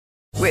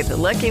With the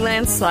Lucky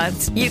Land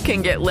Slots, you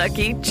can get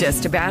lucky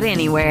just about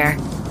anywhere.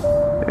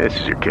 This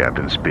is your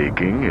captain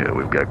speaking.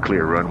 We've got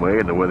clear runway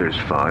and the weather's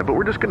fine, but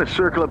we're just going to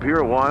circle up here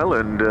a while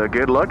and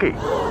get lucky.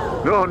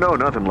 No,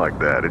 nothing like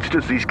that. It's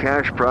just these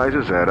cash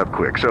prizes add up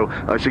quick. So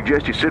I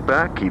suggest you sit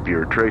back, keep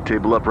your tray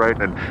table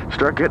upright, and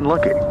start getting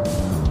lucky.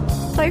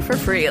 Play for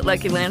free at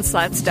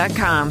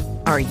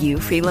LuckyLandSlots.com. Are you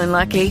feeling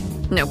lucky?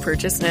 No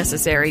purchase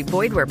necessary.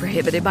 Void where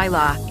prohibited by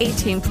law.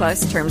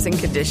 18+ terms and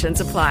conditions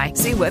apply.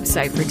 See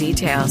website for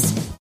details.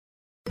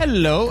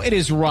 Hello, it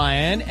is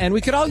Ryan, and we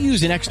could all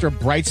use an extra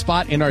bright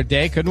spot in our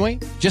day, couldn't we?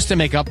 Just to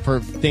make up for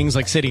things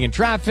like sitting in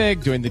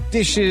traffic, doing the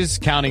dishes,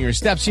 counting your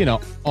steps,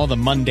 all the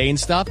mundane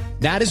stuff.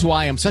 That is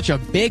why I'm such a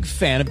big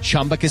fan of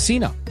Chumba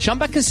Casino.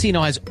 Chumba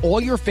Casino has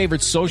all your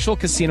favorite social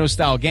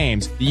casino-style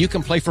games that you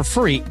can play for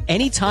free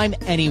anytime,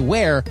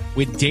 anywhere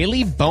with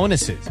daily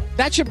bonuses.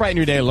 That should brighten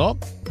your day a little.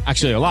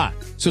 Actually, a lot.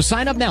 So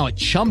sign up now at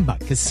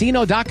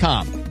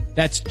ChumbaCasino.com.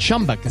 That's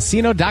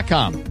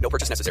ChumbaCasino.com. No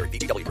purchase necessary.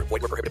 VGW Group.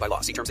 Void where prohibited by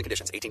law. See terms and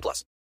conditions.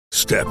 18+.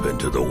 Step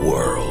into the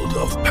world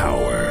of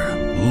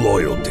power,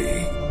 loyalty,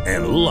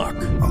 and luck.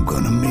 I'm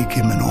going to make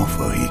him an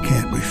offer he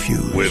can't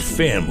refuse. With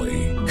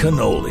family,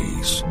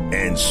 cannolis,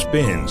 and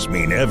spins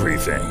mean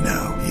everything.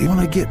 Now, you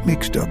want to get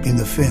mixed up in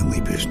the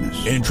family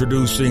business.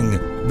 Introducing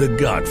The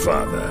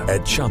Godfather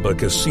at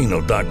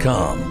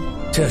ChumbaCasino.com.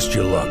 Test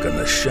your luck in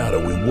the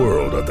shadowy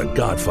world of The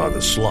Godfather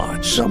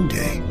slot.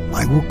 Someday,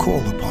 I will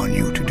call upon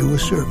you to do a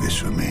service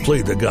for me.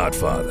 Play The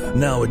Godfather,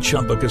 now at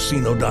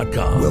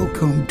ChumbaCasino.com.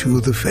 Welcome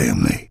to the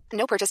family.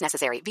 No purchase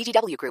necessary.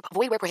 VGW Group.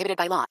 Void where prohibited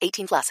by law.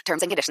 18+.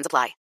 Terms and conditions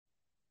apply.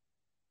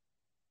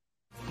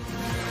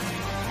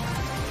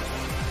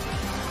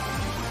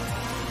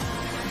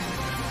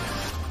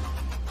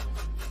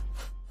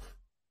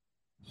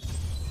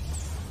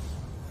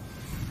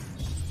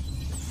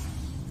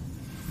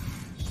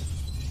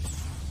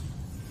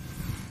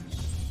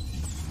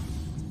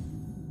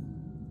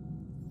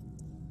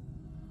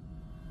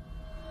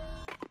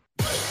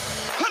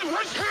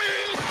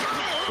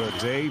 The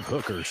Dave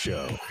Hooker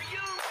Show.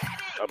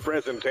 A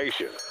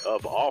presentation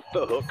of Off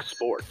the Hook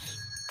Sports.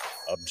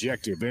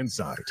 Objective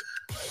insight,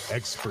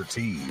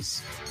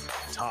 expertise,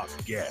 top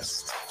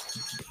guests.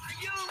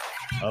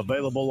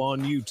 Available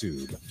on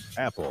YouTube,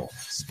 Apple,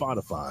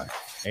 Spotify,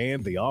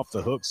 and the Off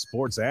the Hook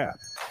Sports app.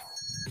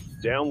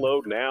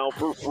 Download now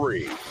for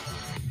free.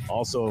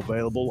 Also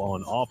available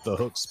on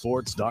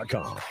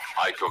offthehooksports.com.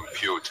 I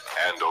compute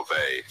and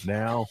obey.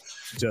 Now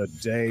to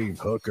Dave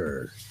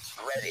Hooker.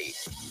 Ready.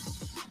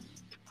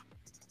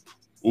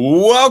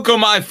 Welcome,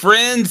 my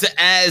friends,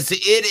 as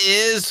it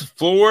is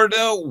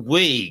Florida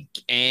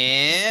week,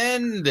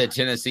 and the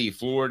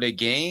Tennessee-Florida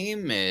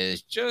game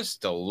is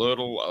just a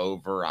little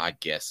over, I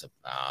guess,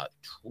 about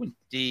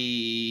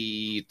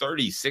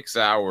 36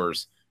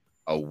 hours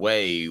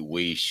away,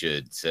 we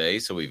should say.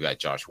 So we've got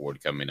Josh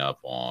Ward coming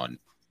up on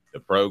the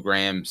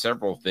program.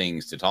 Several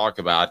things to talk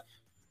about.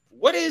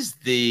 What is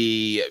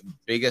the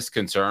biggest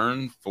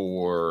concern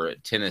for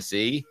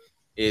Tennessee?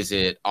 Is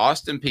it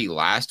Austin Peay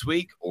last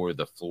week or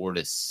the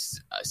Florida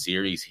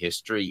series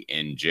history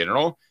in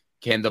general?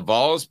 Can the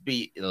Vols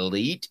be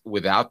elite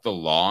without the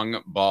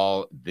long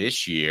ball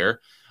this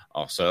year?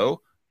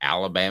 Also,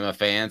 Alabama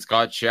fans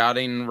caught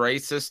shouting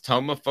racist,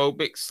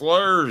 homophobic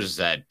slurs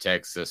at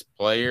Texas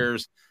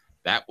players.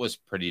 That was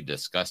pretty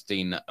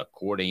disgusting,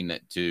 according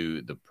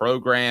to the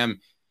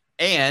program.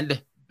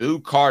 And Boo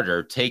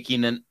Carter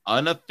taking an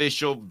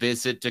unofficial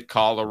visit to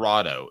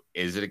Colorado.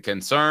 Is it a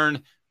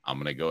concern? I'm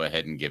going to go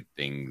ahead and give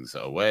things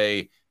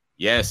away.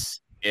 Yes,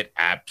 it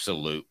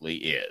absolutely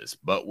is.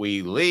 But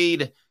we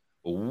lead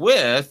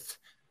with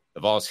the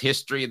Vols'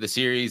 history of the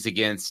series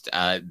against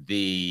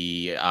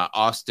the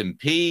Austin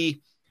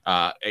Peay,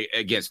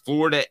 against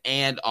Florida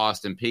and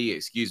Austin Peay.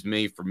 Excuse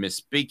me for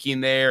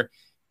misspeaking there.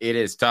 It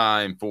is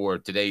time for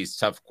today's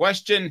tough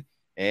question,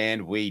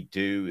 and we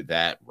do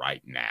that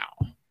right now.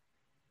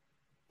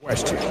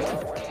 Question.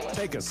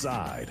 Take a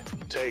side.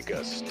 Take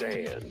a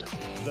stand.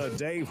 The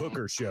Dave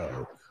Hooker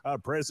Show. A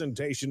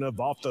presentation of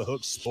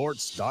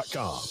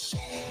offthehooksports.com.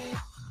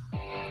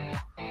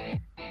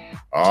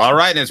 All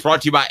right, and it's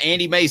brought to you by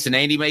Andy Mason,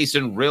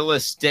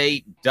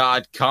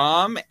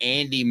 AndyMasonRealEstate.com.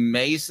 Andy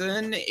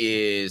Mason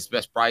is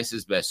best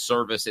prices, best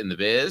service in the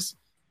biz.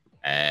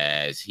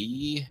 As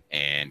he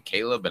and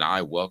Caleb and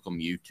I welcome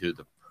you to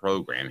the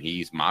program.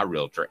 He's my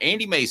realtor,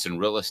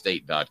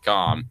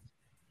 AndyMasonRealEstate.com.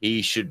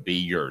 He should be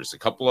yours. A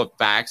couple of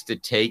facts to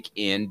take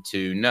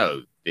into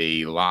note.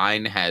 The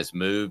line has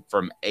moved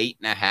from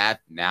 8.5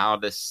 now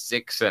to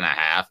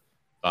 6.5.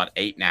 Thought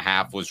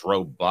 8.5 was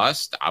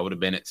robust. I would have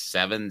been at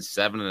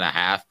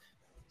 7.5.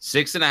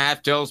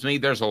 6.5 tells me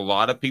there's a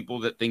lot of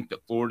people that think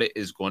that Florida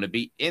is going to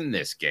be in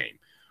this game.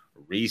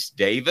 Reese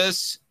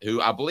Davis,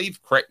 who I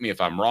believe, correct me if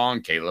I'm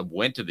wrong, Caleb,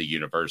 went to the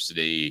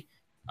University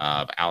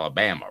of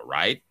Alabama,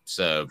 right?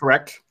 So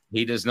correct.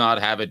 He does not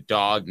have a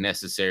dog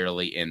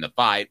necessarily in the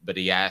fight, but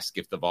he asked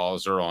if the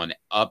Vols are on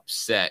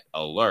upset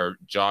alert.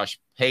 Josh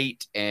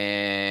Pate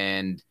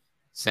and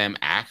Sam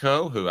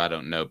Acko, who I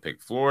don't know,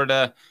 picked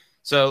Florida.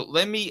 So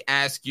let me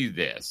ask you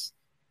this.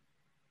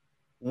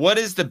 What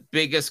is the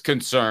biggest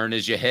concern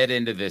as you head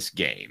into this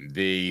game?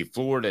 The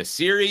Florida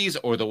series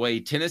or the way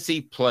Tennessee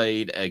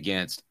played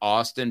against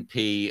Austin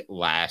Peay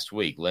last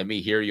week? Let me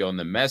hear you on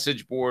the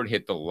message board.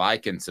 Hit the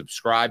like and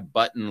subscribe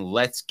button.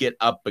 Let's get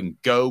up and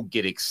go.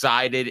 Get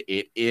excited.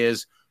 It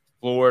is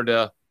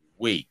Florida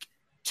week.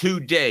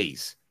 2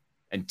 days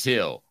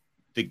until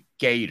the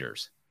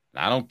Gators.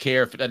 I don't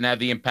care if it doesn't have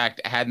the impact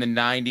it had in the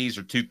 90s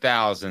or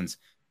 2000s.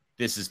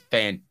 This is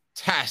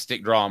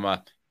fantastic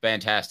drama,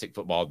 fantastic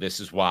football. This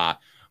is why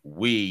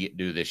we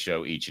do this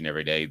show each and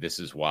every day. This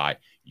is why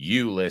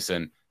you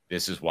listen.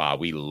 This is why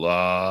we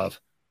love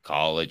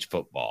college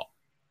football.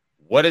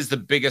 What is the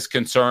biggest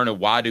concern, and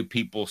why do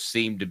people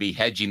seem to be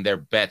hedging their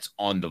bets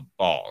on the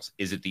Vols?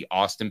 Is it the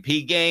Austin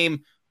Peay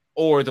game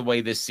or the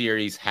way this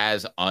series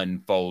has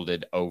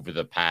unfolded over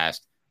the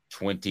past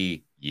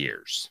 20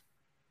 years?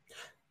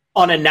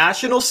 On a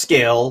national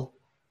scale,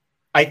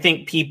 I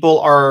think people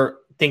are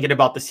thinking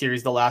about the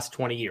series the last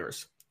 20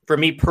 years. For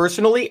me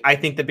personally, I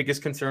think the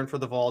biggest concern for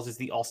the Vols is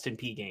the Austin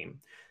Peay game.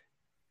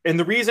 And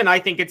the reason I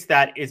think it's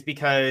that is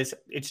because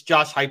it's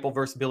Josh Heupel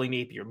versus Billy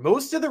Napier.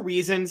 Most of the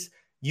reasons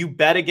you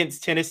bet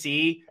against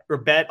Tennessee or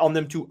bet on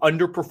them to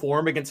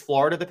underperform against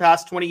Florida the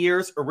past 20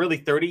 years, or really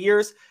 30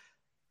 years,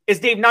 is,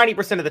 Dave,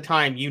 90% of the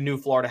time you knew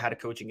Florida had a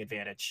coaching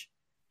advantage.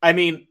 I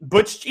mean,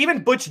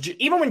 even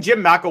when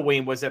Jim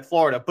McElwain was at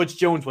Florida, Butch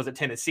Jones was at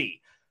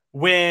Tennessee.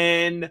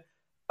 When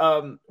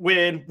Will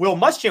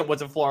Muschamp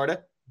was at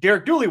Florida,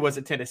 Derek Dooley was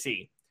at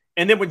Tennessee.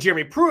 And then when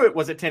Jeremy Pruitt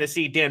was at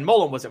Tennessee, Dan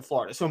Mullen was at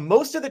Florida. So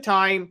most of the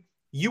time,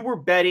 you were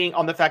betting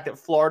on the fact that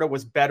Florida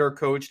was better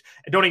coached.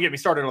 And don't even get me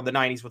started on the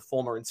 90s with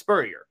Fulmer and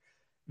Spurrier.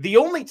 The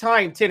only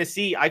time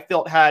Tennessee, I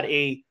felt, had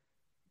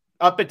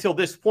up until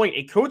this point,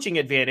 a coaching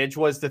advantage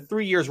was the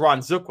 3 years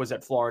Ron Zook was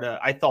at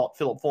Florida. I thought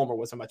Philip Fulmer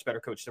was a much better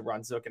coach than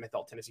Ron Zook, and I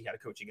thought Tennessee had a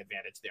coaching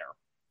advantage there.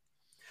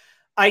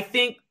 I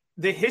think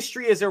the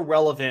history is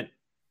irrelevant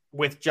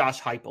with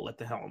Josh Heupel at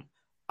the helm.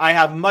 I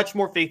have much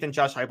more faith in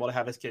Josh Heupel to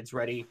have his kids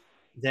ready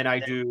than I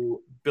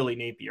do Billy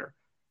Napier.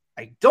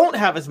 I don't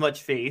have as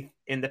much faith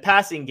in the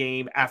passing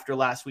game after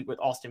last week with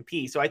Austin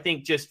Peay. So I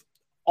think just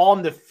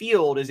on the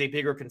field is a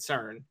bigger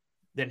concern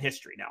than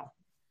history now.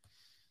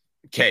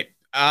 Okay.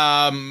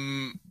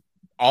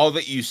 All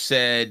that you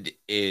said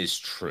is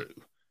true.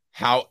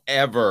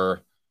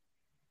 However,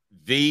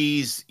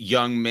 these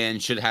young men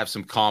should have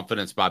some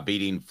confidence by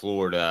beating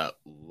Florida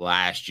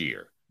last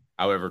year.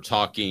 However,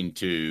 talking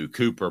to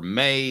Cooper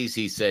Mays,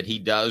 he said he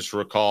does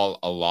recall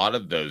a lot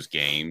of those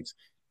games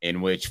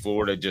in which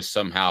Florida just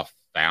somehow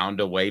found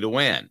a way to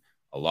win.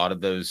 A lot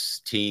of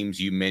those teams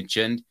you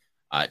mentioned,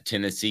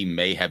 Tennessee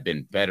may have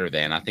been better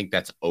than. I think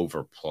that's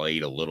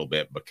overplayed a little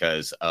bit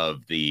because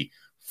of the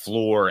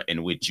floor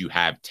in which you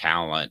have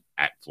talent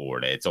at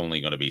Florida. It's only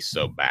going to be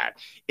so bad.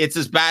 It's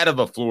as bad of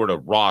a Florida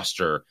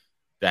roster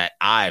that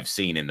I've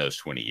seen in those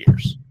 20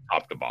 years,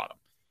 top to bottom.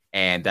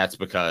 And that's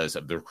because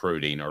of the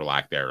recruiting, or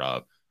lack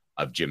thereof,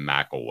 of Jim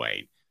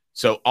McElwain.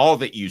 So all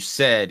that you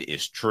said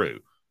is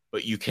true,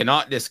 but you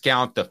cannot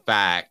discount the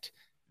fact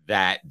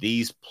that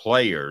these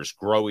players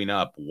growing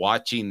up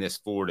watching this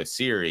Florida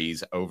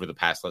series over the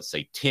past, let's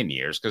say, 10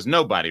 years, because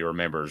nobody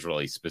remembers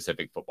really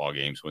specific football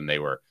games when they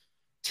were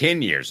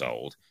 10 years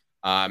old.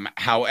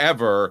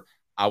 However,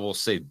 I will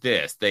say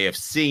this. They have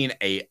seen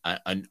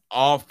an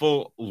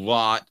awful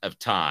lot of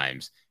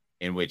times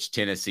in which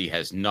Tennessee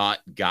has not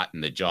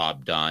gotten the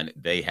job done.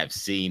 They have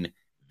seen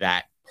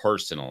that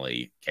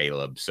personally,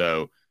 Caleb.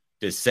 So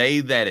to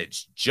say that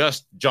it's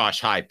just Josh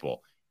Heupel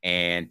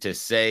and to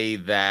say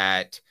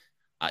that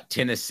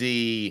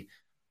Tennessee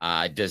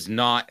does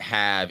not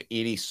have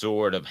any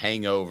sort of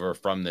hangover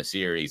from the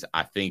series,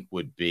 I think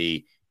would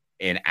be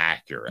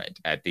inaccurate.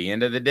 At the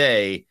end of the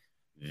day,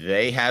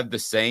 they have the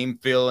same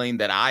feeling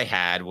that I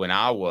had when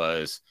I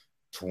was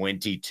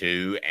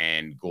 22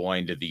 and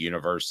going to the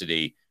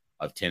University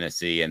of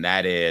Tennessee, and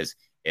that is,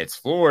 it's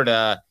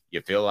Florida.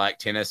 You feel like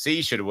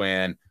Tennessee should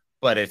win,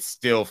 but it's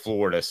still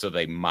Florida, so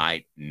they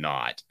might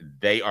not.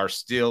 They are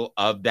still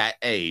of that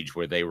age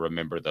where they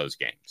remember those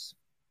games.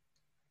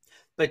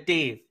 But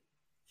Dave,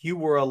 you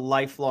were a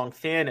lifelong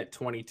fan at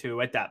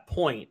 22 at that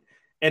point.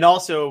 And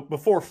also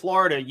before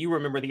Florida, you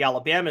remember the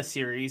Alabama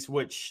series,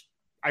 which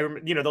the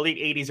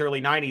late 80s,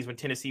 early 90s, when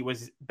Tennessee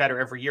was better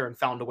every year and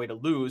found a way to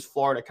lose.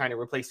 Florida kind of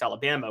replaced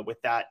Alabama with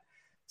that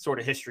sort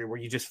of history where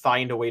you just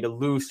find a way to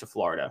lose to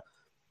Florida.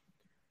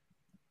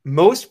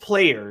 Most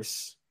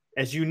players,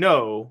 as you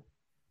know,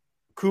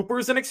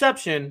 Cooper's an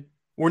exception,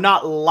 were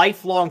not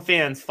lifelong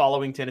fans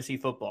following Tennessee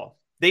football.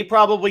 They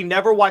probably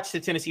never watched the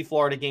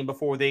Tennessee-Florida game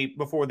before they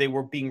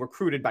were being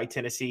recruited by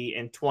Tennessee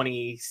in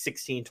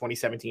 2016,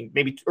 2017,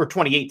 or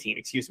 2018,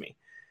 excuse me.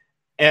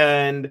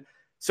 And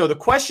so the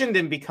question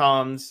then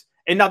becomes,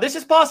 and now this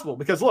is possible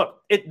because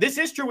look, this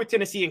is true with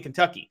Tennessee and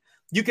Kentucky.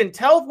 You can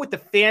tell with the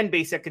fan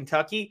base at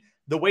Kentucky,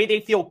 the way they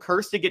feel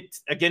cursed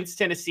against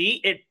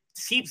Tennessee, it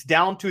seeps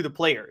down to the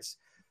players.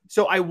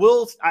 So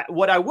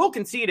what I will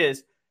concede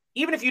is,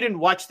 even if you didn't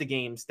watch the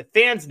games, the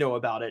fans know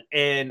about it.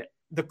 And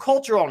the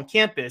culture on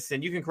campus,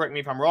 and you can correct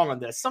me if I'm wrong on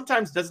this,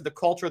 sometimes doesn't the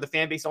culture of the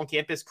fan base on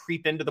campus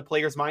creep into the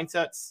players'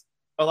 mindsets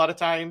a lot of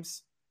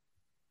times?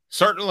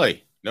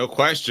 Certainly. No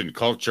question.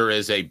 Culture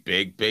is a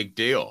big, big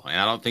deal. And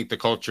I don't think the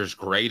culture is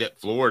great at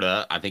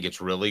Florida. I think it's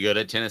really good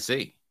at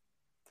Tennessee.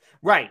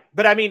 Right.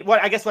 But I mean,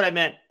 what I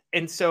meant,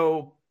 and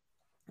so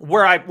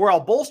where I'll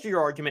bolster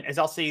your argument is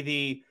I'll say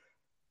the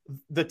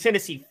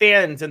Tennessee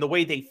fans and the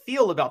way they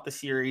feel about the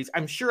series,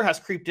 I'm sure has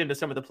creeped into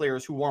some of the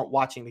players who weren't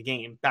watching the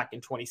game back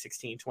in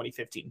 2016,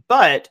 2015.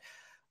 But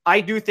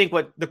I do think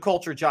what the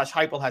culture Josh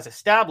Heupel has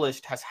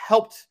established has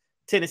helped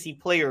Tennessee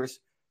players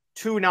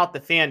tune out the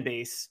fan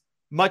base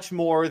much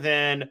more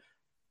than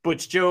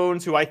Butch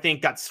Jones, who I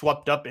think got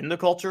swept up in the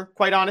culture,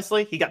 quite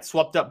honestly. He got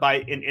swept up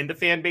in the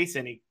fan base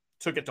and he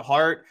took it to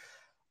heart.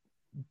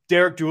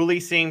 Derek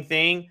Dooley, same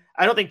thing.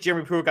 I don't think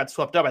Jeremy Pruitt got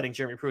swept up. I think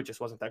Jeremy Pruitt just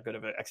wasn't that good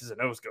of an X's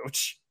and O's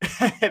coach.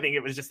 I think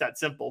it was just that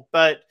simple.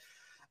 But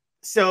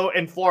so,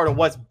 and Florida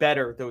was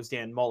better those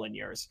Dan Mullen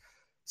years.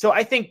 So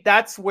I think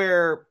that's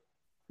where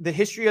the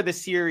history of the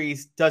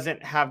series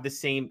doesn't have the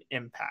same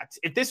impact.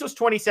 If this was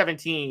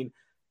 2017,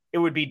 it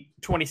would be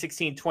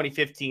 2016,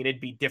 2015. It'd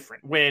be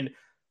different. When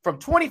from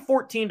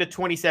 2014 to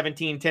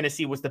 2017,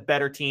 Tennessee was the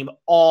better team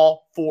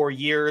all 4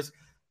 years.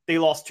 They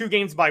lost 2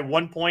 games by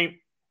 1 point,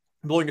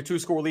 blowing a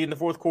 2-score lead in the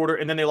fourth quarter,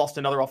 and then they lost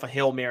another off a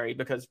Hail Mary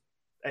because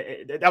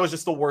that was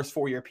just the worst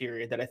 4-year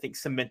period that I think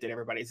cemented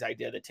everybody's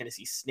idea that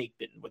Tennessee snake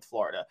bitten with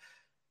Florida.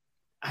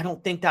 I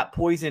don't think that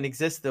poison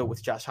exists, though,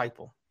 with Josh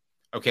Heupel.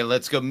 Okay,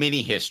 let's go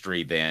mini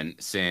history then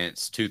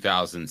since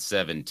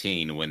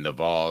 2017 when the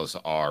Vols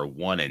are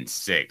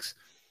 1-6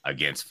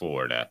 against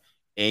Florida.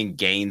 In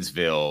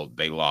Gainesville,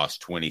 they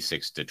lost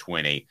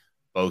 26-20.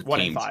 Both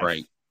teams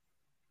ranked.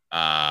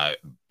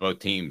 Both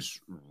teams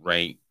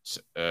ranked.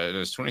 It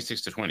was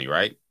 26-20,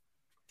 right?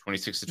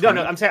 26-20.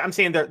 No, I'm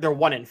saying they're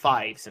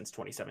 1-5 since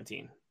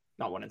 2017,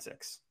 not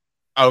 1-6.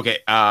 Okay,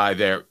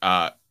 they're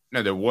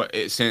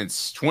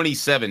since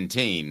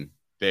 2017.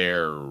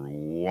 They're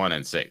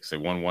 1-6. They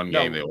won one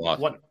game. They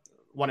lost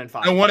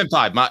 1-5. No,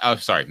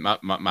 1-5. Sorry, my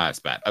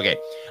bad. Okay,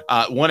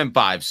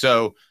 1-5.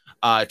 So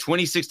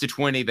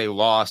 26-20, they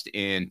lost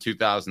in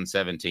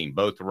 2017.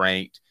 Both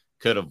ranked,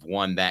 could have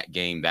won that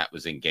game. That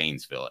was in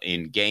Gainesville.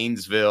 In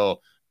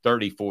Gainesville,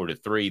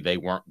 34-3, they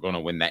weren't going to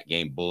win that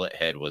game.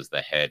 Bullethead was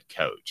the head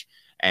coach.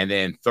 And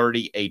then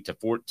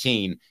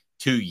 38-14,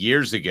 2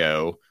 years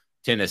ago,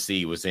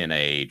 Tennessee was in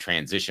a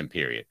transition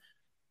period.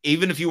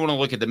 Even if you want to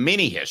look at the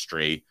mini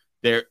history,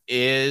 there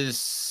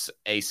is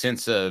a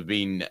sense of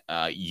being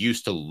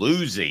used to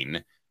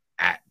losing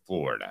at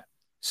Florida.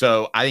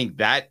 So I think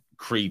that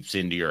creeps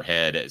into your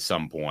head at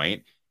some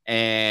point.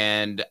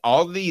 And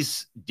all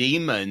these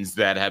demons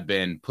that have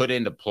been put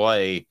into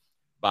play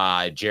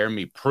by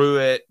Jeremy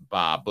Pruitt,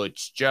 by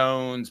Butch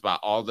Jones, by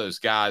all those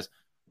guys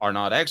are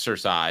not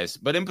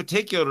exercised. But in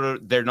particular,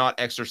 they're not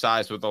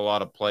exercised with a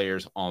lot of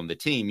players on the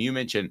team. You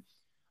mentioned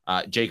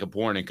Jacob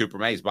Warren and Cooper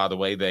Mays. By the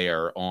way, they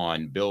are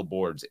on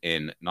billboards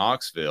in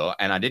Knoxville.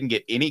 And I didn't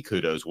get any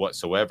kudos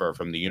whatsoever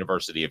from the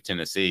University of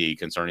Tennessee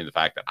concerning the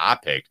fact that I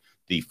picked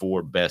the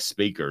 4 best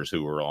speakers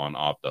who were on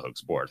Off the Hook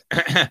Sports.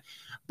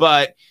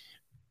 But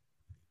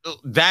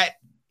that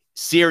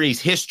series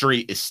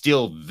history is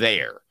still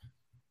there.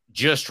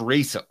 Just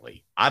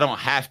recently, I don't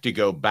have to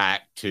go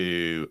back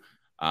to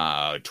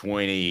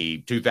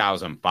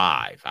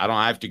 2005. I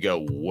don't have to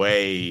go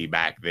way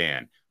back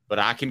then, but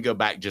I can go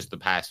back just the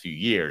past few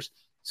years.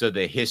 So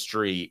the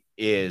history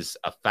is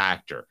a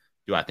factor.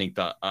 Do I think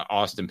the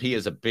Austin Peay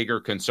is a bigger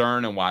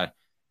concern and why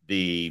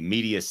the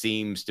media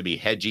seems to be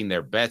hedging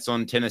their bets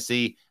on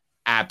Tennessee?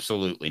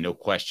 Absolutely, no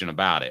question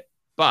about it.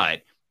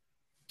 But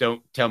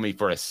don't tell me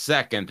for a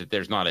second that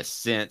there's not a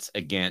sense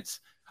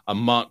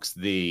amongst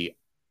the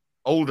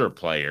older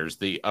players,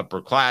 the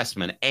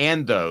upperclassmen,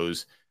 and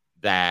those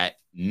that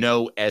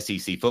know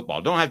SEC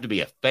football. Don't have to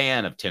be a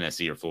fan of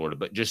Tennessee or Florida,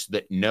 but just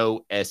that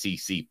know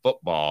SEC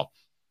football.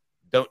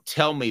 Don't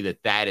tell me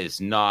that that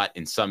is not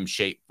in some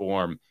shape,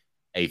 form,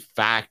 a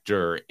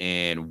factor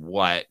in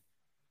what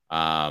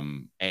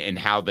and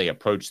how they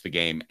approach the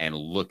game and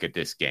look at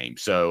this game.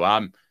 So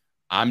I'm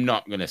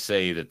not going to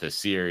say that the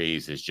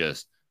series is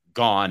just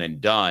gone and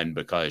done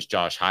because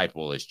Josh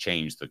Heupel has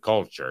changed the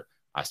culture.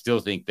 I still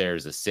think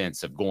there's a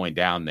sense of going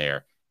down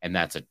there, and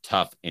that's a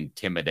tough,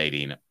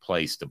 intimidating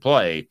place to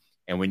play.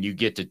 And when you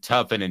get to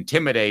tough and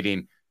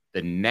intimidating,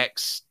 the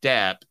next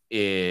step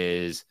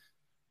is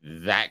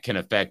that can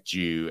affect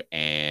you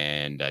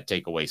and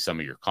take away some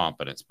of your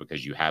confidence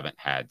because you haven't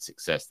had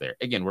success there.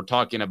 Again, we're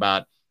talking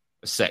about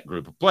a set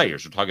group of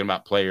players. We're talking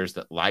about players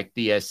that like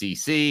the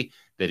SEC,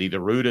 that either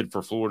rooted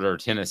for Florida or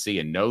Tennessee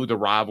and know the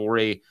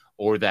rivalry,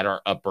 or that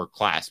are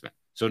upperclassmen.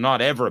 So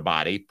not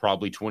everybody,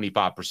 probably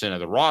 25% of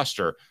the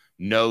roster,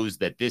 knows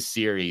that this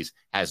series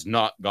has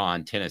not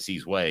gone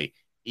Tennessee's way,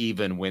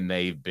 even when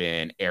they've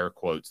been, air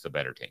quotes, the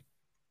better team.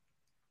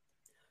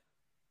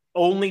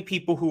 Only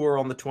people who were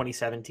on the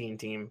 2017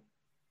 team,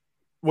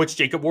 which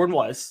Jacob Warren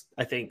was,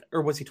 I think,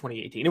 or was he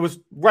 2018? It was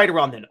right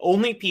around then.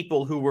 Only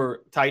people who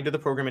were tied to the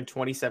program in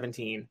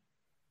 2017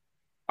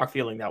 are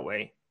feeling that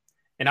way.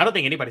 And I don't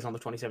think anybody's on the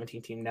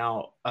 2017 team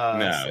now.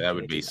 No, that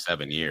would be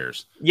 7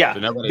 years. Yeah,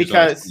 so nobody's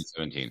on the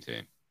 2017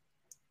 team.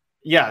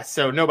 Yeah,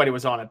 so nobody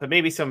was on it, but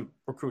maybe some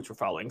recruits were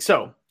following.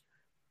 So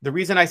the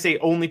reason I say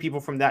only people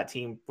from that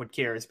team would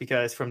care is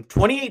because from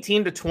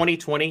 2018 to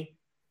 2020,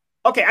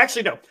 okay,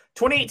 actually, no,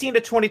 2018 to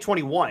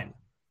 2021,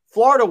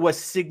 Florida was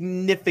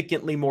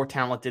significantly more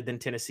talented than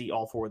Tennessee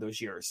all 4 of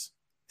those years.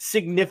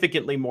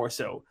 Significantly more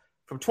so.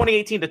 From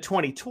 2018 to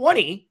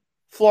 2020,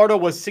 Florida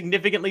was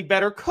significantly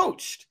better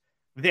coached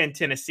than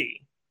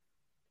Tennessee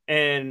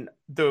in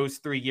those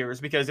 3 years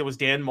because it was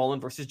Dan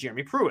Mullen versus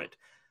Jeremy Pruitt.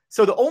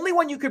 So the only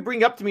one you could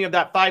bring up to me of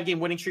that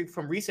 5-game winning streak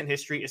from recent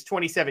history is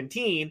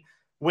 2017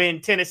 when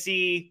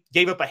Tennessee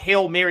gave up a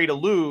Hail Mary to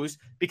lose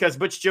because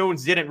Butch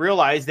Jones didn't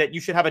realize that you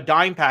should have a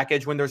dime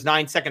package when there's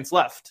 9 seconds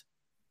left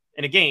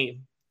in a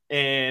game.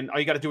 And all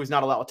you got to do is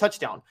not allow a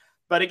touchdown.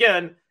 But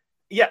again,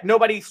 yeah,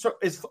 nobody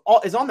is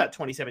on that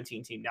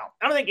 2017 team now.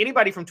 I don't think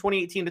anybody from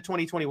 2018 to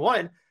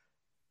 2021,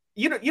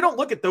 you don't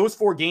look at those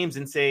 4 games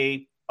and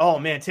say, oh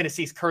man,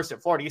 Tennessee's cursed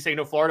at Florida. You say,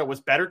 no, Florida was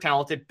better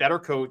talented, better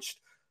coached,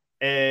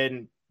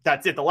 and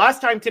that's it. The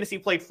last time Tennessee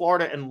played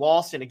Florida and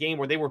lost in a game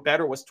where they were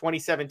better was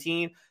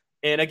 2017.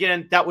 And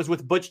again, that was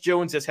with Butch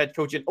Jones as head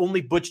coach, and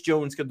only Butch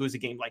Jones could lose a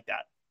game like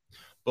that.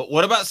 But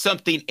what about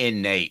something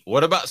innate?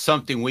 What about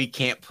something we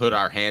can't put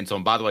our hands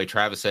on? By the way,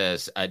 Travis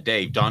says,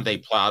 Dave,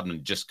 Donde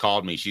Plowman just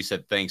called me. She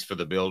said, thanks for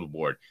the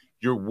billboard.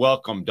 You're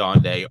welcome,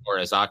 Donde, or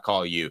as I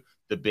call you,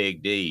 the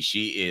Big D.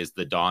 She is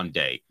the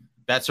Donde.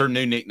 That's her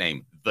new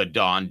nickname, the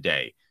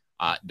Donde.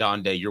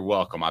 Donde, you're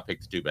welcome. I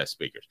picked the 2 best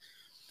speakers.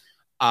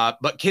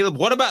 But Caleb,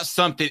 what about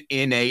something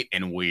innate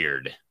and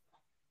weird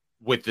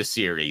with the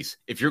series?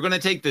 If you're going to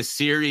take the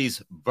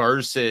series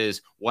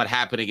versus what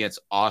happened against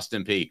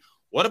Austin Peay,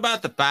 what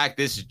about the fact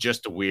this is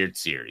just a weird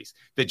series?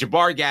 That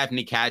Jabbar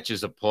Gaffney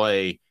catches a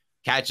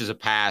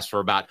pass for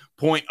about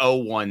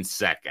 0.01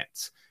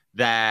 seconds.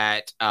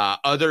 That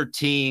other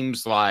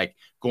teams, like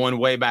going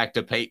way back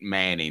to Peyton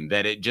Manning,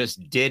 that it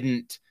just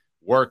didn't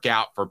work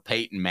out for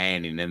Peyton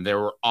Manning. And there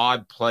were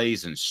odd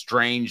plays and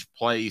strange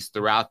plays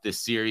throughout this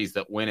series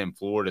that went in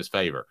Florida's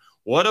favor.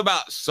 What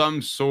about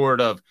some sort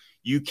of,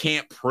 you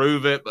can't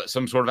prove it, but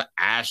some sort of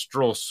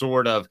astral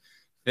sort of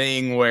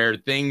thing where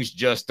things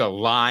just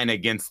align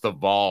against the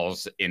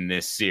Vols in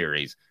this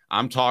series?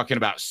 I'm talking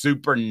about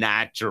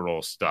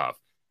supernatural stuff.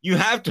 You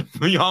have to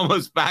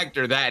almost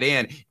factor that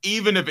in,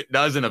 even if it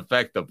doesn't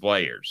affect the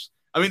players.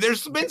 I mean,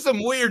 there's been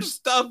some weird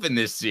stuff in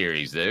this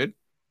series, dude.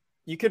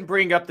 You can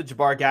bring up the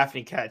Jabbar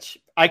Gaffney catch.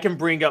 I can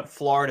bring up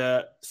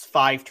Florida's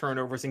 5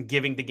 turnovers and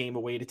giving the game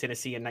away to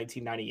Tennessee in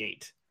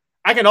 1998.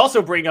 I can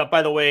also bring up,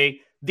 by the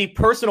way, the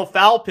personal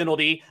foul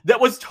penalty that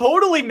was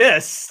totally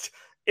missed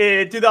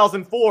in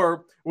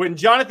 2004 when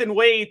Jonathan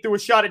Wade threw a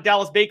shot at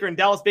Dallas Baker and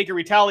Dallas Baker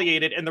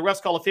retaliated and the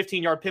refs called a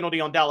 15-yard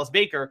penalty on Dallas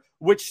Baker,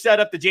 which set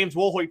up the James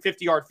Woolhoit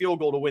 50-yard field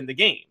goal to win the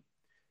game.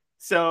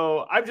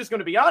 So I'm just going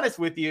to be honest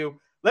with you.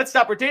 Let's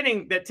stop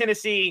pretending that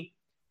Tennessee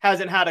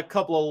hasn't had a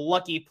couple of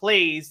lucky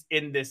plays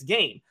in this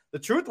game. The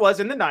truth was,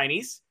 in the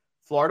 90s,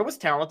 Florida was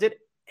talented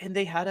and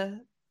they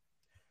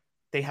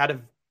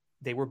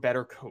were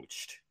better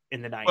coached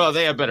in the 90s. Well,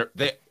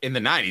 in the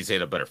 90s, they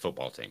had a better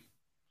football team.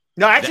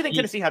 No, I actually think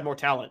Tennessee had more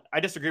talent. I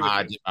disagree with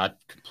you. I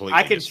completely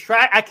I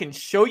can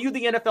show you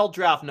the NFL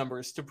draft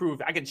numbers to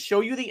prove. I can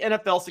show you the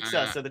NFL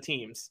success of the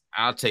teams.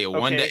 I'll tell you,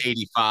 1 to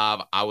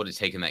 85, I would have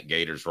taken that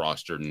Gators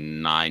roster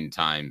 9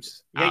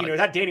 times. Yeah,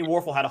 that Danny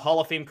Warfel had a Hall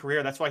of Fame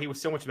career. That's why he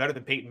was so much better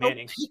than Peyton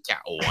Manning. He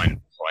got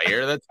one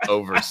player. That's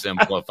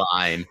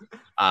oversimplifying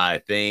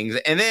things.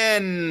 And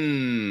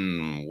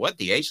then what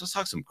the H? Let's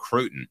talk some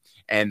Cruton.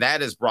 And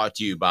that is brought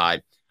to you by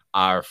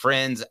our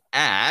friends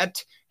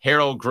at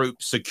Herald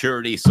Group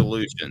Security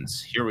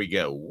Solutions. Here we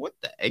go. What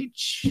the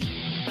H?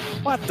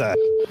 What the?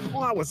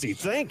 What was he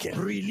thinking?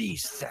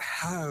 Release the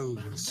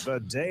hounds.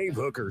 The Dave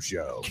Hooker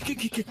Show.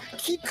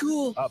 Keep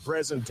cool. A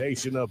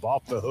presentation of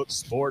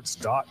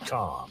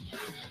OffTheHookSports.com.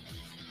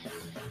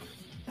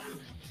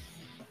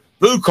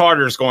 Boo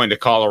Carter's going to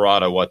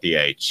Colorado. What the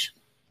H?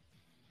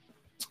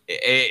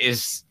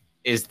 Is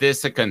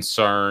this a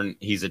concern?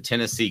 He's a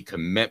Tennessee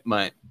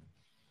commitment.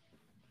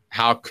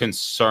 How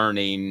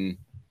concerning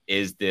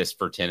is this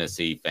for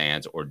Tennessee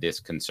fans, or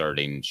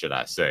disconcerting, should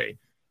I say,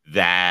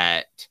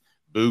 that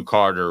Boo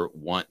Carter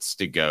wants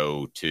to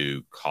go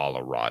to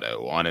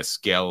Colorado? On a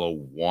scale of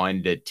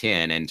 1 to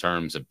 10, in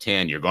terms of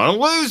 10, you're going to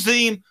lose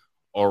him,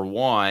 or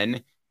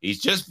 1, he's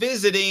just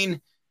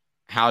visiting.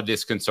 How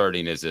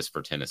disconcerting is this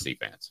for Tennessee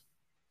fans?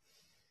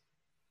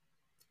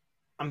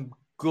 I'm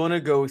going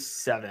to go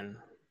 7.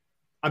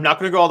 I'm not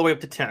going to go all the way up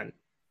to 10.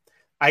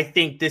 I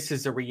think this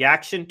is a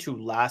reaction to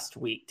last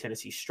week.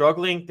 Tennessee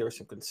struggling. There were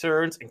some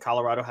concerns, and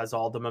Colorado has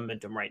all the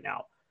momentum right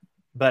now.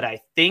 But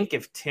I think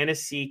if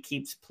Tennessee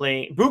keeps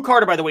playing... Boo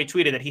Carter, by the way,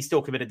 tweeted that he's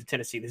still committed to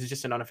Tennessee. This is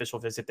just an unofficial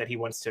visit that he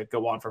wants to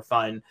go on for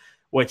fun,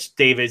 which,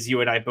 Dave, as you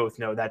and I both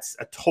know, that's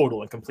a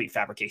total and complete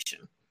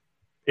fabrication,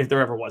 if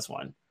there ever was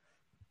one.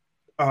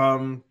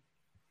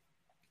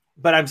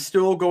 But I'm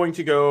still going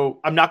to go...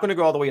 I'm not going to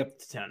go all the way up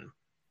to 10.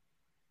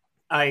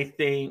 I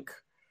think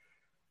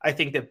I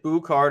think that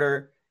Boo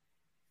Carter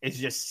is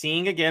just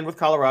seeing again with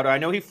Colorado. I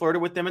know he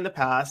flirted with them in the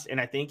past,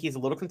 and I think he's a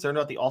little concerned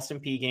about the Austin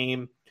P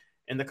game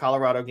and the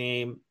Colorado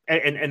game,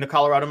 and the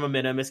Colorado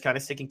momentum is kind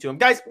of sticking to him.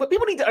 Guys, what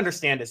people need to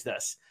understand is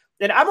this,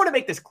 and I want to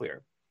make this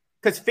clear,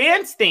 because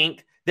fans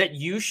think that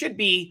you should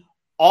be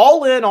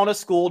all in on a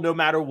school no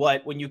matter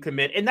what when you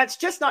commit, and that's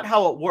just not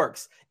how it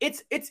works.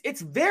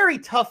 It's very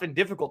tough and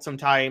difficult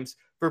sometimes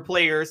for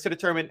players to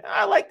determine,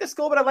 I like this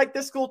school, but I like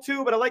this school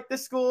too, but I like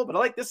this school, but I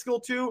like this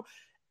school too.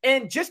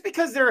 And just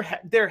because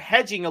they're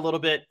hedging a little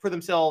bit for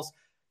themselves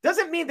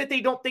doesn't mean that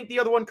they don't think the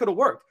other one could have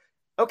worked.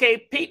 Okay,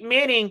 Peyton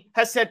Manning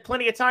has said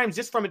plenty of times,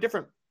 just from a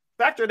different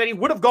factor, that he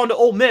would have gone to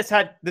Ole Miss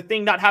had the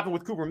thing not happened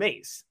with Cooper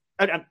Manning,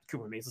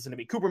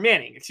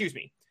 excuse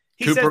me.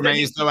 Cooper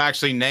Manning is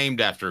actually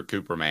named after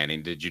Cooper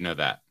Manning. Did you know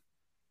that?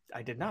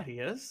 I did not. He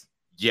is?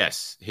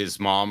 Yes, his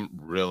mom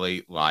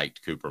really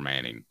liked Cooper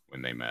Manning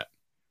when they met.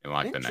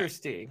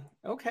 Interesting.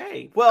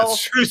 Okay. Well,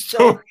 that's true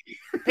story.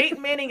 So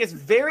Peyton Manning is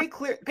very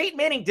clear. Peyton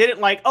Manning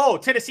didn't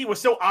Tennessee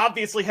was so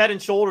obviously head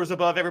and shoulders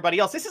above everybody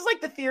else. This is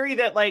like the theory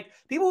that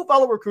people who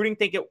follow recruiting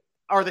think it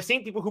are the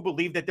same people who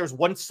believe that there's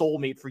one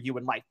soulmate for you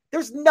in life.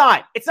 There's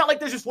not. It's not like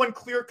there's just one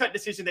clear-cut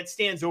decision that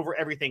stands over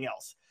everything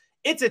else.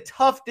 It's a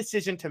tough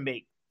decision to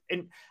make.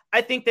 And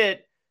I think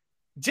that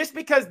just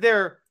because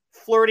they're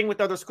flirting with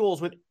other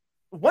schools,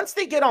 once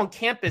they get on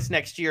campus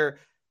next year,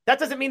 that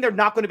doesn't mean they're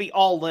not going to be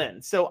all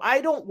in. So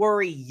I don't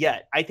worry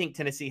yet. I think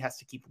Tennessee has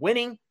to keep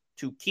winning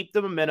to keep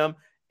the momentum.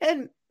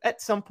 And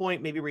at some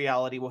point, maybe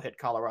reality will hit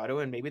Colorado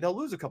and maybe they'll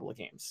lose a couple of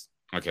games.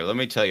 Okay, let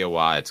me tell you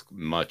why it's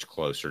much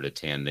closer to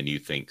 10 than you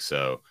think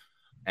so.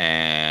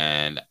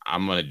 And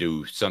I'm going to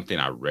do something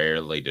I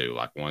rarely do,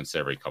 like once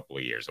every couple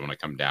of years. I'm going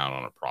to come down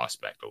on a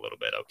prospect a little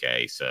bit,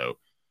 okay? So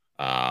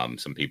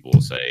some people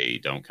will say,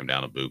 don't come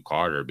down to Boo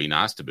Carter. Be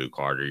nice to Boo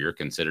Carter. You're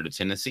considered a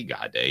Tennessee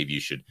guy, Dave. You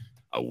should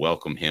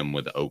welcome him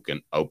with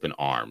open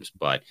arms.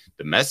 But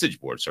the message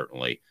board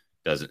certainly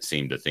doesn't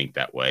seem to think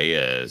that way.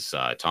 As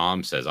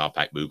Tom says, I'll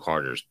pack Boo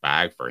Carter's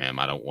bag for him.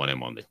 I don't want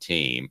him on the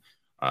team.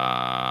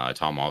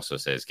 Tom also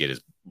says, get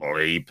his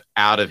bleep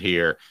out of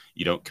here.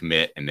 You don't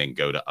commit and then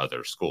go to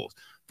other schools.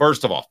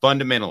 First of all,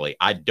 fundamentally,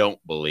 I don't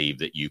believe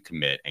that you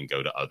commit and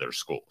go to other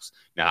schools.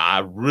 Now, I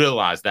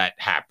realize that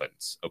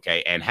happens,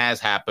 okay, and has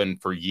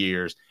happened for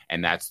years,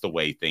 and that's the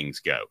way things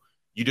go.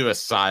 You do a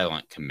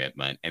silent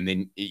commitment, and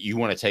then you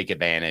want to take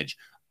advantage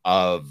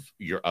of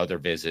your other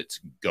visits,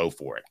 go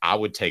for it. I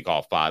would take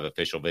all 5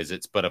 official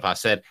visits, but if I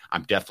said,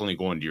 I'm definitely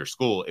going to your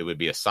school, it would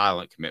be a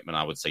silent commitment.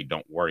 I would say,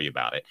 don't worry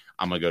about it.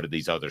 I'm going to go to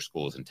these other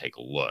schools and take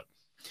a look.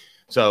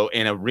 So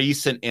in a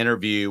recent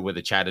interview with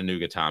the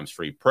Chattanooga Times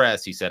Free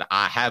Press, he said,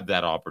 I have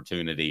that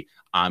opportunity.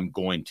 I'm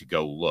going to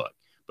go look.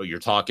 But you're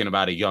talking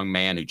about a young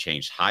man who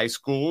changed high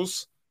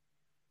schools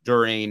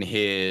during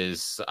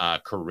his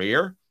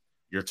career.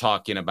 You're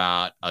talking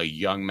about a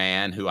young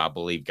man who I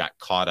believe got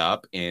caught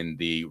up in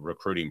the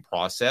recruiting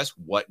process.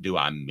 What do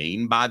I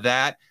mean by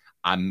that?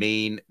 I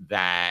mean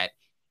that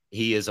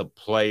he is a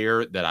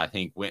player that I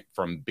think went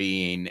from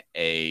being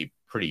a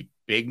pretty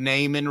big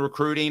name in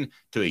recruiting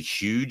to a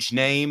huge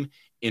name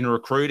in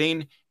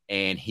recruiting,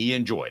 and he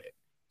enjoyed it.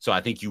 So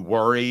I think you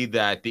worry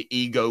that the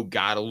ego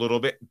got a little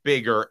bit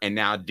bigger, and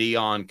now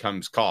Deion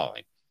comes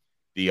calling.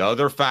 The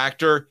other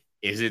factor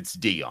is it's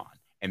Deion.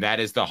 And that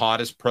is the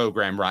hottest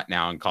program right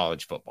now in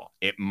college football.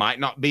 It might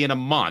not be in a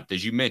month.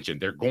 As you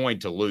mentioned, they're going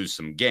to lose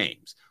some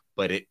games,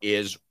 but it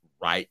is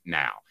right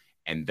now.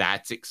 And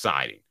that's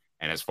exciting.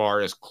 And as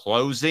far as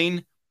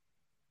closing,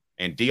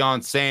 and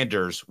Deion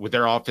Sanders with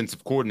their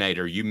offensive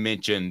coordinator, you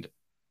mentioned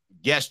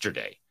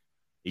yesterday,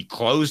 he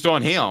closed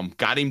on him,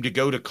 got him to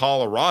go to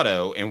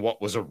Colorado in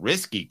what was a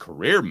risky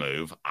career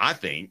move, I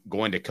think,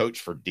 going to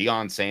coach for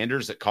Deion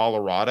Sanders at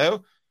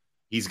Colorado.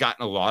 He's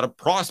gotten a lot of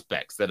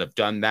prospects that have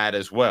done that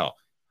as well.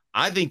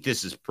 I think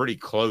this is pretty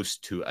close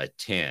to a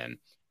 10.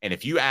 And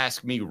if you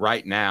ask me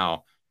right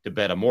now to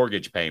bet a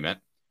mortgage payment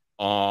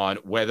on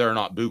whether or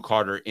not Boo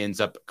Carter ends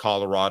up at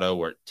Colorado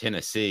or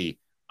Tennessee,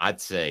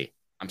 I'd say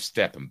I'm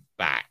stepping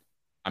back.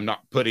 I'm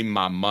not putting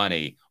my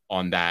money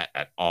on that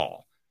at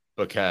all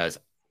because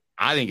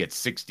I think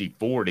it's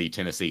 60-40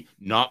 Tennessee,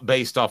 not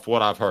based off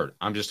what I've heard.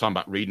 I'm just talking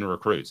about reading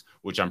recruits,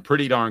 which I'm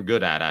pretty darn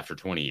good at after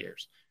 20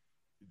 years.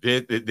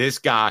 This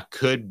guy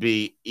could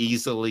be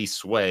easily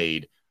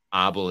swayed,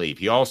 I believe.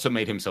 He also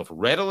made himself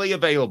readily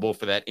available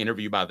for that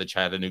interview by the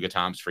Chattanooga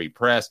Times Free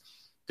Press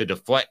to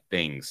deflect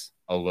things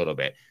a little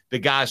bit. The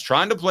guy's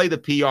trying to play the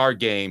PR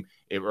game.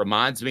 It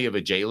reminds me of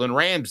a Jalen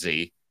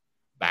Ramsey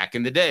back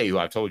in the day, who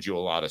I've told you a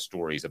lot of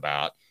stories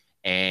about,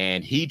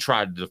 and he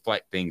tried to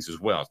deflect things as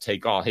well,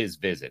 take all his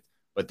visits.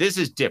 But this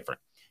is different.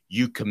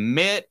 You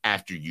commit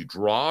after you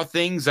draw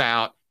things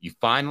out, you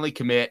finally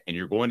commit, and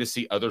you're going to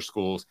see other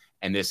schools,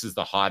 and this is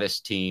the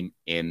hottest team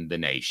in the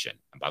nation.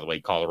 And by the way,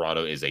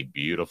 Colorado is a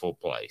beautiful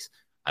place.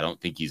 I don't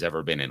think he's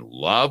ever been in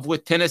love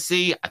with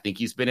Tennessee. I think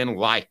he's been in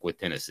like with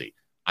Tennessee.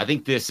 I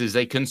think this is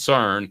a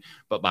concern,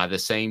 but by the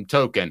same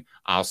token,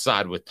 I'll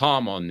side with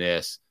Tom on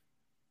this.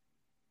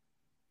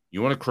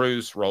 You want to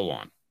cruise, roll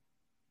on.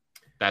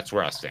 That's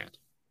where I stand.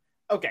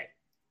 Okay.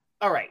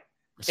 All right.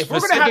 If we're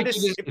going to have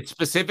this, it's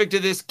specific to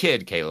this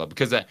kid, Caleb,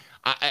 because I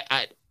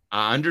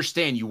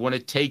understand you want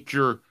to take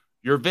your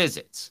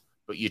visits,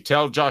 but you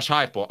tell Josh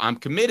Heupel, I'm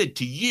committed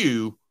to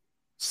you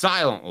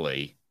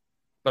silently,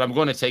 but I'm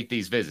going to take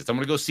these visits. I'm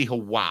going to go see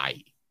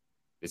Hawaii.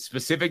 It's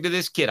specific to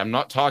this kid. I'm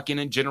not talking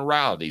in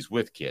generalities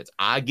with kids.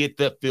 I get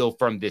the feel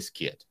from this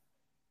kid.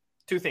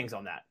 Two things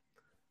on that.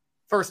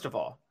 First of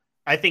all,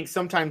 I think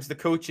sometimes the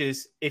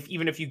coaches,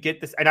 even if you get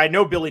this, and I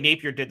know Billy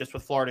Napier did this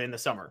with Florida in the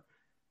summer.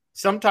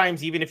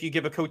 Sometimes even if you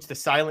give a coach the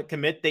silent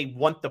commit, they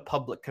want the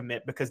public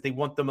commit because they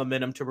want the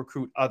momentum to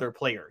recruit other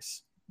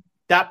players.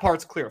 That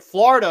part's clear.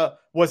 Florida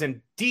was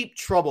in deep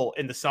trouble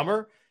in the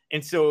summer.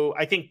 And so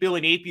I think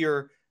Billy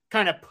Napier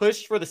kind of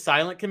pushed for the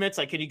silent commits.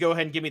 Like, can you go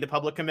ahead and give me the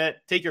public commit?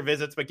 Take your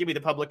visits, but give me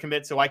the public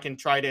commit so I can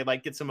try to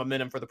get some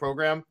momentum for the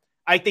program.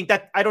 I think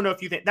that, I don't know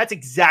if you think that's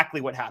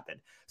exactly what happened.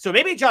 So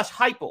maybe Josh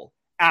Heupel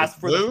asked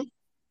for the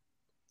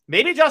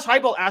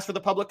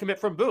public commit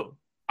from Boone.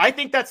 I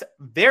think that's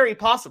very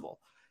possible.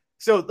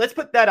 So let's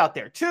put that out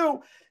there.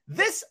 Two,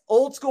 this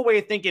old school way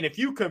of thinking, if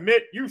you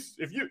commit, you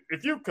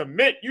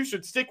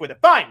should stick with it.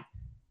 Fine.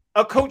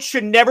 A coach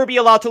should never be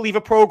allowed to leave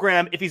a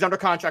program if he's under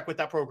contract with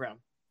that program.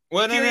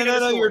 Well,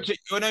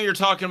 no. You're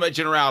talking about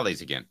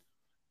generalities again.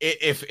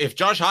 If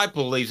Josh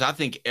Heupel leaves, I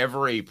think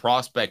every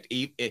prospect,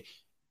 even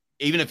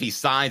if he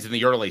signs in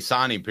the early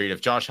signing period,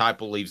 if Josh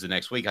Heupel leaves the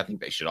next week, I think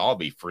they should all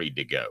be free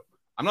to go.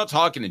 I'm not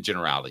talking in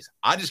generalities.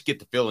 I just get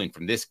the feeling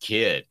from this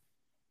kid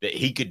that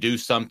he could do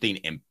something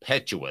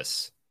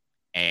impetuous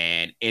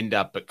and end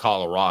up at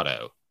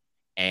Colorado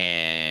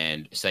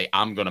and say,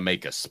 I'm going to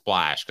make a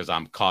splash because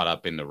I'm caught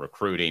up in the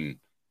recruiting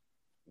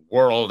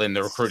world and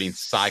the recruiting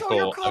cycle. So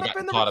you're caught up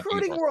in the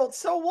recruiting world.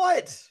 So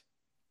what?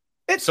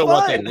 It's so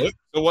fun.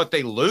 What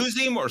they lose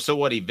him or so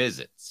what he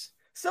visits?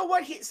 So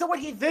what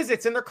he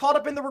visits and they're caught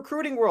up in the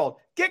recruiting world.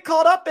 Get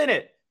caught up in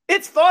it.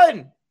 It's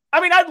fun. I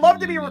mean, I'd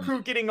love to be a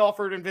recruit getting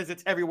offered and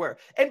visits everywhere.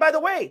 And by the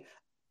way,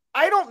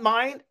 I don't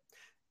mind.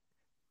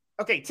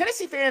 Okay,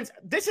 Tennessee fans,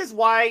 this is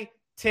why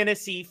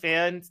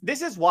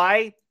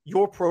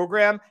your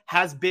program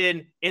has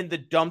been in the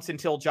dumps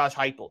until Josh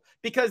Heupel.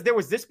 Because there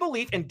was this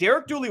belief, and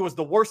Derek Dooley was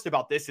the worst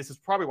about this. This is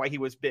probably why he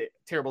was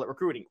terrible at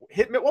recruiting.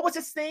 What was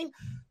his thing?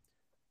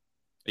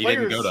 He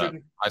didn't go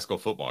to high school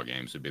football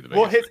games would be the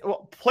biggest thing.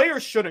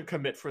 Players shouldn't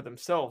commit for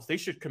themselves. They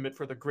should commit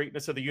for the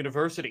greatness of the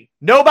university.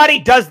 Nobody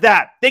does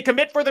that. They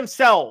commit for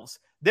themselves.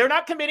 They're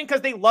not committing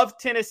because they love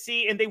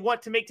Tennessee and they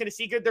want to make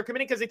Tennessee good. They're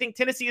committing because they think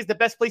Tennessee is the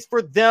best place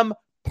for them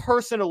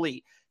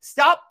personally.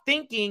 Stop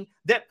thinking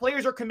that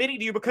players are committing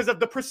to you because of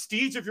the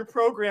prestige of your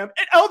program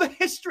and the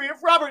history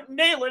of Robert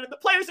Nayland, and the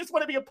players just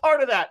want to be a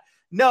part of that.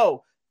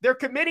 No, they're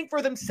committing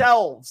for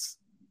themselves.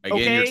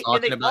 Again, you're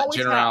talking about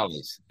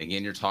generalities.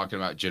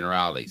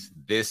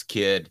 This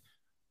kid,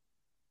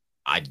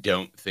 I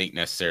don't think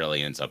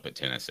necessarily ends up at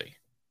Tennessee.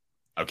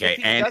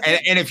 Okay, and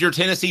if you're a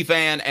Tennessee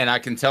fan, and I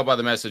can tell by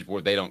the message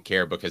board, they don't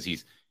care because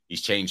he's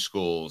changed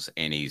schools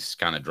and he's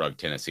kind of drugged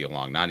Tennessee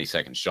along. 90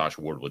 Seconds, Josh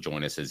Ward will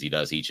join us as he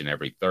does each and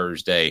every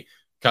Thursday.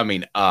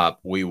 Coming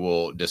up, we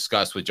will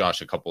discuss with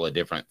Josh a couple of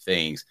different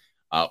things.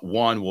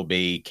 One will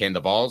be, can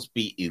the Vols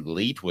be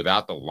elite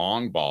without the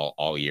long ball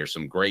all year?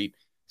 Some great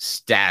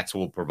stats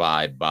will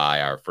provide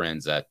by our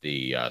friends at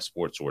the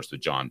Sports Source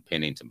with John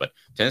Pennington. But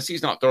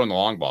Tennessee's not throwing the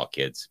long ball,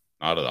 kids.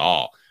 Not at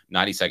all.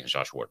 90 Seconds,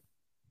 Josh Ward.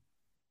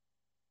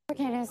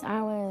 Candace,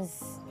 I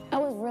was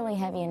really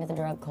heavy into the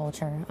drug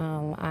culture.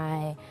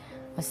 I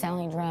was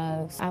selling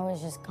drugs. I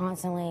was just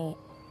constantly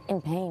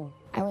in pain.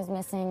 I was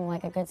missing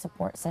a good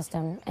support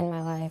system in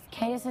my life.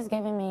 Candace has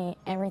given me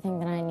everything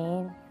that I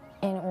need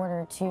in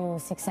order to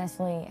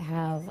successfully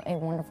have a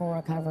wonderful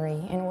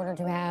recovery, in order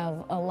to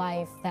have a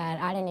life that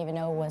I didn't even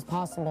know was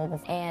possible.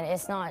 And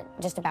it's not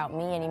just about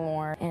me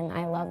anymore, and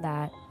I love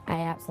that. I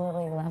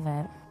absolutely love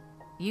it.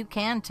 You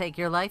can take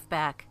your life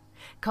back.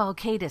 Call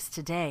Cadis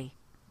today.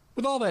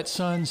 With all that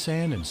sun,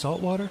 sand, and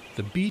salt water,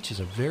 the beach is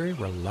a very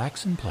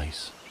relaxing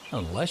place.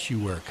 Unless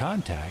you wear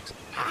contacts.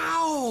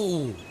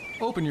 Ow!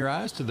 Open your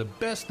eyes to the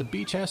best the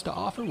beach has to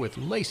offer with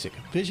LASIK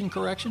vision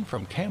correction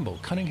from Campbell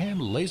Cunningham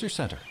Laser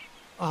Center.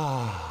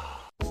 Ah.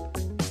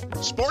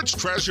 Sports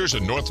Treasures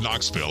in North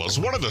Knoxville is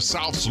one of the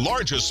South's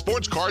largest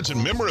sports cards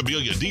and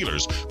memorabilia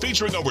dealers,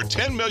 featuring over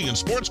 10 million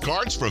sports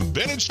cards from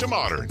vintage to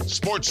modern.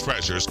 Sports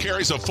Treasures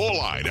carries a full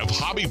line of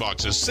hobby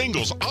boxes,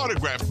 singles,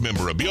 autographed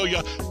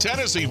memorabilia,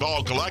 Tennessee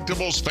Vol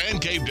collectibles, fan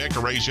cave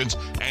decorations,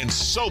 and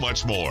so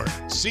much more.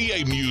 See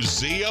a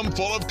museum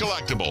full of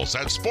collectibles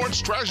at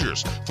Sports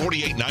Treasures,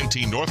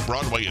 4819 North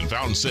Broadway in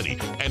Fountain City,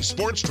 and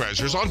Sports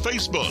Treasures on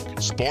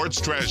Facebook.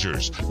 Sports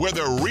Treasures, where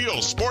the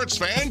real sports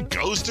fan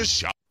goes to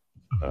shop.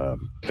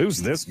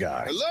 Who's this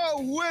guy?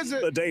 Hello,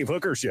 Wizard. The Dave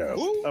Hooker Show.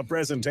 Who? A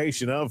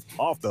presentation of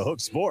Off the Hook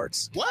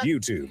Sports. What?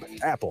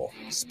 YouTube, Apple,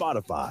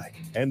 Spotify,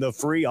 and the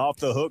free Off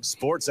the Hook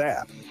Sports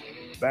app.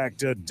 Back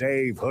to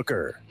Dave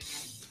Hooker.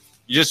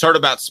 You just heard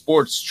about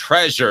Sports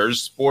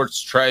Treasures.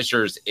 Sports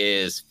Treasures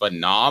is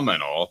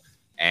phenomenal.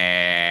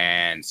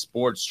 And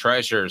Sports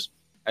Treasures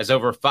has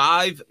over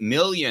 5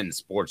 million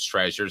sports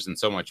treasures and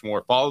so much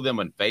more. Follow them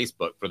on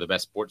Facebook for the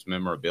best sports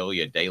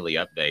memorabilia daily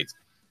updates.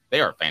 They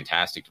are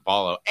fantastic to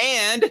follow.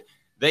 And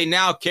they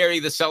now carry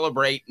the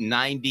Celebrate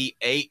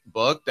 98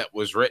 book that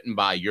was written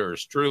by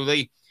yours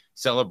truly.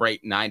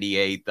 Celebrate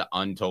 98, the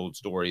untold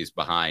stories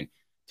behind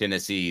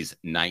Tennessee's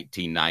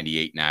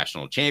 1998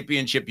 national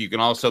championship. You can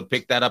also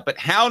pick that up at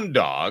Hound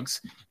Dogs,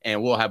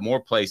 and we'll have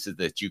more places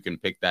that you can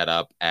pick that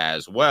up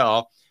as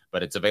well.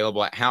 But it's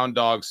available at Hound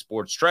Dogs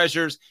Sports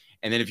Treasures.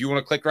 And then if you want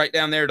to click right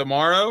down there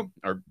tomorrow,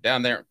 or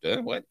down there,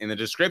 in the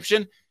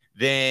description,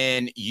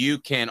 then you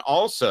can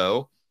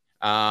also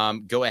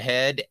go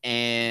ahead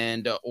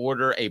and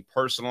order a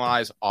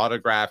personalized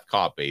autographed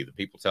copy. The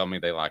people tell me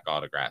they like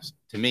autographs.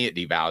 To me, it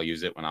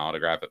devalues it when I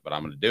autograph it, but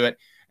I'm going to do it.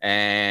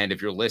 And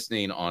if you're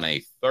listening on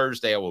a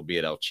Thursday, I will be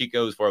at El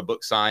Chico's for a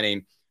book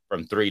signing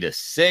from 3 to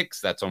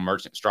 6. That's on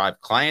Merchant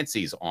Drive.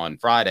 Clancy's on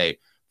Friday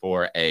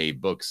for a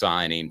book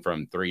signing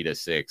from 3 to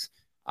 6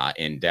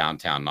 in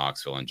downtown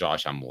Knoxville. And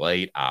Josh, I'm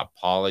late. I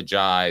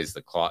apologize.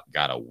 The clock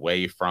got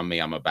away from me.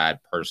 I'm a bad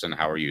person.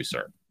 How are you,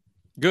 sir?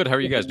 Good. How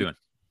are you guys doing?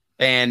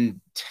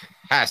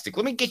 Fantastic.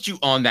 Let me get you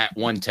on that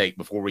one take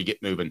before we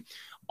get moving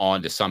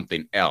on to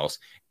something else.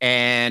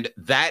 And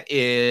that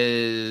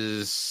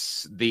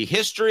is the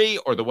history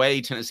or the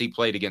way Tennessee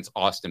played against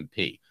Austin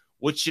Peay.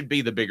 Which should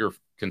be the bigger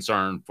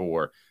concern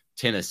for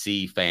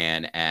Tennessee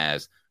fan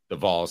as the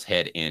Vols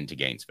head into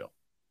Gainesville?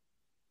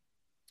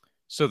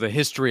 So the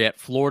history at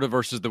Florida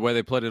versus the way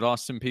they played at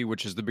Austin Peay,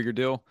 which is the bigger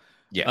deal?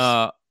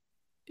 Yes.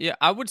 Yeah,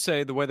 I would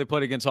say the way they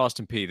played against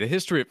Austin Peay. The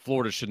history at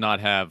Florida should not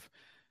have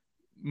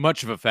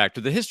much of a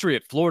factor. The history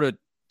at Florida,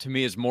 to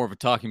me, is more of a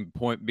talking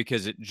point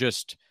because it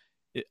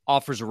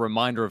offers a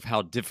reminder of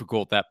how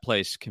difficult that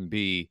place can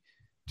be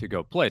to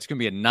go play. It's going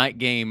to be a night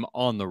game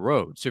on the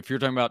road. So if you're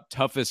talking about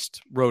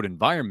toughest road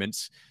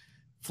environments,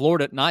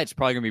 Florida at night is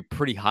probably going to be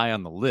pretty high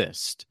on the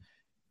list.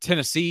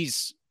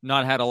 Tennessee's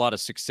not had a lot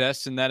of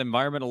success in that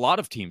environment. A lot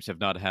of teams have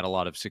not had a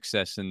lot of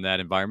success in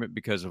that environment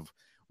because of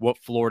what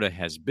Florida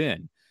has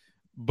been.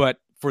 But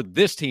for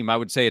this team, I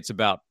would say it's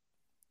about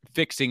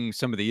fixing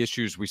some of the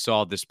issues we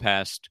saw this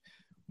past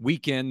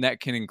weekend. That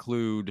can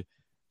include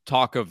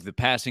talk of the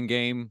passing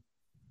game,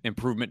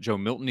 improvement Joe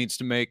Milton needs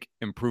to make,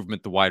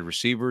 improvement the wide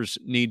receivers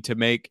need to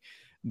make,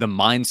 the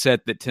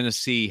mindset that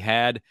Tennessee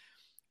had.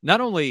 Not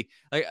only,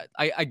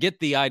 I get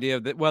the idea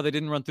that, well, they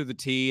didn't run through the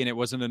tee and it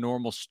wasn't a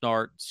normal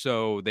start,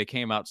 so they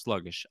came out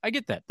sluggish. I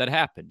get that. That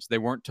happens. They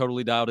weren't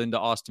totally dialed into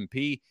Austin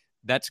Peay.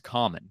 That's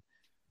common.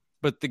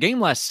 But the game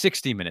lasts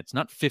 60 minutes,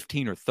 not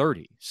 15 or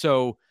 30.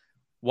 So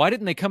why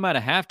didn't they come out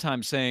of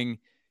halftime saying,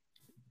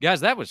 guys,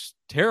 that was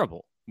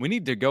terrible. We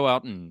need to go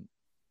out and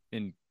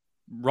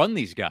run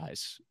these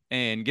guys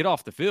and get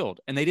off the field?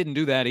 And they didn't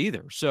do that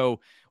either. So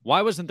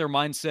why wasn't their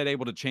mindset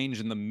able to change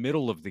in the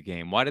middle of the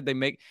game? Why did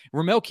they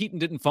Ramel Keaton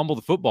didn't fumble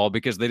the football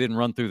because they didn't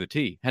run through the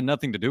tee? Had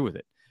nothing to do with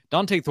it.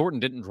 Dante Thornton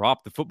didn't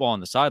drop the football on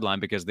the sideline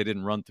because they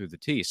didn't run through the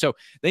tee. So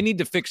they need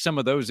to fix some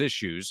of those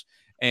issues.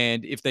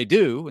 And if they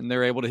do, and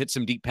they're able to hit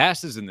some deep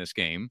passes in this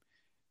game,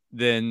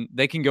 then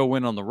they can go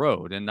win on the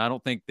road. And I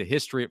don't think the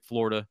history at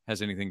Florida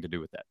has anything to do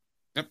with that.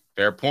 Yep,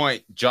 fair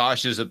point.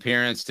 Josh's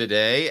appearance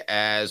today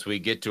as we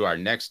get to our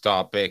next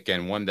topic,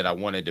 and one that I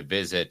wanted to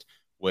visit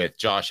with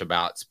Josh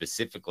about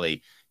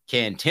specifically.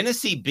 Can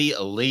Tennessee be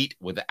elite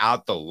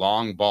without the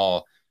long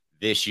ball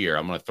this year?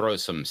 I'm going to throw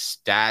some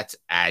stats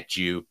at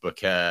you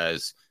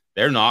because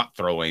they're not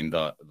throwing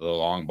the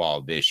long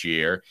ball this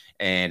year.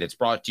 And it's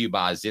brought to you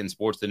by Zen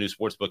Sports, the new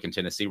sports book in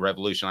Tennessee,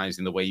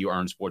 revolutionizing the way you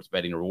earn sports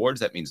betting rewards.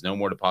 That means no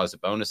more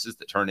deposit bonuses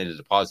that turn into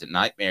deposit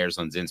nightmares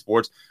on Zen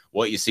Sports.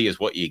 What you see is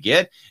what you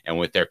get. And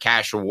with their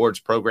cash rewards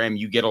program,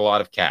 you get a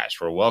lot of cash.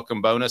 For a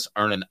welcome bonus,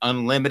 earn an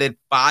unlimited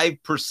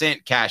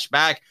 5% cash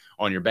back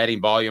on your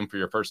betting volume for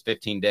your first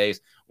 15 days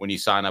when you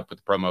sign up with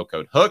the promo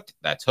code HOOKED.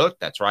 That's HOOKED.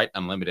 That's right.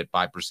 Unlimited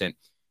 5%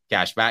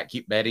 cash back.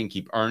 Keep betting,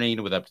 keep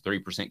earning with up to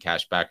 3%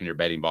 cash back on your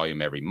betting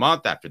volume every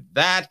month after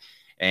that.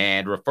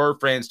 And refer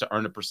friends to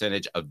earn a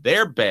percentage of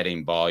their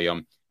betting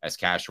volume as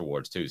cash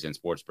rewards too. Zen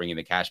Sports bringing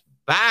the cash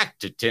back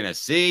to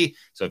Tennessee.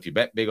 So if you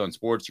bet big on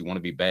sports, you want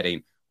to be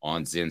betting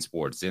on Zen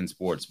Sports. Zen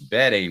Sports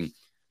betting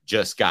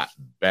just got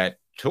better.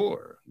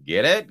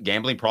 Get it?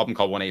 Gambling problem?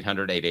 Call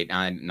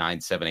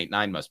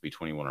 1-800-889-9789. Must be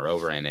 21 or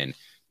over and in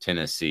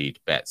Tennessee to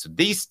bet. So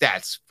these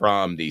stats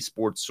from the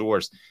Sports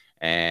Source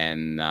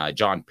and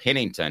John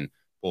Pennington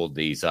pulled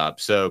these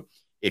up. So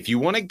if you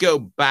want to go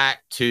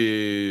back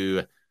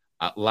to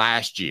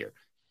last year,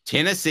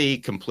 Tennessee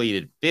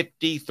completed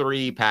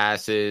 53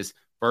 passes,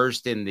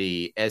 first in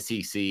the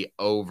SEC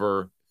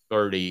over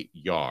 30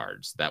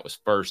 yards. That was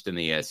first in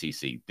the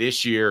SEC.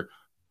 This year,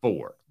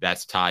 4.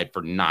 That's tied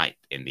for 9th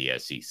in the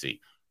SEC.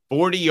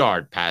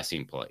 40-yard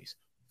passing plays,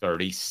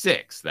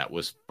 36. That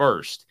was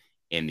first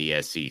in the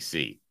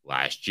SEC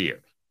last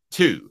year.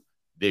 2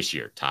 this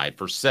year, tied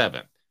for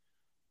 7th.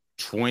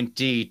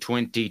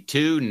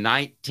 2022,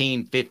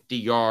 19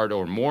 50-yard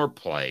or more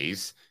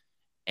plays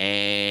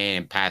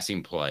and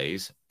passing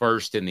plays,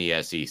 first in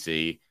the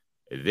SEC.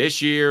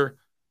 This year,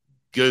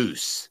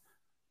 Goose.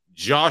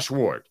 Josh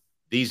Ward,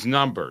 These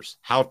numbers,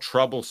 how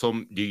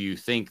troublesome do you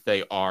think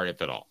they are,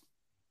 if at all?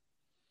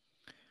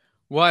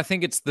 Well, I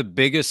think it's the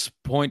biggest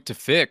point to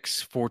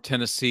fix for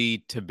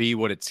Tennessee to be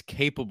what it's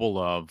capable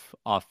of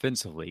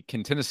offensively.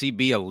 Can Tennessee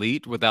be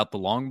elite without the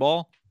long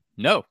ball?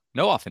 No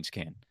offense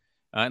can.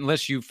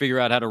 Unless you figure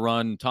out how to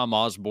run Tom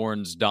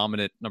Osborne's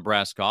dominant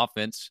Nebraska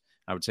offense,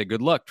 I would say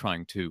good luck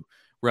trying to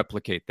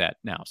replicate that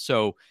now.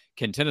 So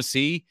can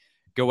Tennessee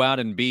go out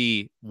and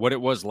be what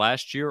it was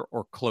last year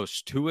or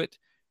close to it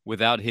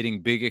without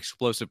hitting big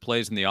explosive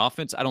plays in the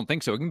offense? I don't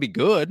think so. It can be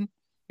good.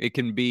 It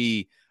can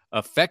be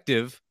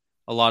effective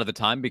a lot of the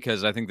time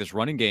because I think this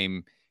running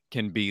game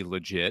can be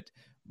legit.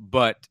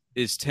 But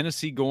is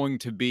Tennessee going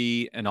to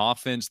be an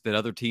offense that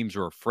other teams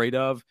are afraid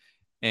of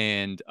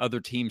and other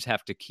teams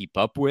have to keep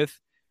up with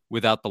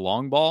without the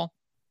long ball?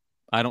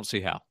 I don't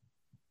see how.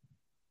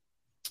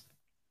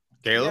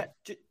 Caleb?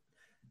 Yeah,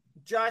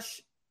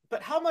 Josh,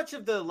 but how much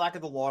of the lack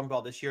of the long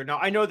ball this year? Now,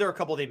 I know there are a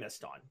couple they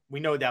missed on. We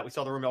know that. We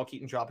saw the Ramel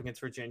Keaton drop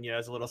against Virginia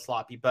as a little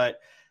sloppy, but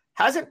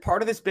hasn't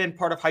part of this been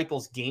part of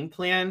Heupel's game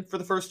plan for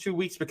the first 2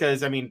 weeks?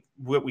 Because, I mean,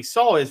 what we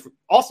saw is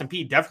Austin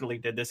Peay definitely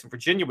did this, and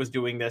Virginia was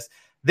doing this.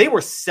 They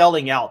were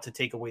selling out to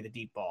take away the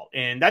deep ball,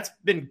 and that's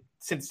been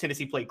since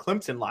Tennessee played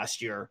Clemson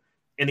last year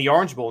in the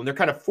Orange Bowl, and they're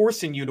kind of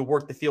forcing you to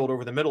work the field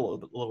over the middle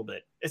a little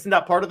bit. Isn't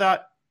that part of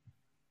that?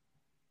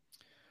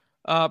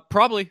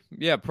 Probably.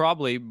 Yeah,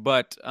 probably.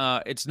 But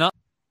it's not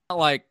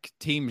like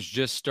teams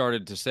just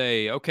started to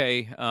say,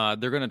 okay,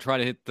 they're going to try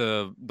to hit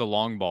the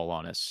long ball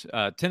on us.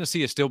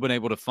 Tennessee has still been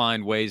able to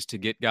find ways to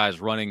get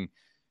guys running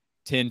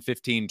 10,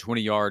 15,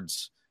 20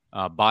 yards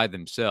by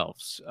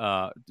themselves.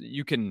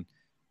 You can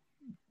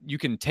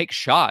take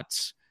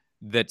shots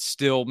that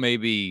still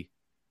maybe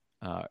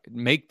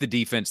make the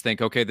defense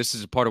think, okay, this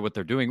is a part of what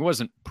they're doing. It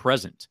wasn't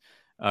present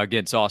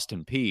against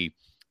Austin Peay.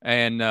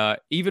 And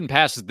even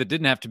passes that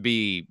didn't have to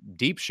be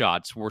deep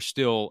shots were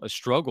still a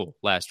struggle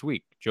last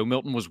week. Joe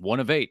Milton was 1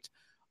 of 8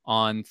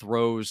 on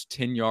throws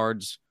 10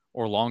 yards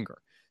or longer.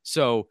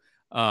 So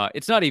we're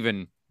not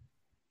even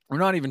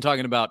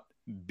talking about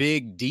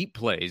big, deep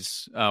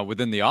plays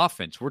within the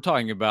offense. We're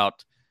talking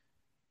about,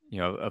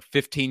 a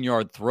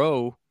 15-yard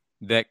throw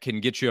that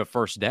can get you a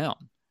first down.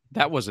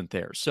 That wasn't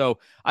there. So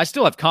I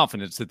still have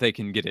confidence that they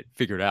can get it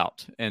figured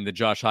out and that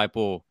Josh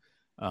Heupel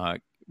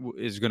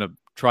is going to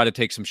try to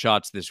take some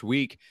shots this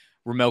week.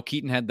 Ramel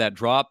Keaton had that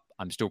drop.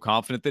 I'm still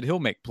confident that he'll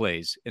make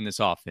plays in this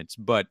offense,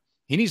 but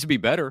he needs to be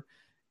better.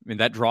 I mean,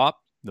 that drop,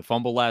 the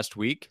fumble last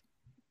week,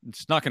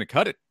 it's not going to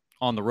cut it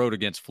on the road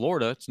against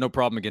Florida. It's no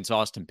problem against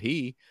Austin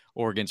Peay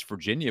or against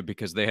Virginia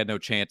because they had no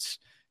chance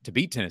to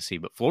beat Tennessee,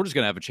 but Florida's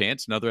going to have a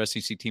chance and other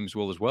SEC teams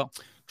will as well.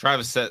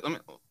 Travis said,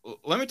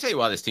 let me tell you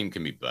why this team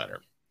can be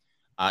better.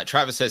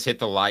 Travis says, hit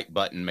the like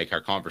button, make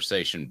our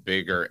conversation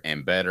bigger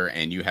and better,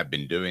 and you have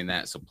been doing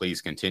that, so please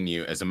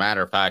continue. As a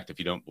matter of fact, if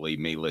you don't believe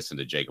me, listen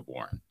to Jacob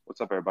Warren.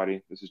 What's up,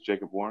 everybody? This is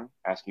Jacob Warren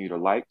asking you to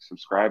like,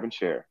 subscribe, and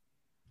share.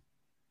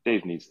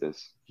 Dave needs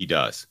this. He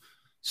does.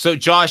 So,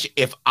 Josh,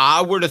 if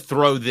I were to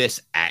throw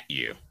this at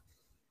you,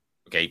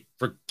 okay,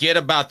 forget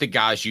about the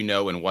guys you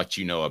know and what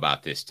you know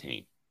about this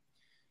team.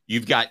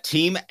 You've got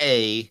Team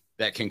A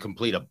that can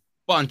complete a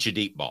bunch of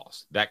deep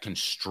balls, that can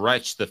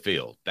stretch the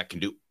field, that can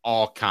do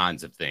all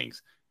kinds of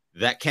things,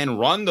 that can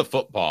run the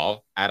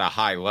football at a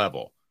high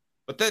level.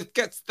 But they've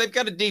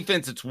got a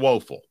defense that's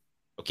woeful,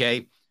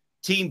 okay?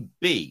 Team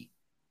B,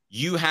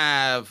 you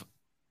have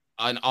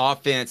an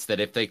offense that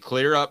if they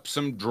clear up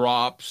some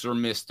drops or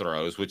missed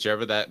throws,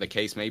 whichever that the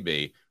case may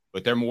be,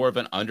 but they're more of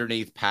an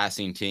underneath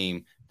passing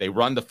team. They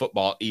run the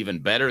football even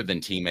better than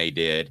Team A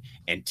did,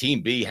 and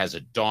Team B has a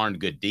darn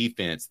good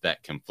defense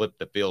that can flip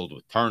the field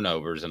with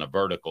turnovers and a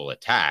vertical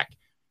attack.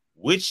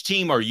 Which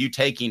team are you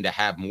taking to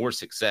have more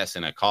success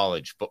in a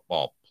college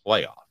football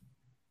playoff?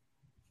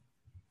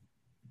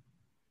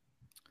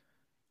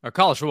 A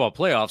college football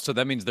playoff, so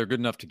that means they're good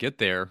enough to get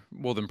there.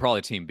 Well, then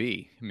probably Team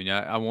B. I mean,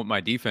 I want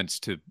my defense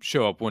to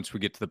show up once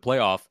we get to the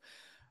playoff.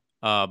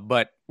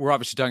 But we're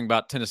obviously talking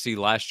about Tennessee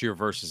last year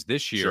versus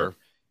this year. Sure.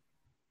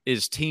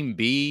 Is Team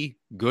B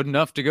good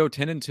enough to go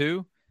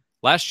 10-2?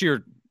 Last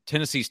year,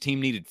 Tennessee's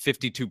team needed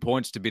 52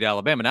 points to beat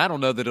Alabama, and I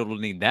don't know that it'll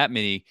need that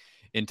many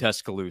in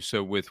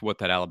Tuscaloosa with what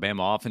that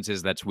Alabama offense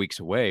is. That's weeks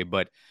away.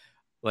 But,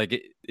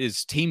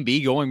 is Team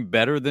B going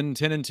better than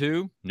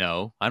 10-2?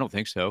 No, I don't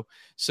think so.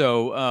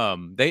 So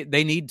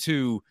they need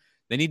to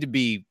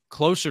be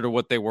closer to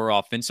what they were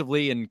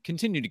offensively and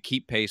continue to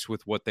keep pace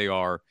with what they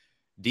are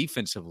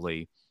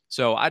defensively.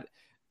 So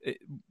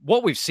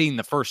what we've seen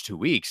the first 2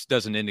 weeks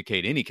doesn't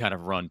indicate any kind of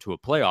run to a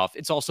playoff.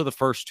 It's also the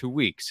first 2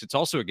 weeks. It's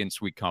also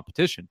against weak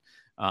competition.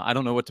 I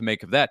don't know what to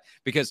make of that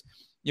because,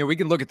 we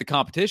can look at the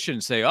competition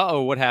and say,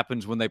 what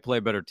happens when they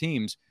play better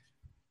teams?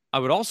 I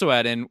would also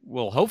add in,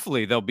 well,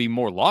 hopefully they'll be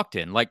more locked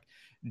in. Like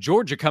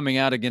Georgia coming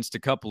out against a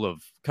couple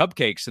of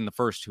cupcakes in the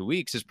first 2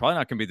 weeks is probably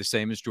not going to be the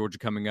same as Georgia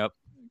coming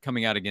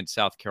out against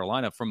South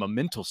Carolina from a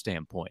mental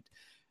standpoint.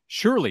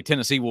 Surely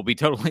Tennessee will be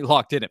totally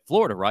locked in at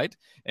Florida, right?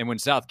 And when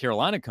South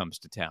Carolina comes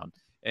to town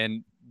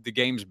and the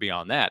games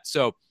beyond that.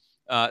 So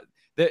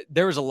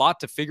there is a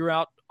lot to figure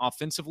out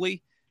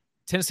offensively,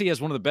 Tennessee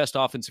has one of the best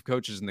offensive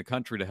coaches in the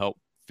country to help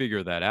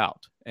figure that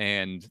out.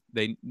 And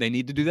they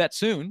need to do that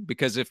soon,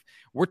 because if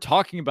we're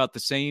talking about the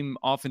same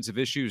offensive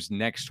issues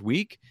next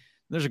week,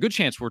 there's a good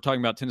chance we're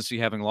talking about Tennessee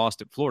having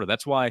lost at Florida.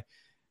 That's why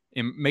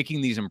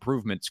making these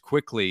improvements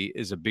quickly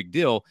is a big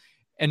deal.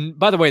 And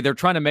by the way, they're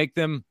trying to make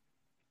them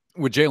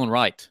with Jalen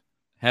Wright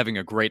having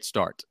a great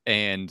start.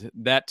 And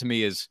that to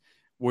me is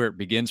where it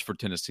begins for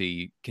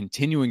Tennessee,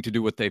 continuing to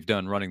do what they've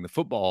done running the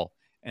football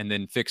and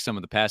then fix some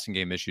of the passing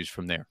game issues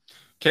from there.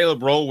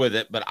 Caleb, roll with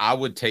it, but I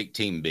would take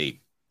Team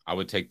B. I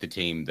would take the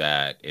team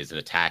that is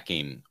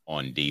attacking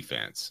on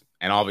defense.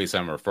 And obviously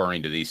I'm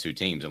referring to these two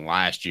teams. And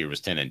last year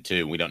was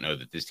 10-2. We don't know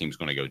that this team's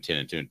going to go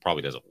 10-2. It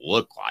probably doesn't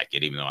look like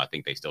it, even though I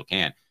think they still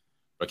can.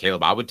 But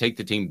Caleb, I would take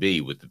the Team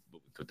B with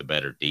the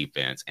better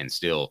defense and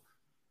still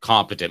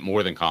competent,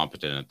 more than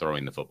competent at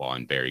throwing the football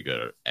and very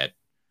good at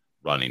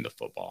running the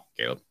football.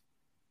 Caleb?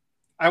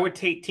 I would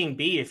take Team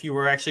B if you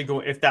were actually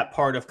going, if that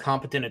part of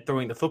competent at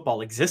throwing the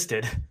football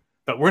existed,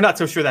 but we're not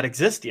so sure that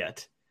exists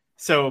yet.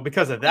 So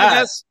because of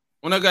that,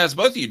 well, no, guys,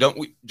 both of you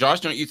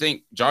Josh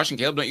and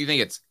Caleb, don't you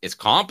think it's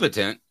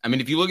competent? I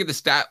mean, if you look at the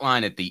stat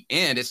line at the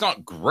end, it's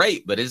not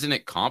great, but isn't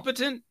it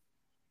competent?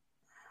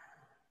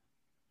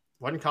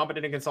 Wasn't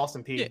competent against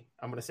Austin Peay. Yeah.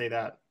 I'm going to say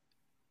that.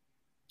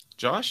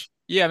 Josh?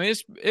 Yeah, I mean,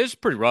 it's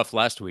pretty rough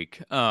last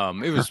week.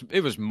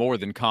 It was more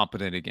than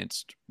competent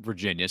against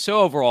Virginia. So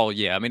overall,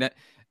 yeah, I mean,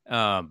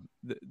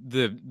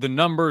 the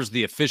numbers,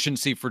 the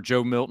efficiency for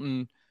Joe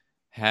Milton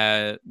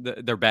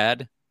they're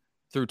bad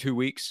through 2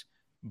 weeks,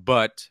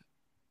 but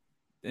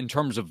in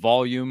terms of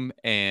volume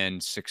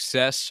and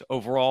success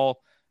overall,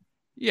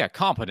 yeah,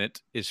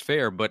 competent is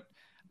fair. But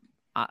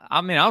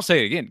I mean, I'll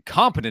say it again,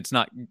 competent's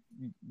not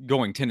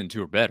going 10-2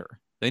 or better.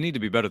 They need to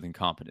be better than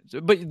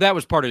competent. But that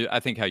was part of, I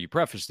think, how you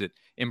prefaced it,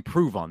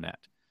 improve on that.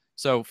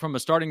 So from a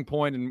starting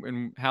point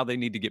and how they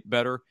need to get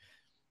better,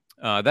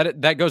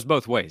 that goes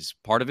both ways.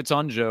 Part of it's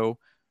on Joe,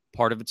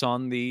 part of it's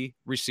on the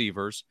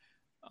receivers.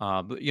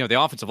 But,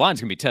 the offensive line is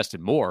going to be tested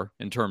more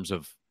in terms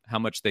of how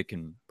much they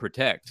can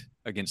protect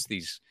against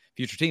these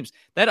future teams.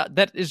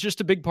 That is just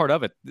a big part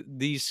of it.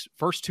 These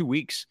first 2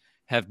 weeks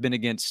have been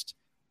against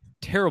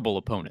terrible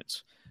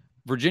opponents.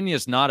 Virginia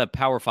is not a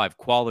Power 5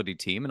 quality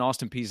team, and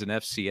Austin Peay is an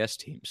FCS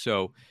team.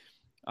 So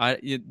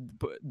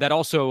that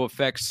also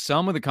affects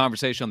some of the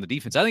conversation on the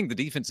defense. I think the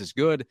defense is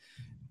good.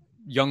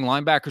 Young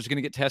linebackers are going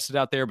to get tested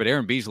out there, but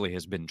Aaron Beasley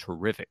has been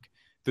terrific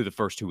through the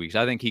first 2 weeks.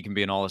 I think he can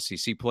be an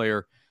all-SEC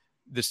player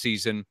this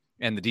season,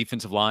 and the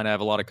defensive line I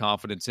have a lot of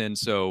confidence in.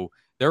 So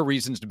there are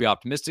reasons to be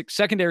optimistic.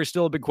 Secondary is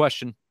still a big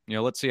question.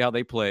 Let's see how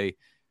they play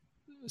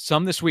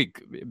some this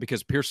week,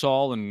 because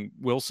Pearsall and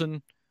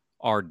Wilson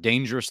are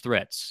dangerous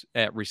threats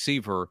at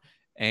receiver.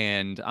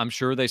 And I'm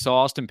sure they saw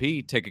Austin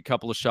Peay take a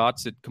couple of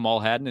shots at Kamal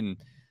Hadden and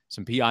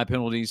some PI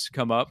penalties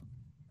come up.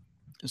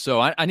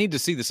 So I need to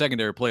see the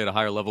secondary play at a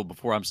higher level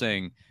before I'm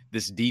saying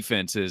this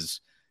defense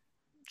is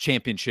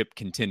championship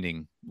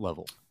contending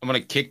level. I'm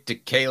going to kick to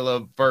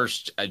Caleb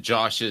first.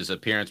 Josh's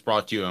appearance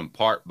brought to you in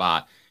part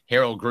by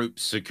Herald Group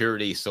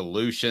Security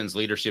Solutions,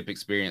 leadership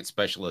experience,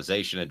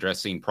 specialization,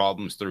 addressing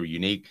problems through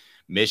unique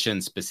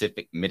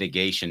mission-specific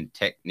mitigation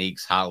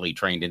techniques, highly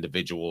trained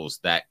individuals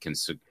that can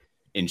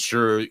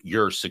ensure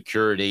your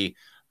security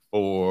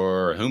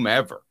for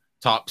whomever,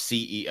 top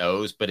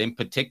CEOs, but in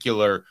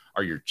particular,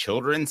 are your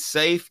children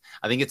safe?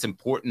 I think it's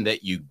important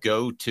that you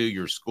go to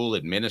your school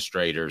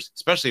administrators,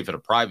 especially if at a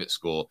private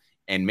school,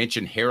 and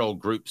mention Herald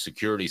Group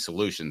Security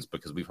Solutions,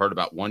 because we've heard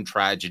about one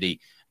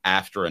tragedy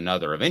after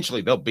another.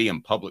 Eventually, they'll be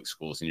in public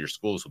schools and your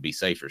schools will be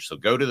safer. So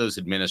go to those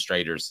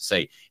administrators,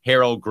 say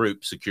Herald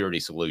Group Security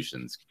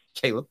Solutions.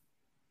 Caleb?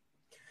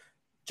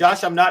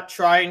 Josh, I'm not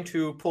trying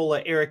to pull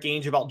an Eric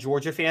Ainge about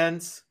Georgia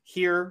fans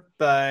here,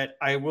 but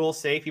I will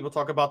say people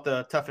talk about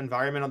the tough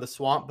environment on the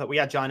Swamp, but we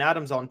had John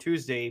Adams on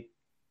Tuesday,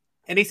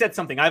 and he said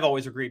something I've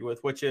always agreed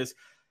with, which is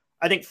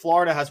I think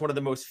Florida has one of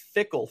the most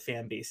fickle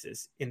fan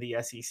bases in the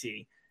SEC.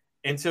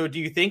 And so do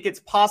you think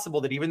it's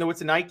possible that even though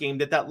it's a night game,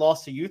 that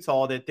loss to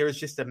Utah, that there's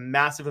just a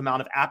massive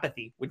amount of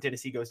apathy when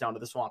Tennessee goes down to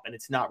the Swamp, and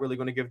it's not really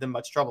going to give them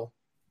much trouble?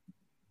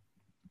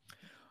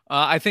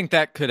 I think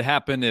that could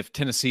happen if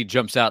Tennessee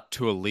jumps out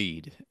to a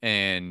lead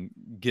and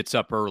gets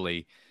up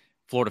early.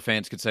 Florida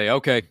fans could say,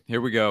 okay,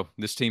 here we go.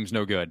 This team's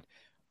no good.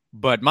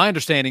 But my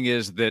understanding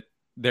is that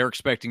they're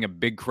expecting a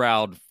big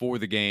crowd for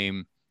the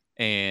game.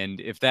 And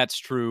if that's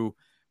true,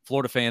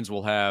 Florida fans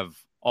will have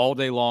all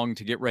day long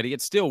to get ready.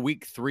 It's still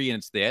week 3 and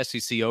it's the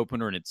SEC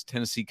opener and it's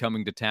Tennessee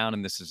coming to town.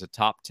 And this is a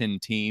top 10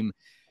 team.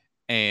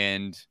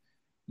 And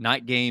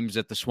night games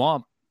at the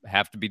Swamp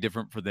have to be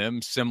different for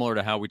them, similar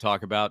to how we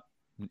talk about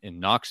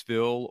in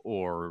Knoxville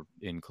or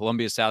in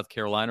Columbia, South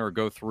Carolina, or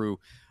go through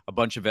a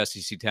bunch of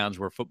SEC towns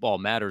where football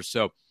matters.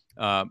 So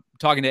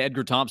talking to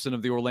Edgar Thompson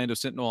of the Orlando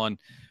Sentinel on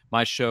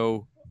my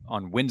show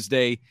on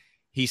Wednesday,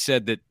 he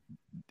said that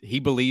he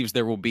believes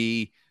there will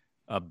be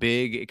a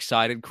big,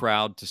 excited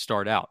crowd to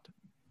start out.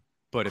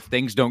 But if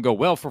things don't go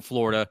well for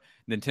Florida,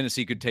 then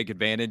Tennessee could take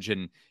advantage,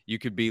 and you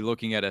could be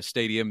looking at a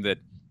stadium that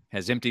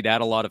has emptied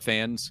out a lot of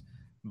fans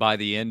by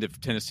the end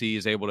if Tennessee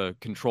is able to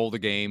control the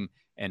game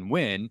and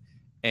win.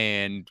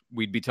 And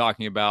we'd be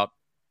talking about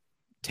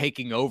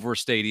taking over a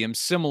stadium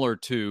similar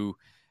to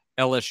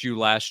LSU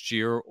last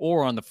year,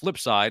 or on the flip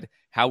side,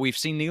 how we've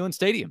seen Neyland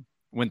Stadium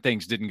when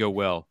things didn't go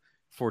well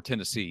for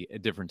Tennessee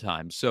at different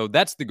times. So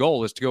that's the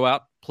goal, is to go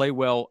out, play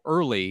well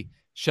early,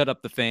 shut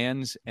up the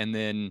fans, and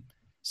then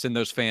send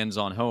those fans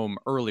on home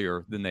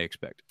earlier than they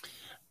expect.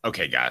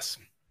 Okay, guys,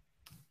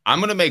 I'm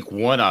going to make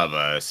one of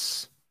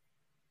us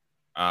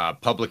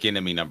public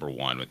enemy number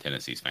one with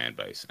Tennessee's fan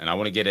base. And I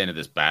want to get into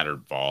this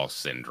battered Vols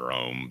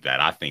syndrome that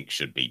I think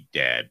should be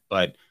dead.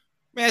 But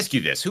let me ask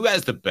you this. Who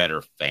has the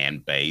better fan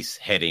base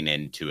heading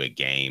into a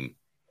game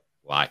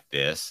like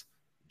this?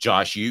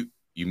 Josh, you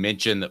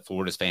mentioned that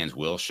Florida's fans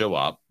will show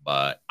up,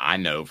 but I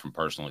know from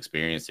personal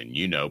experience, and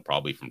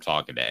probably from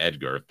talking to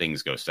Edgar, if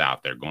things go south,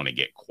 they're going to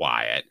get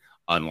quiet,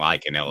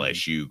 unlike an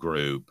LSU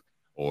group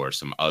or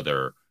some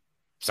other,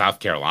 South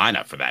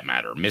Carolina for that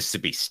matter,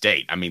 Mississippi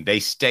State. I mean, they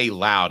stay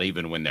loud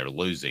even when they're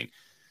losing.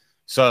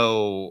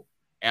 So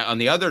on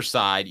the other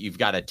side, you've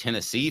got a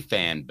Tennessee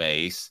fan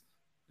base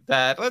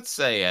that, let's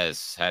say,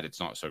 has had its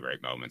not so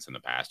great moments in the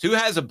past. Who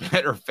has a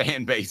better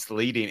fan base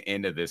leading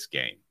into this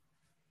game?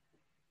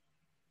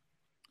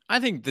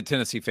 I think the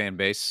Tennessee fan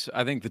base.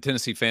 I think the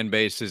Tennessee fan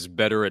base is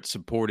better at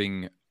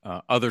supporting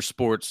other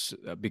sports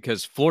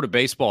because Florida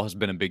baseball has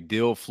been a big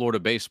deal. Florida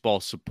baseball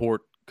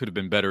support could have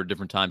been better at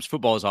different times.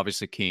 Football is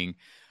obviously king.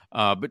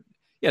 But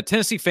yeah,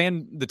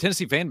 the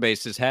Tennessee fan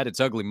base has had its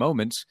ugly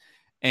moments,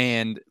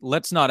 and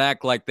let's not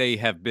act like they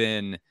have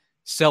been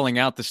selling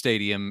out the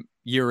stadium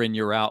year in,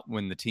 year out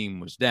when the team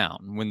was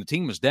down. When the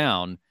team was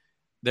down,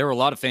 there were a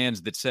lot of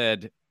fans that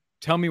said,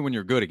 tell me when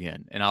you're good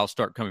again, and I'll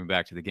start coming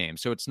back to the game.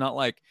 So it's not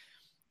like,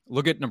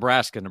 look at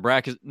Nebraska.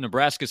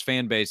 Nebraska's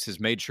fan base has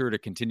made sure to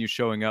continue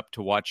showing up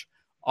to watch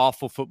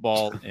awful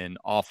football in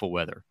awful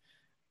weather.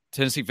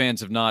 Tennessee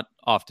fans have not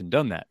often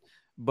done that,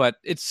 but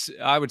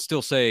I would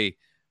still say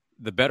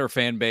the better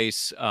fan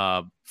base,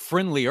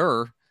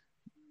 friendlier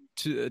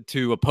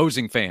to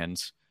opposing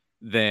fans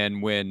than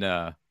when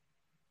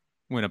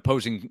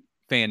opposing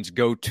fans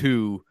go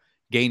to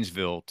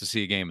Gainesville to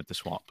see a game at the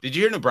Swamp. Did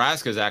you hear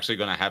Nebraska is actually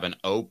going to have an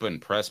open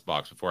press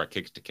box before I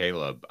kick to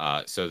Caleb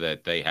so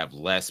that they have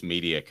less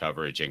media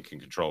coverage and can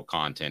control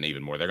content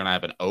even more? They're going to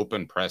have an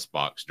open press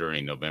box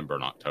during November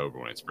and October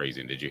when it's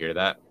freezing. Did you hear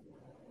that?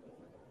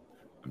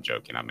 I'm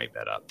joking. I made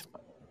that up.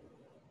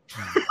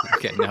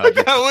 Okay, no,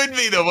 that would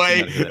be the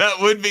way. That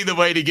would be the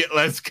way to get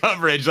less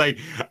coverage. Like,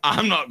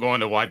 I'm not going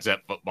to watch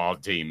that football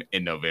team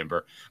in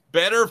November.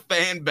 Better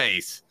fan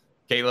base,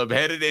 Caleb,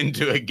 headed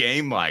into a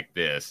game like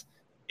this.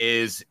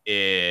 Is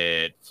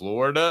it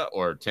Florida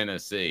or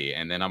Tennessee?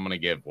 And then I'm going to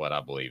give what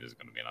I believe is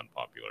going to be an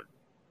unpopular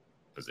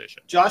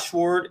position. Josh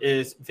Ward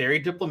is very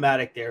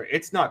diplomatic there.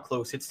 It's not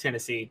close. It's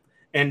Tennessee.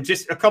 And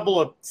just a couple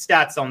of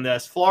stats on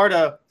this.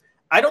 Florida,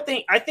 I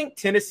think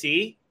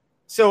Tennessee.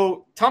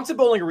 So Thompson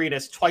Bowling Arena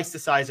is twice the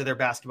size of their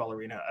basketball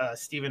arena.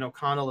 Stephen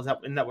O'Connell,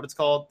 isn't that what it's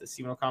called? The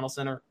Stephen O'Connell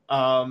Center?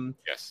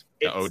 Yes.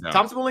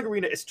 Thompson Bowling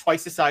Arena is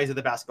twice the size of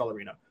the basketball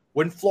arena.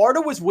 When Florida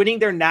was winning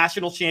their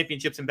national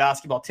championships in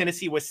basketball,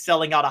 Tennessee was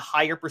selling out a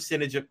higher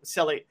percentage of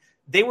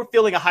they were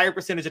filling a higher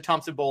percentage of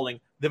Thompson Bowling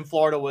than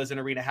Florida was in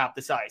arena half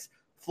the size.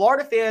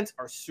 Florida fans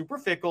are super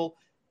fickle.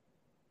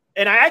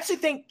 And I actually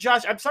think,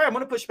 Josh, I'm sorry, I'm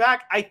going to push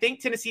back. I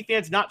think Tennessee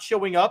fans not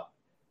showing up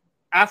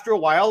after a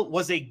while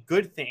was a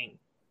good thing.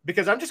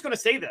 Because I'm just going to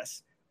say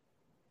this.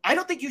 I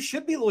don't think you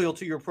should be loyal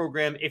to your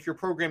program if your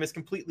program is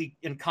completely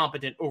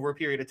incompetent over a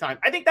period of time.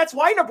 I think that's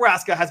why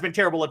Nebraska has been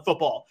terrible at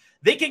football.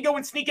 They can go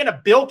and sneak in a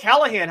Bill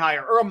Callahan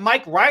hire or a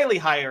Mike Riley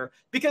hire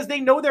because they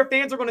know their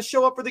fans are going to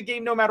show up for the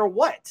game no matter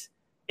what.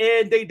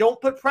 And they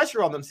don't put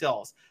pressure on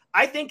themselves.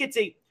 I think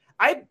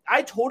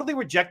I totally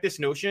reject this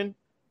notion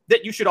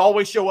that you should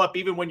always show up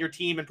even when your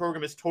team and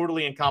program is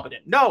totally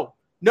incompetent. No,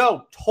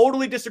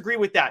 totally disagree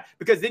with that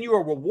because then you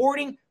are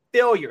rewarding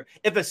failure.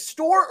 If a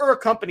store or a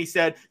company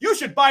said, you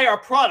should buy our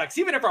products,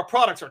 even if our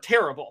products are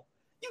terrible,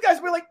 you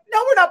guys were like,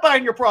 no, we're not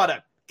buying your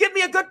product. Give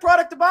me a good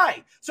product to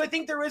buy. So I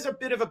think there is a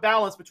bit of a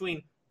balance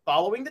between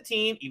following the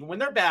team, even when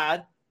they're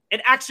bad,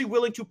 and actually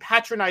willing to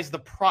patronize the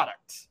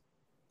product.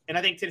 And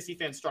I think Tennessee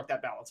fans struck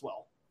that balance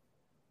well.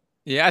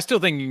 Yeah, I still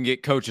think you can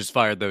get coaches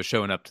fired, though,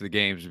 showing up to the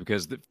games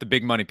because the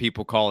big money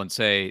people call and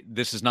say,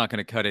 this is not going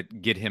to cut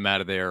it, get him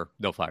out of there.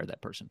 They'll fire that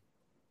person.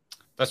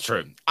 That's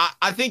true.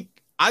 I think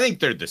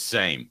they're the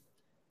same.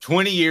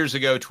 20 years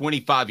ago,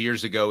 25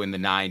 years ago in the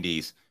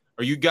 90s,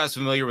 are you guys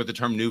familiar with the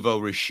term nouveau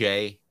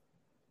riche?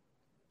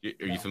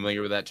 Are you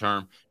familiar with that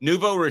term?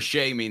 Nouveau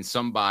riche means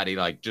somebody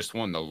like just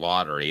won the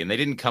lottery and they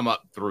didn't come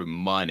up through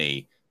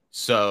money.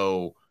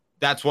 So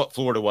that's what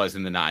Florida was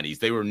in the 90s.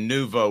 They were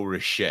nouveau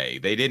riche.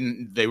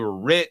 They were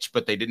rich,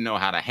 but they didn't know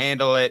how to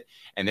handle it.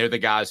 And they're the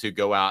guys who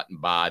go out and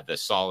buy the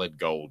solid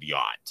gold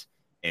yacht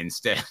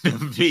instead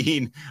of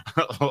being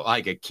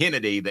like a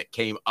Kennedy that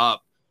came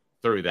up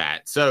through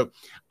that. So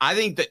I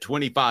think that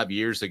 25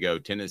 years ago,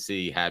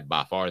 Tennessee had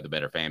by far the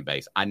better fan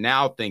base. I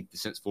now think that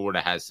since Florida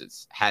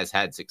has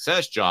had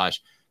success,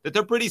 Josh, that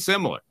they're pretty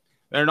similar.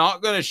 They're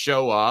not going to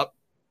show up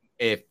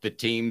if the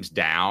team's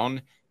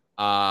down.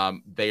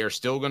 They are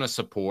still going to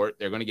support.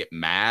 They're going to get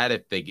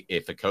mad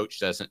if a coach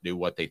doesn't do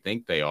what they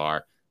think they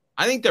are.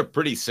 I think they're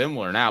pretty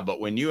similar now.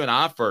 But when you and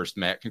I first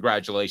met,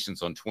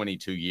 congratulations on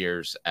 22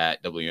 years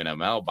at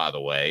WNML, by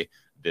the way,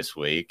 this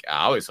week.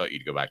 I always thought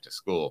you'd go back to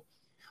school.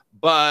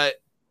 But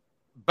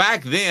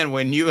back then,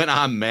 when you and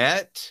I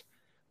met,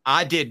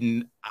 I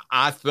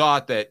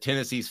thought that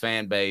Tennessee's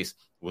fan base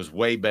was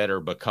way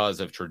better because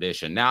of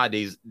tradition.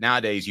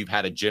 Nowadays, you've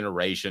had a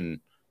generation's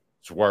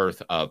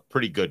worth of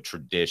pretty good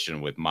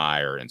tradition with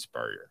Meyer and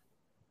Spurrier.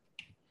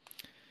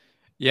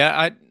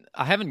 Yeah,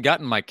 I haven't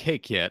gotten my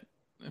cake yet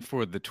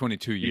for the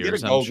 22 years. You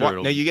get a gold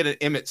one. No, you get an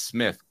Emmitt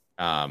Smith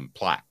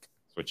plaque.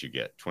 That's what you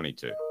get,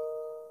 22.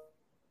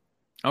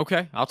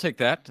 Okay, I'll take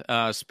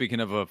that. Speaking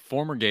of a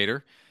former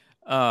Gator,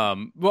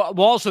 well,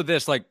 also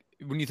this, like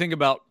when you think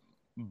about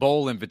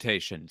bowl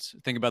invitations,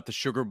 think about the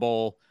Sugar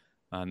Bowl,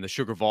 the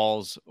Sugar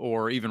Vols,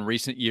 or even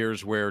recent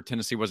years where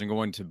Tennessee wasn't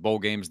going to bowl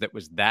games that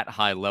was that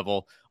high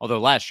level. Although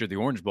last year the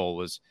Orange Bowl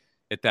was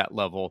at that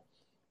level.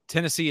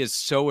 Tennessee is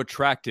so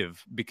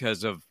attractive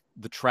because of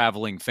the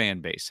traveling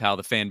fan base, how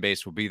the fan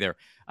base will be there.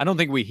 I don't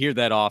think we hear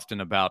that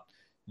often about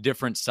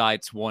different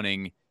sites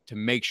wanting to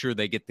make sure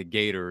they get the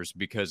Gators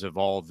because of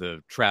all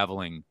the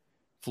traveling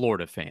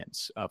Florida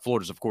fans.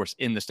 Florida's, of course,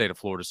 in the state of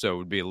Florida, so it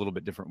would be a little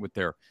bit different with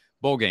their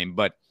bowl game.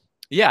 But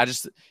yeah,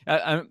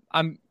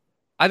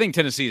 I think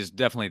Tennessee is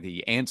definitely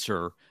the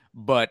answer,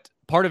 but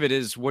part of it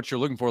is what you're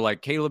looking for.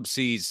 Like Caleb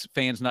sees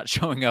fans not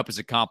showing up as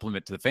a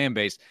compliment to the fan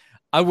base.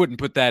 I wouldn't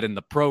put that in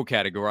the pro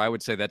category. I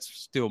would say that's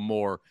still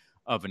more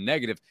of a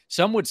negative.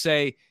 Some would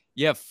say,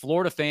 yeah,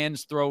 Florida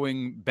fans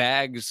throwing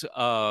bags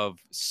of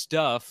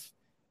stuff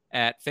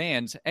at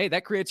fans, hey,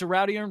 that creates a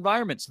rowdier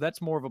environment. So that's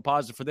more of a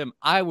positive for them.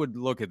 I would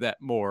look at that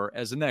more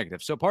as a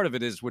negative. So part of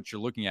it is what you're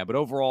looking at, but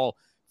overall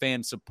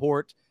fan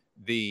support,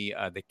 the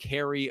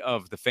carry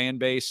of the fan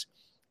base,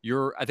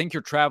 I think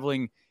you're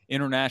traveling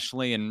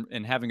internationally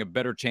and having a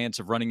better chance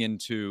of running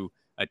into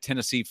a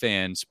Tennessee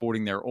fan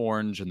sporting their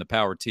orange and the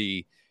Power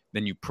T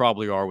than you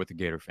probably are with a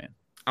Gator fan.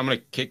 I'm going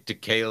to kick to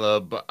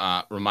Caleb,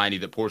 remind you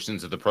that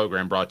portions of the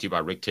program brought to you by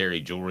Rick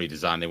Terry Jewelry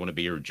Design. They want to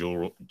be your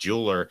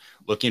jeweler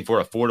looking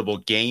for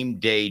affordable game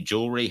day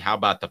jewelry. How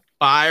about the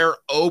Fire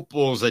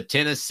Opals, a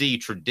Tennessee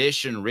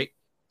tradition?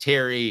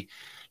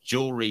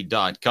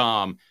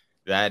 RickTerryJewelry.com.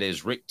 That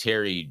is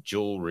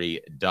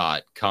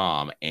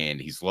RickTerryJewelry.com, and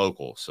he's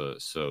local, so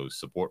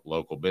support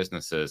local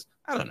businesses.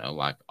 I don't know,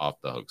 like Off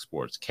the Hook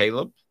Sports.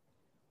 Caleb?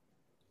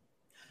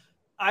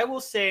 I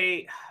will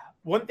say,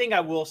 one thing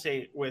I will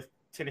say with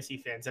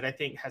Tennessee fans that I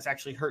think has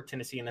actually hurt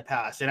Tennessee in the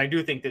past, and I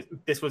do think that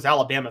this was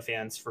Alabama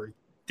fans for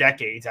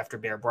decades after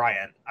Bear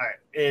Bryant,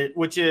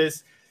 which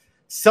is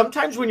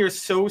sometimes when you're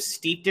so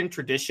steeped in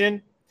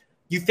tradition,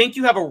 you think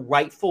you have a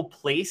rightful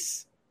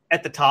place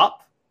at the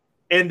top,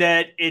 and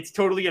that it's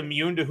totally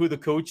immune to who the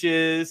coach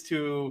is,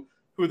 to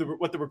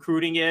what the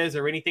recruiting is,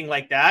 or anything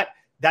like that.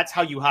 That's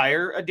how you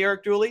hire a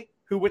Derek Dooley,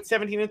 who went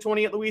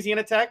 17-20 at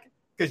Louisiana Tech,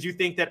 because you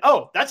think that,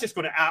 oh, that's just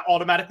going to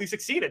automatically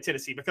succeed at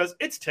Tennessee because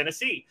it's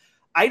Tennessee.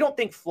 I don't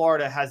think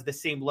Florida has the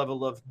same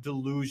level of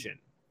delusion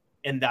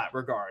in that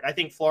regard. I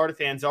think Florida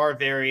fans are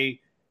they've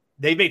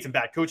made some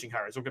bad coaching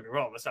hires. Don't get me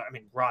wrong.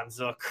 Ron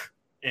Zook,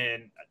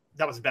 and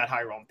that was a bad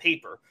hire on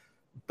paper.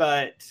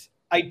 But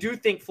I do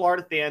think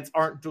Florida fans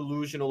aren't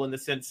delusional in the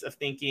sense of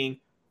thinking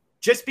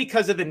just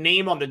because of the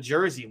name on the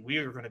jersey,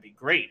 we're going to be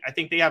great. I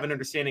think they have an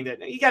understanding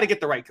that you got to get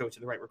the right coach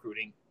and the right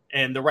recruiting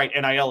and the right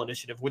NIL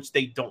initiative, which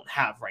they don't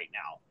have right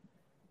now.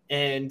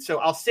 And so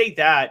I'll say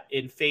that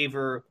in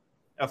favor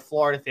of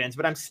Florida fans,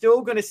 but I'm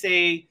still going to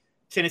say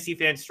Tennessee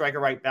fans strike a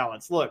right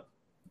balance. Look,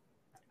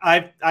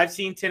 I've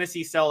seen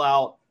Tennessee sell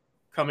out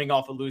coming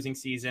off a losing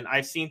season.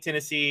 I've seen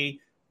Tennessee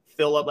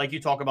fill up, like you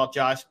talk about,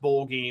 Josh,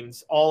 bowl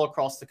games all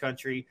across the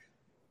country.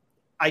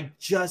 I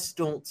just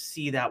don't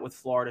see that with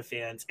Florida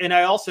fans. And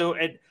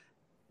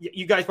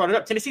you guys brought it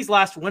up, Tennessee's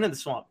last win in the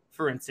Swamp,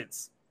 for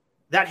instance,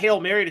 that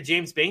Hail Mary to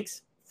James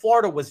Banks,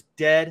 Florida was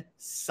dead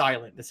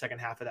silent the second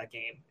half of that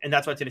game. And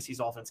that's why Tennessee's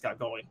offense got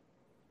going.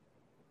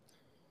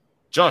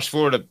 Josh,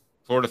 Florida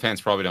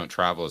fans probably don't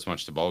travel as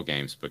much to bowl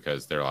games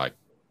because they're like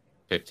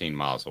 15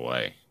 miles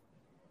away.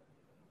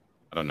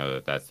 I don't know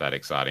that that's that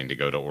exciting to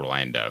go to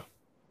Orlando.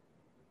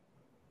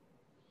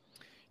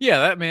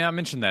 Yeah, I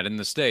mentioned that in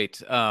the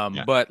state.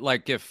 Yeah. But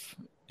like if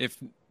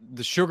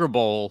the Sugar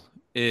Bowl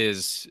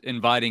is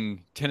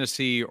inviting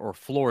Tennessee or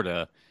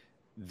Florida,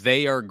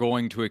 they are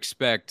going to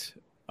expect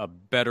a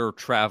better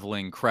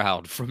traveling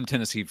crowd from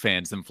Tennessee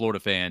fans than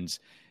Florida fans.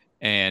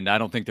 And I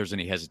don't think there's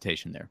any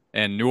hesitation there.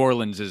 And New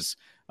Orleans is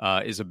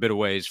a bit of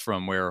ways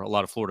from where a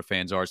lot of Florida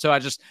fans are. So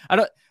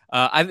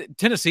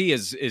Tennessee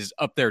is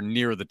up there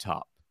near the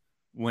top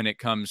when it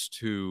comes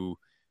to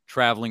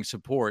traveling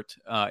support.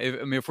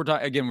 If we're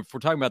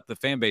talking about the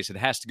fan base, it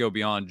has to go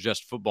beyond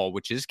just football,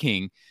 which is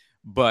king.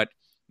 But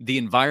the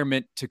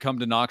environment to come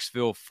to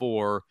Knoxville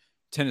for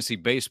Tennessee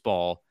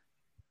baseball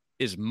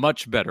is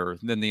much better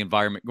than the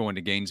environment going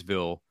to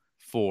Gainesville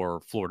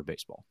for Florida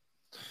baseball.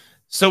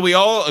 So we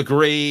all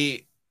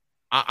agree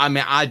I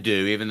mean, I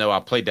do, even though I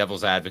play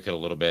devil's advocate a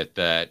little bit,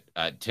 that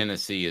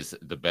Tennessee is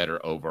the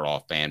better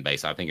overall fan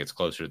base. I think it's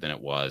closer than it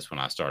was when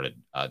I started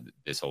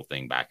this whole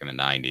thing back in the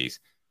 90s.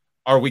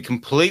 Are we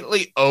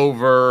completely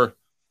over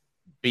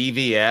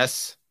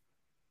BVS,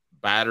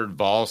 battered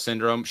Vol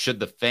syndrome? Should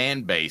the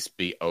fan base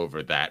be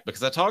over that?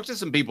 Because I talked to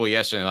some people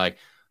yesterday, like,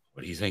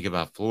 what do you think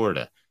about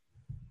Florida?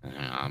 And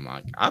I'm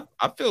like,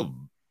 I feel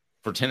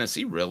for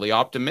Tennessee really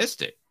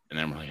optimistic. And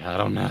I'm like, I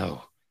don't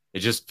know. It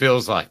just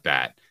feels like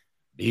that.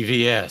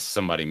 BVS,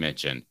 somebody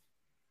mentioned.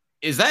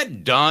 Is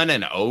that done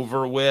and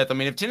over with? I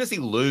mean, if Tennessee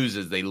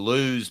loses, they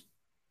lose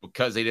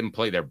because they didn't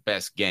play their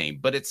best game.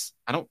 But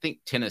I don't think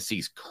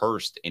Tennessee's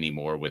cursed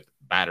anymore with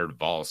battered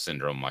Vol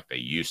syndrome like they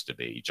used to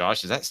be.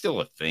 Josh, is that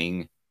still a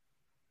thing?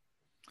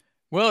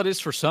 Well, it is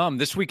for some.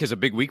 This week is a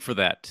big week for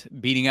that.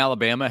 Beating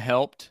Alabama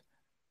helped.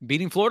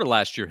 Beating Florida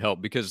last year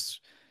helped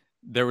because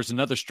there was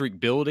another streak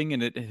building,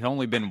 and it had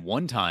only been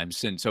one time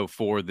since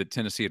 2004 that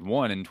Tennessee had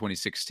won in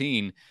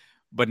 2016.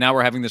 But now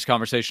we're having this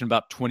conversation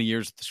about 20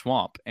 years at the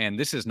Swamp, and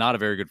this is not a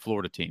very good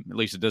Florida team. At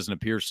least it doesn't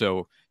appear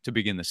so to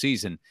begin the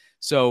season.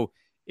 So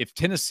if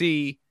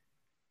Tennessee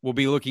will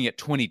be looking at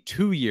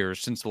 22 years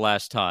since the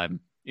last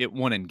time it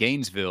won in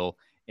Gainesville,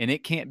 and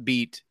it can't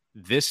beat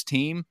this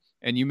team,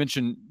 and you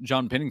mentioned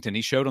John Pennington,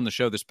 he showed on the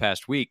show this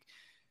past week,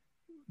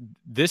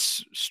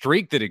 this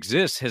streak that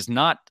exists has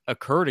not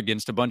occurred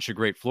against a bunch of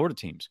great Florida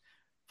teams.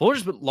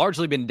 Florida's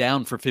largely been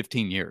down for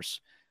 15 years.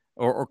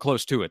 Or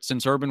close to it.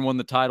 Since Urban won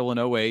the title in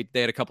 2008,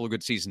 they had a couple of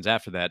good seasons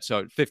after that,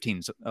 so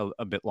 15's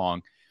a bit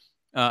long.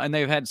 And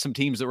they've had some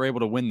teams that were able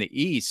to win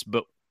the East,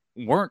 but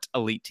weren't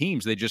elite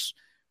teams. They just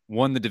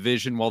won the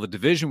division while the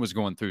division was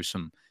going through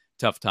some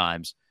tough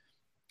times.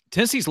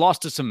 Tennessee's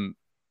lost to some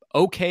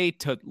okay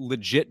to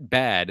legit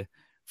bad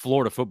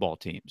Florida football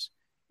teams.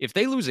 If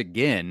they lose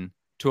again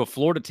to a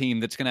Florida team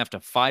that's going to have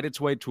to fight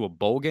its way to a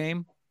bowl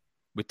game,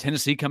 with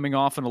Tennessee coming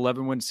off an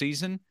 11-win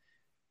season,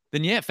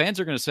 then yeah, fans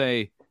are going to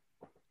say,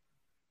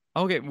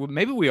 okay, well,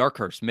 maybe we are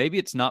cursed. Maybe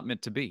it's not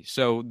meant to be.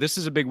 So this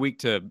is a big week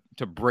to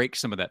break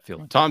some of that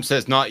feeling. Tom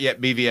says, not yet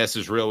BVS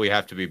is real. We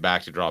have to be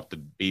back to drop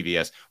the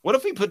BVS. What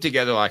if we put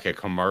together like a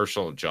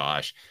commercial,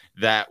 Josh,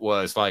 that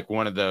was like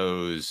one of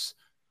those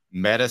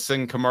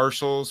medicine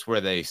commercials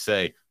where they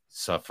say,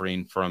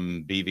 suffering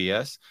from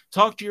BVS?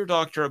 Talk to your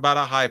doctor about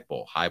a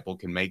hypo. Hypo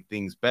can make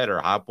things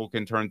better. Hypo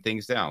can turn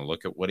things down.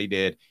 Look at what he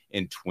did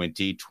in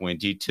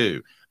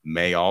 2022.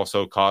 May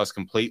also cause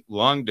complete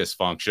lung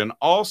dysfunction,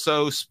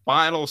 also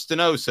spinal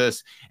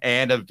stenosis,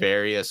 and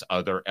various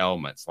other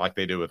ailments, like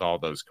they do with all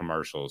those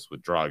commercials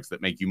with drugs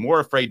that make you more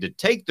afraid to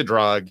take the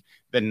drug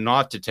than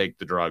not to take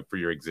the drug for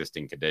your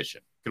existing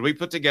condition. Could we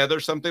put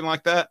together something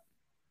like that?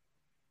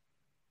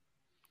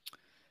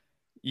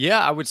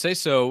 Yeah, I would say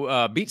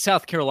so. Beat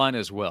South Carolina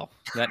as well.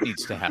 That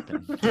needs to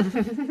happen.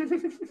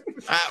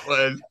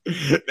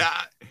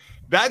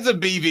 That's a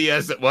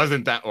BVS that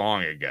wasn't that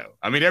long ago.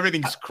 I mean,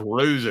 everything's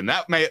cruising.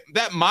 That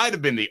might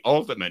have been the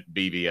ultimate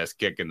BVS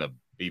kick in the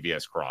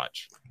BVS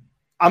crotch.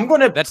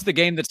 That's the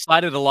game that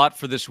slided a lot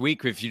for this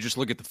week if you just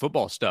look at the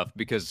football stuff,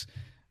 because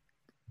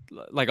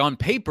like on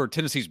paper,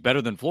 Tennessee's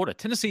better than Florida.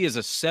 Tennessee is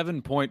a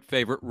 7-point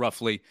favorite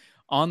roughly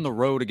on the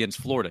road against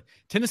Florida.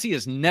 Tennessee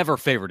is never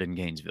favored in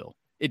Gainesville.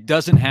 It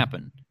doesn't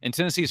happen. And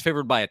Tennessee is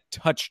favored by a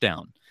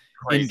touchdown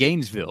in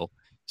Gainesville.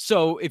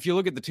 So if you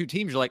look at the two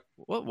teams, you're like,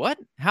 what?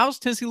 How's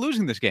Tennessee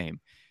losing this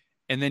game?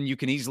 And then you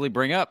can easily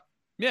bring up,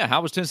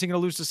 how was Tennessee going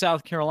to lose to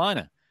South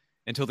Carolina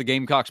until the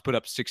Gamecocks put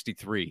up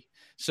 63?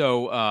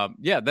 So,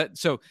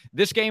 so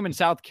this game in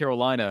South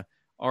Carolina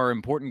are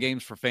important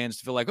games for fans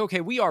to feel like,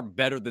 okay, we are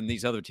better than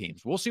these other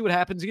teams. We'll see what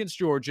happens against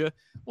Georgia.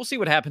 We'll see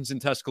what happens in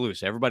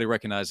Tuscaloosa. Everybody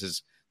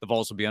recognizes the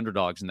Vols will be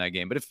underdogs in that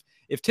game. But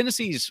if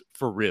Tennessee's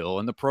for real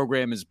and the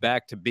program is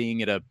back to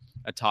being at a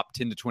top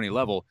 10 to 20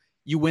 level,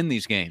 you win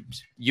these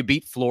games. You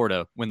beat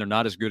Florida when they're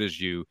not as good as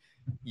you.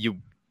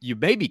 You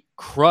maybe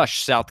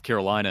crush South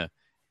Carolina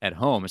at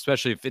home,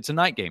 especially if it's a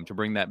night game, to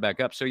bring that back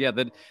up. So yeah,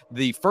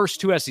 the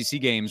first two SEC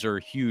games are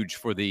huge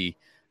for the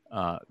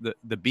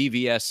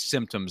BVS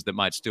symptoms that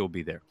might still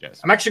be there.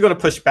 Yes. I'm actually going to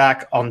push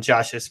back on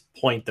Josh's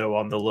point though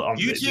on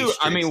you two.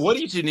 I mean, what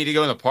do you two need to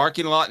go in the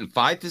parking lot and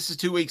fight? This is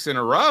 2 weeks in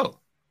a row.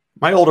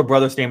 My older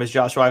brother's name is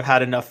Joshua. I've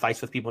had enough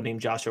fights with people named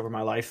Josh over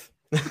my life.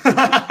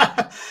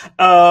 But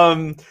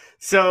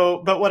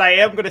what I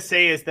am going to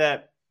say is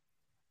that,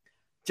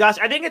 Josh,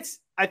 I think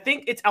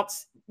it's out,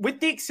 with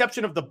the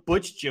exception of the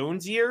Butch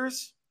Jones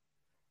years.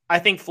 I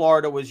think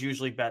Florida was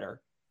usually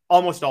better,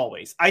 almost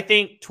always. I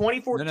think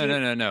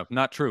 2014. No,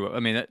 not true. I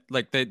mean,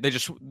 like they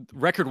just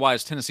record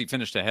wise, Tennessee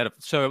finished ahead of.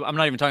 So I'm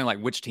not even talking like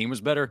which team was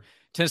better.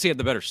 Tennessee had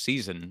the better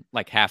season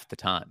like half the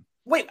time.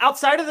 Wait,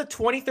 outside of the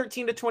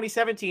 2013 to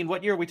 2017,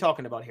 what year are we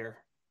talking about here?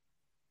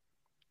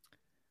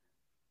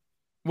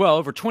 Well,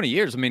 over 20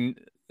 years. I mean,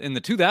 in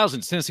the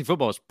 2000s, Tennessee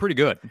football was pretty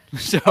good.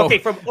 So, okay,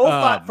 from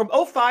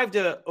 05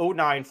 to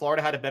 09,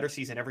 Florida had a better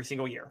season every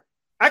single year.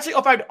 Actually,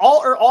 05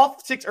 all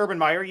 6 Urban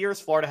Meyer years,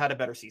 Florida had a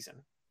better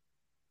season.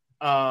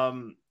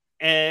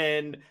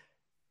 And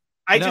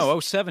No,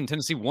 07,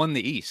 Tennessee won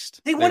the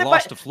East. They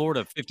lost to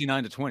Florida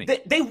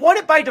 59-20. They won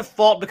it by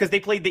default because they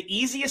played the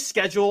easiest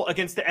schedule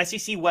against the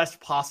SEC West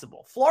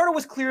possible. Florida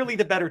was clearly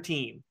the better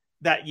team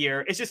that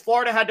year. It's just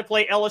Florida had to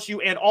play LSU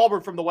and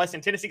Auburn from the West,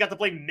 and Tennessee got to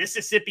play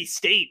Mississippi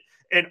State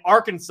and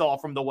Arkansas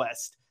from the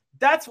West.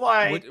 That's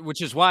why,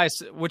 which is why I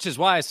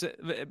said.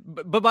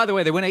 But by the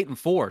way, they went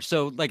 8-4,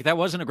 so like that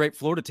wasn't a great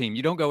Florida team.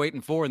 You don't go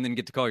 8-4 and then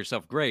get to call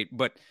yourself great.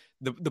 But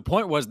the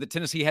point was that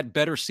Tennessee had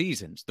better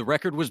seasons. The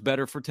record was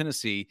better for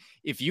Tennessee.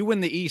 If you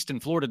win the East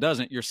and Florida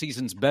doesn't, your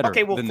season's better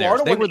than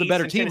theirs. They were the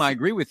better team. I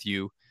agree with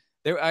you.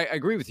 I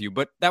agree with you,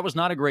 but that was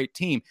not a great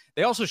team.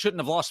 They also shouldn't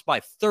have lost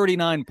by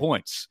 39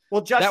 points.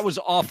 Well, that was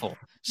awful.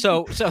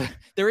 So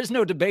there is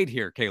no debate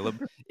here,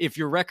 Caleb. If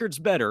your record's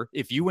better,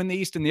 if you win the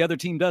East and the other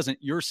team doesn't,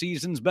 your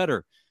season's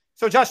better.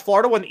 So, Josh,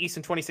 Florida won the East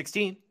in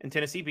 2016, and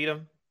Tennessee beat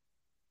them.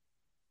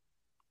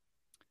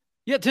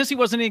 Yeah, Tennessee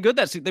wasn't any good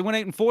that season. They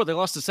went 8-4. They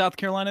lost to South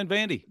Carolina and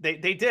Vandy. They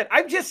did.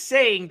 I'm just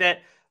saying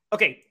that.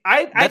 Okay,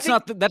 that's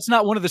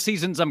not one of the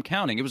seasons I'm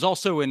counting. It was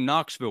also in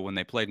Knoxville when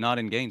they played, not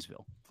in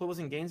Gainesville. It was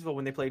in Gainesville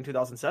when they played in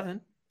 2007.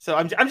 So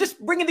I'm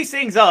just bringing these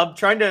things up,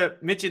 trying to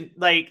mention,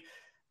 like,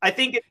 I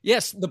think.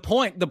 Yes, the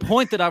point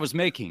that I was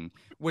making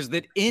was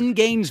that in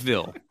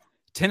Gainesville,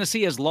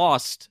 Tennessee has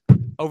lost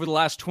over the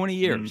last 20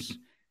 years.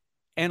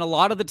 And a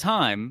lot of the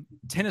time,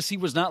 Tennessee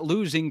was not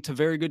losing to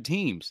very good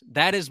teams.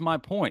 That is my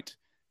point.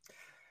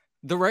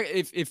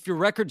 If your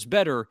record's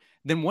better,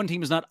 then one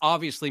team is not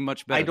obviously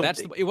much better.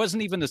 It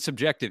wasn't even a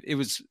subjective. It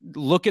was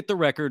look at the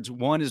records.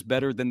 One is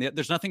better than the other.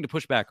 There's nothing to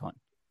push back on.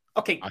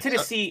 Okay,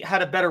 Tennessee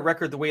had a better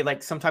record the way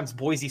like sometimes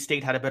Boise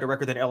State had a better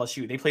record than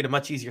LSU. They played a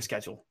much easier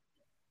schedule.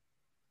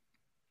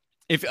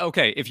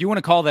 If you want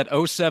to call that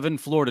 07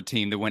 Florida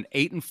team that went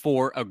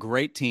 8-4 a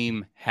great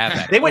team, have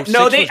that. They went They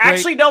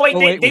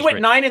went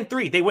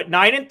 9-3. They went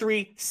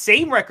 9-3,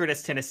 same record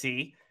as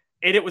Tennessee,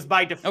 and it was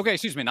by default. Okay,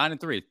 excuse me,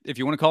 9-3. If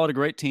you want to call it a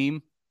great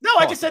team. No,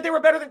 I just said they were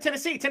better than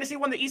Tennessee. Tennessee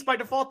won the East by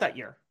default that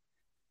year.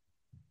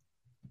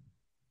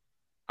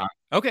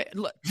 Okay,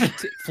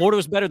 Florida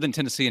was better than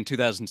Tennessee in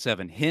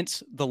 2007,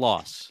 hence the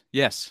loss.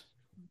 Yes,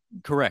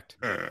 correct.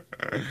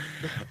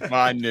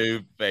 My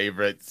new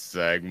favorite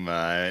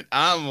segment.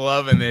 I'm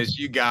loving this.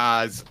 You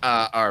guys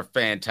are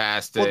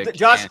fantastic. Well,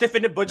 Josh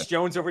defended Butch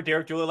Jones over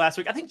Derek Dooley last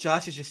week. I think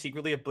Josh is just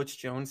secretly a Butch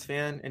Jones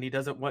fan, and he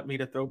doesn't want me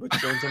to throw Butch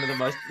Jones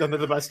under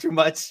the bus too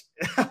much.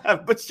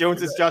 Butch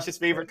Jones is Josh's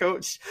favorite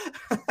coach.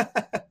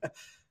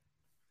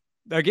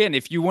 Again,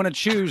 if you want to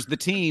choose the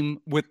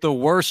team with the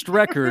worst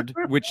record,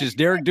 which is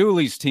Derek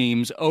Dooley's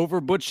teams, over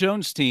Butch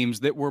Jones' teams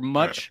that were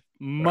much,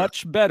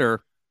 much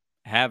better,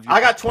 I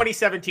got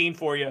 2017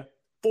 for you.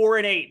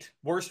 4-8,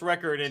 worst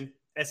record in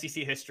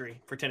SEC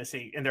history for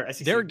Tennessee in their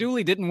SEC. Derek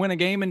Dooley didn't win a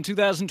game in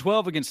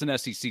 2012 against an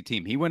SEC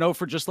team. He went 0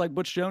 just like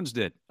Butch Jones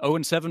did.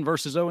 0-7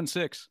 versus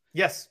 0-6.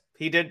 Yes,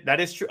 he did. That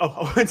is true.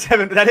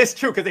 0-7. That is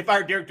true because they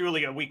fired Derek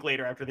Dooley a week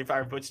later after they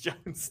fired Butch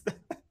Jones.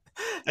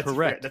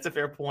 Correct. That's a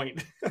fair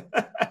point.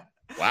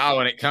 Wow,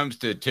 when it comes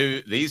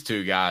to these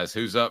two guys,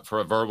 who's up for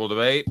a verbal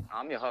debate?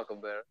 I'm your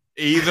Huckleberry.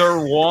 Either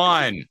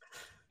one.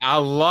 I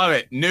love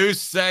it. New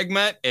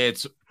segment.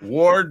 It's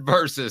Ward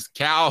versus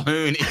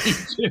Calhoun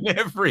each and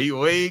every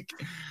week.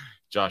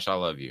 Josh, I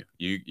love you.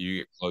 You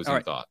get closing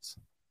thoughts.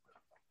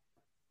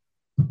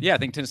 Yeah, I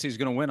think Tennessee's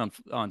going to win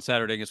on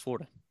Saturday against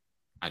Florida.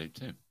 I do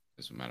too,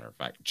 as a matter of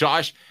fact.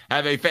 Josh,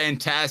 have a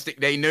fantastic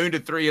day. Noon to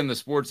 3 on the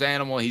Sports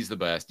Animal. He's the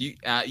best.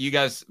 You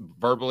guys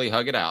verbally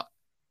hug it out.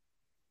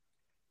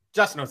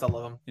 Josh knows I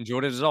love him.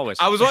 Enjoyed it as always.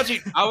 I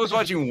was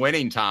watching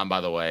Winning Time,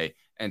 by the way,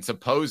 and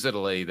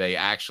supposedly they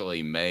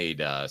actually made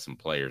some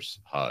players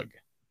hug,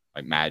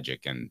 like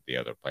Magic and the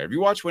other player. Have you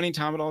watched Winning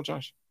Time at all,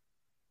 Josh?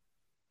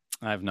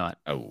 I have not.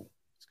 Oh,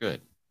 it's good.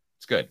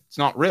 It's good. It's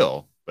not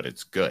real, but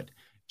it's good.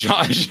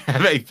 Josh,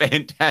 have a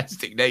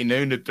fantastic day.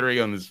 Noon to 3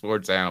 on the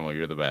Sports Animal.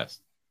 You're the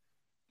best.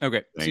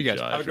 Okay. Thanks, see you guys.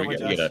 Josh.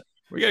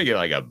 We got to get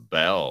like a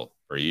bell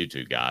for you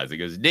two guys. It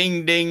goes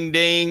ding, ding,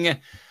 ding.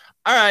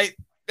 All right.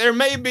 There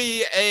may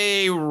be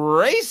a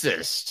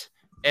racist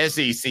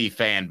SEC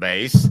fan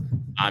base.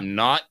 I'm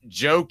not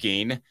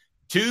joking.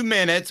 2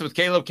 minutes with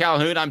Caleb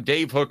Calhoun. I'm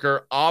Dave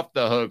Hooker, Off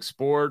the Hook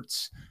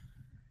Sports.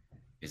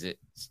 Is it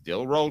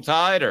still Roll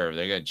Tide, or are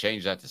they going to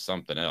change that to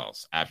something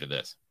else after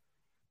this?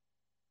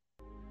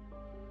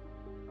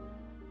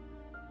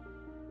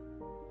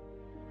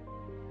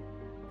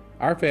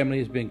 Our family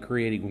has been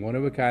creating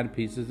one-of-a-kind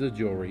pieces of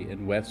jewelry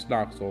in West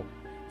Knoxville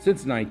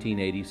since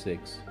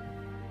 1986.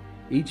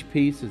 Each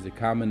piece is a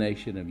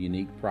combination of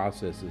unique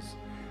processes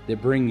that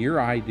bring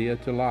your idea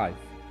to life.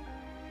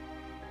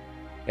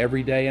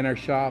 Every day in our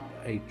shop,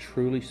 a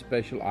truly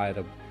special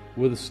item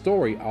with a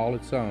story all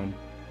its own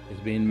is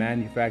being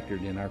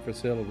manufactured in our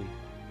facility,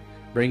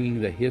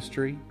 bringing the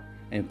history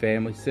and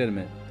family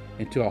sentiment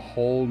into a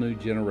whole new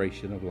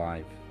generation of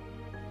life.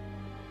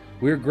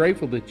 We're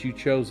grateful that you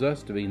chose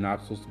us to be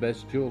Knoxville's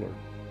best jeweler,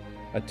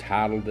 a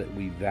title that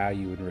we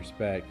value and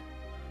respect.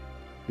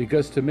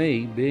 Because to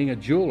me, being a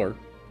jeweler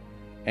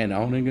and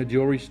owning a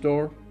jewelry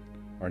store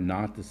are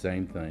not the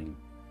same thing.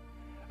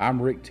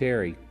 I'm Rick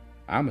Terry.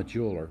 I'm a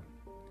jeweler.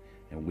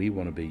 and we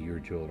want to be your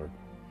jeweler.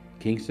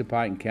 Kingston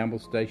Pike and Campbell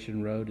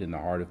Station Road in the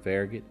heart of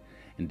Farragut,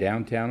 and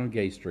downtown on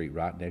Gay Street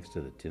right next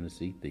to the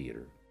Tennessee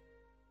Theater.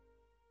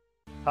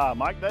 Hi,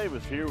 Mike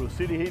Davis here with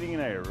City Heating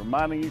and Air,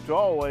 reminding you to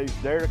always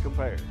dare to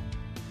compare.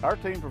 Our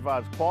team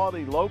provides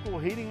quality local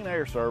heating and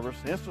air service,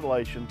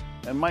 installation,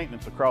 and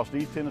maintenance across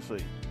East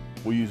Tennessee.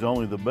 We use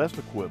only the best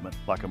equipment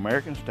like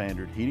American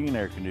Standard heating and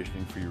air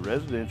conditioning for your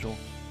residential,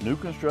 new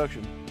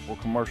construction, or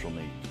commercial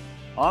needs.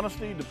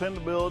 Honesty,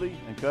 dependability,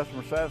 and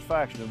customer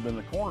satisfaction have been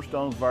the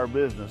cornerstones of our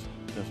business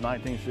since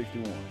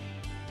 1961.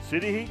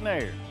 City Heat and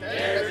Air.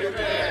 Dare to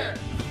compare.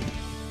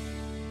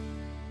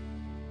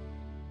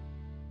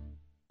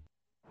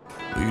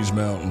 These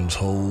mountains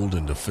hold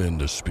and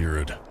defend a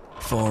spirit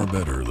far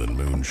better than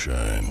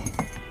moonshine.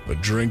 A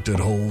drink that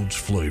holds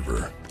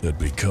flavor that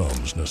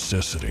becomes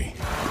necessity.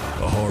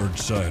 A hard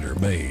cider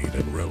made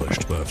and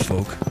relished by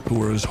folk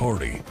who are as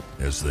hearty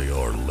as they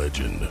are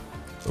legend.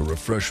 A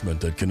refreshment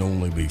that can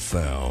only be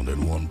found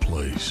in one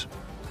place.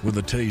 With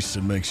a taste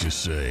that makes you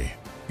say,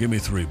 give me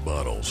 3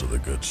 bottles of the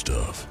good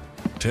stuff.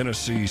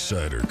 Tennessee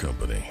Cider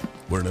Company,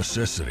 where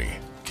necessity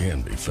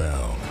can be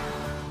found.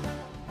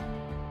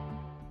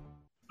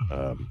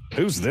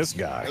 Who's this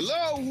guy?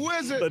 Hello,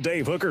 wizard. The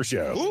Dave Hooker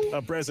Show. Who?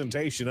 A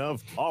presentation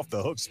of Off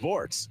the Hook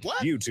Sports.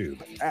 What?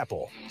 YouTube,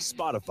 Apple,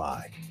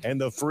 Spotify, and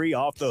the free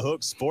Off the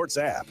Hook Sports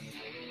app.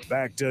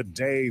 Back to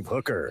Dave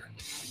Hooker.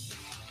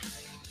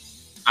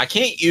 I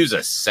can't use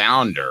a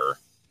sounder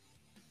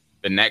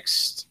the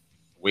next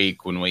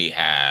week when we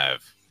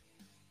have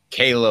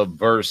Caleb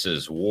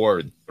versus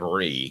Ward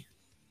 3.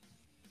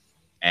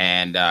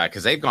 And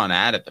because they've gone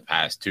at it the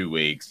past 2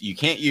 weeks, you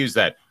can't use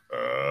that.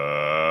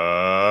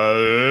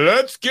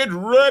 Let's get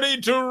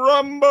ready to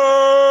rumble,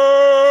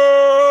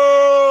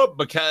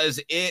 because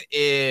it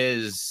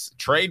is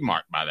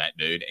trademarked by that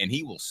dude, and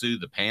he will sue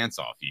the pants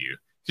off you.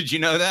 Did you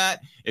know that?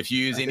 If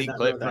you use any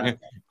clip from him,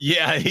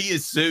 yeah, he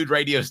has sued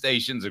radio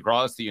stations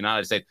across the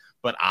United States.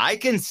 But I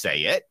can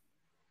say it.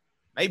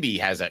 Maybe he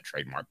has that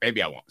trademark.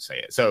 Maybe I won't say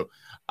it. So,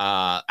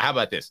 how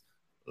about this?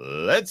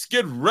 Let's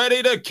get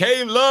ready to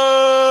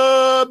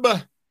Caleb.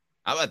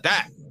 How about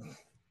that?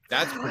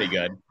 That's pretty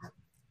good.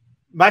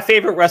 My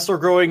favorite wrestler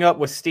growing up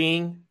was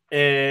Sting,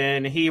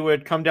 and he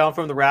would come down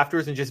from the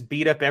rafters and just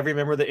beat up every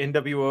member of the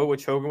NWO,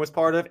 which Hogan was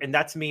part of. And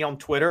that's me on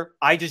Twitter.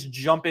 I just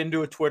jump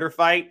into a Twitter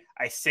fight.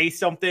 I say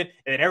something, and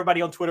then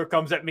everybody on Twitter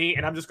comes at me,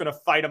 and I'm just going to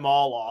fight them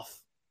all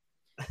off.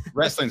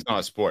 Wrestling's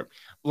not a sport.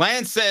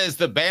 Lance says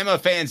the Bama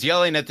fans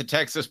yelling at the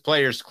Texas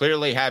players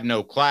clearly have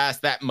no class.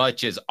 That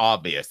much is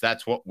obvious.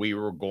 That's what we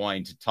were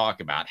going to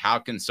talk about. How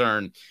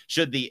concerned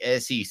should the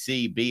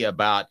SEC be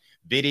about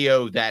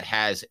video that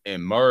has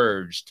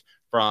emerged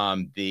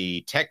from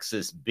the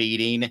Texas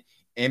beating,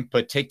 in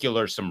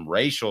particular some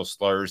racial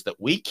slurs that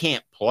we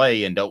can't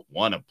play and don't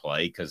want to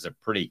play because they're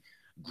pretty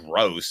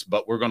gross,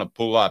 but we're going to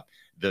pull up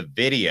the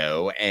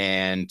video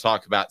and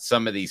talk about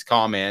some of these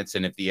comments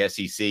and if the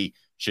SEC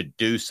should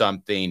do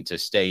something to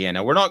stay in.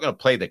 Now, we're not going to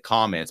play the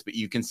comments, but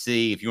you can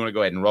see, if you want to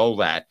go ahead and roll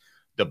that,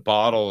 the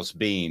bottles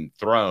being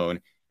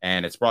thrown.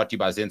 And it's brought to you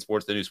by Zen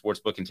Sports, the new sports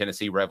book in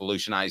Tennessee,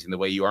 revolutionizing the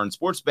way you earn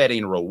sports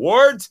betting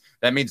rewards.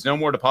 That means no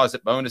more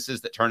deposit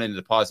bonuses that turn into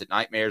deposit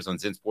nightmares. On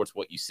Zen Sports,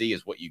 what you see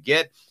is what you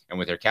get. And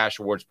with their cash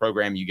rewards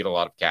program, you get a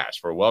lot of cash.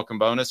 For a welcome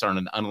bonus, earn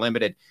an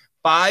unlimited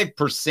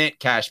 5%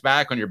 cash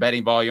back on your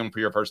betting volume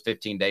for your first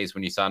 15 days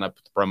when you sign up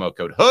with the promo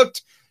code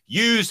HOOKED.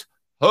 Use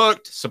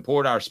HOOKED.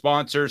 Support our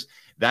sponsors.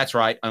 That's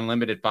right.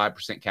 Unlimited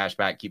 5% cash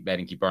back. Keep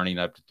betting, keep earning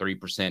up to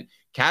 3%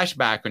 cash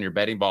back on your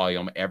betting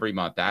volume every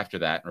month after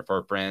that. And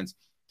refer friends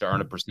to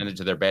earn a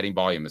percentage of their betting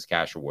volume as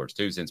cash rewards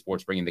too. Zen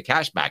Sports bringing the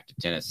cash back to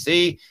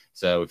Tennessee.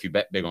 So if you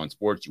bet big on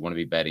sports, you want to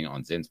be betting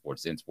on Zen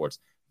Sports. Zen Sports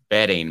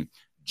betting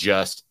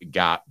just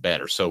got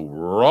better. So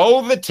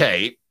roll the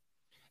tape.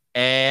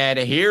 And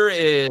here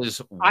is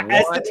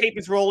as the tape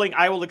is rolling,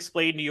 I will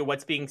explain to you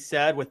what's being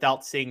said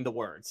without saying the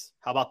words.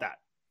 How about that?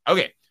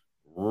 Okay.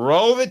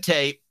 Roll the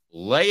tape.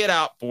 Lay it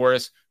out for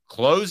us.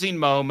 Closing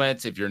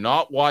moments. If you're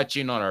not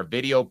watching on our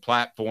video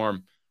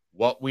platform,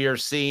 what we are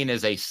seeing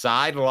is a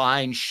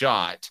sideline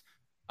shot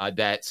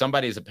that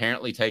somebody has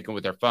apparently taken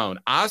with their phone.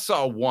 I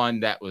saw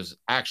one that was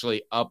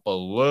actually up a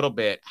little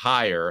bit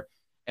higher,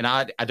 and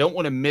I don't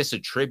want to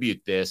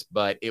misattribute this,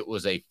 but it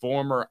was a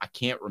former, I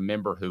can't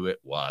remember who it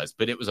was,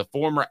 but it was a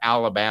former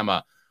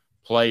Alabama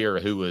player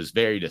who was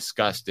very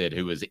disgusted,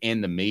 who was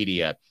in the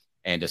media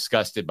and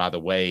disgusted by the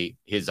way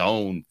his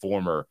own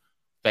former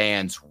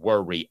fans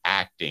were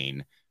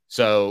reacting.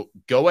 So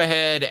go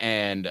ahead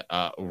and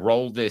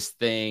roll this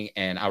thing.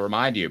 And I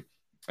remind you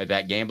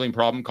that gambling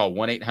problem, call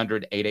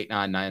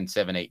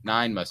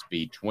 1-800-889-9789, must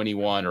be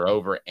 21 or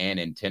over and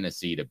in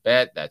Tennessee to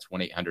bet. That's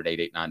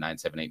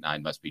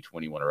 1-800-889-9789, must be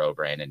 21 or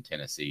over and in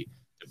Tennessee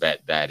to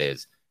bet. That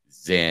is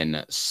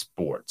Zen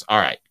Sports. All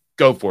right,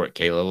 go for it,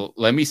 Kayla.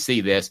 Let me see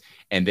this,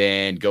 and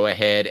then go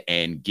ahead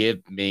and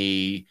give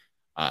me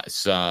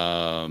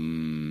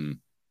some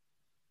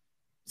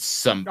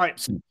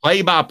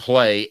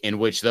play-by-play in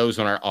which those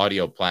on our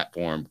audio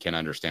platform can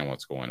understand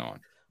what's going on.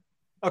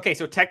 Okay,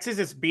 so Texas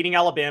is beating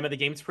Alabama. The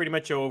game's pretty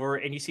much over,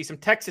 and you see some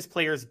Texas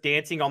players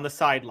dancing on the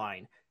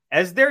sideline.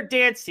 As they're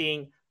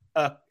dancing,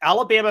 an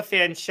Alabama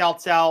fan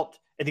shouts out,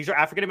 and these are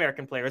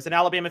African-American players, an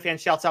Alabama fan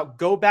shouts out,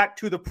 "Go back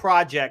to the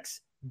projects,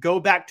 go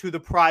back to the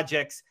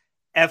projects,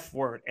 F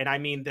word." And I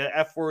mean the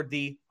F word,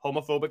 the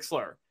homophobic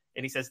slur.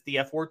 And he says the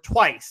F word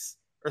twice,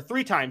 or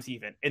 3 times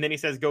even. And then he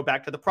says, "Go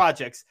back to the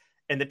projects."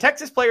 And the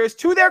Texas players,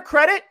 to their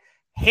credit,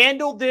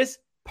 handled this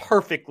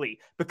perfectly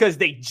because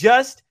they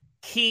just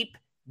keep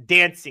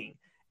dancing.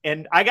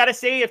 And I got to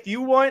say, if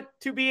you want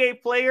to be a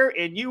player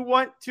and you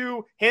want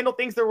to handle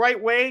things the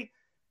right way,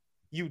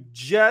 you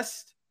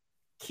just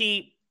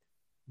keep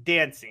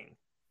dancing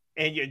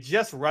and you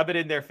just rub it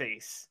in their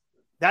face.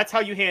 That's how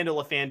you handle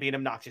a fan being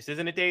obnoxious,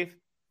 isn't it, Dave?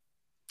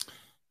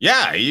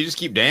 Yeah, you just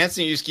keep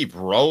dancing, you just keep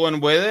rolling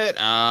with it.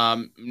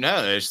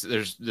 No,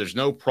 there's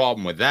no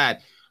problem with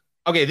that.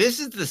 Okay, this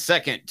is the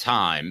second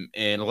time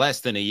in less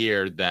than a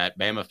year that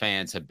Bama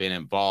fans have been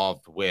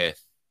involved with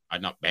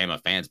not Bama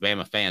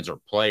fans or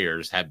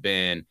players have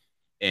been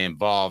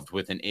involved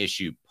with an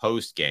issue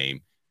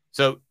post-game.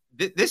 So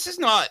this is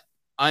not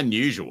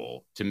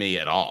unusual to me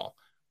at all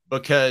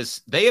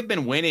because they have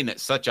been winning at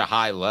such a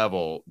high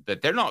level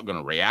that they're not going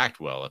to react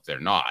well if they're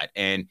not.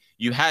 And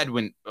you had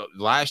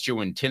last year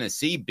when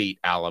Tennessee beat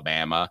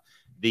Alabama,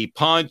 the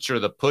punch or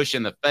the push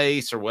in the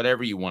face or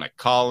whatever you want to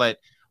call it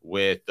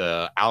with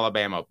the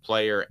Alabama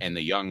player and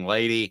the young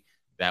lady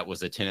that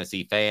was a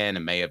Tennessee fan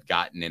and may have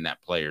gotten in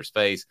that player's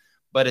face.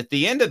 But at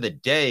the end of the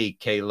day,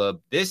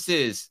 Caleb, this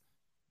is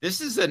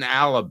an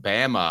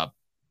Alabama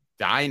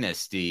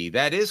dynasty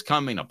that is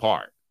coming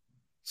apart.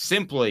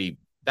 Simply,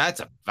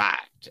 that's a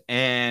fact.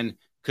 And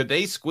could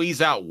they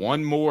squeeze out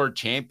one more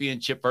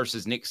championship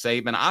versus Nick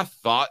Saban? I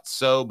thought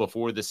so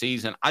before the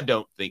season. I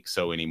don't think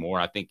so anymore.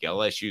 I think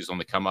LSU's on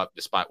the come up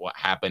despite what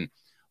happened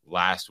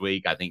last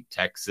week. I think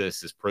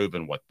Texas has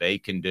proven what they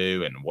can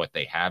do and what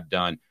they have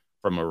done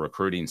from a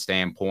recruiting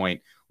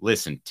standpoint.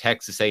 Listen,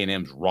 Texas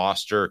A&M's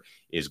roster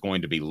is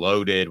going to be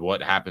loaded.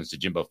 What happens to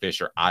Jimbo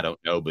Fisher, I don't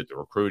know, but the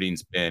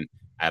recruiting's been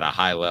at a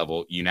high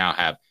level. You now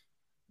have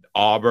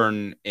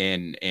Auburn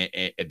and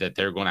that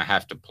they're going to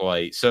have to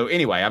play. So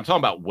anyway, I'm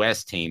talking about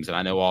West teams, and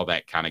I know all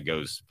that kind of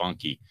goes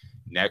funky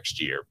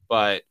next year.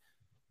 But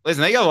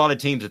listen, they got a lot of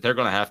teams that they're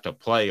going to have to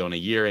play on a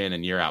year in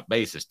and year out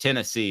basis,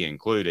 Tennessee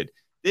included.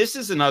 This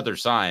is another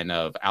sign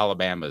of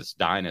Alabama's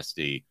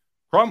dynasty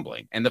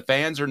crumbling, and the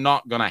fans are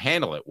not going to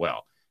handle it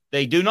well.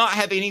 They do not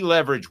have any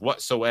leverage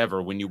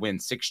whatsoever when you win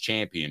 6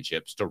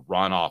 championships to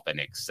run off a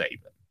Nick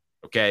Saban.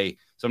 Okay,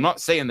 so I'm not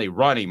saying they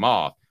run him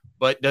off,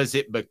 but does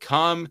it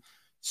become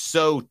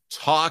so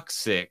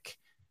toxic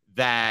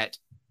that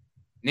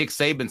Nick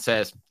Saban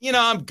says,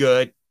 I'm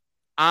good.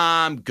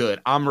 I'm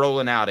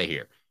rolling out of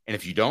here. And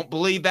if you don't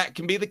believe that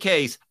can be the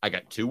case, I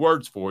got 2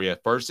 words for you.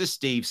 First is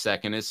Steve,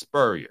 second is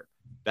Spurrier.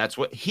 That's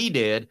what he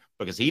did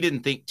because he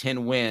didn't think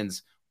 10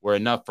 wins were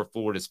enough for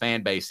Florida's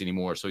fan base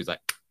anymore. So he's like,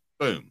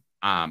 boom,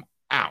 I'm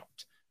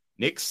out.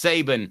 Nick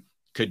Saban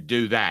could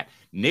do that.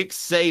 Nick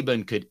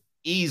Saban could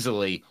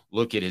easily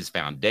look at his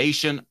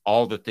foundation,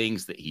 all the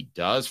things that he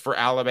does for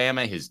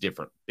Alabama, his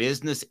different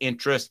business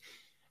interests.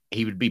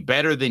 He would be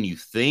better than you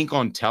think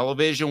on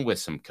television with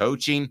some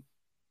coaching.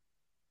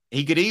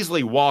 He could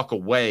easily walk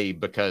away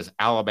because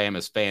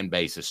Alabama's fan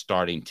base is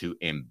starting to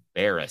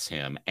embarrass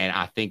him. And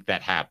I think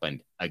that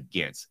happened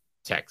against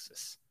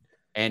Texas.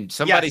 And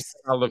somebody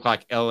said I look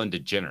like Ellen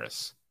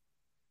DeGeneres.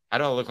 How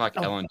do I look like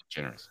Ellen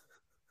DeGeneres?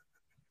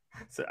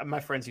 So my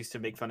friends used to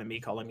make fun of me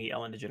calling me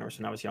Ellen DeGeneres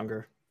when I was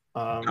younger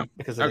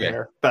because of the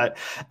hair. But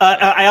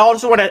I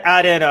also want to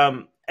add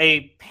in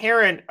a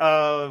parent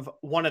of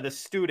one of the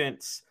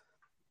students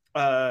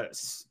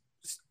has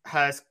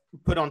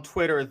put on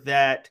Twitter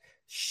that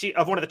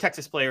of one of the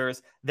Texas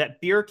players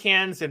that beer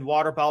cans and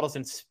water bottles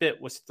and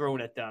spit was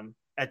thrown at them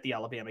at the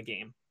Alabama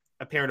game.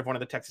 A parent of one of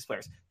the Texas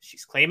players.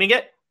 She's claiming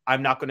it.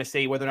 I'm not going to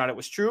say whether or not it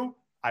was true.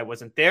 I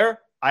wasn't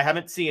there. I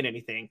haven't seen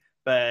anything,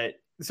 but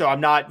so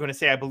I'm not going to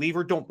say I believe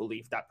or don't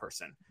believe that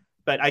person,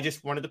 but I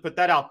just wanted to put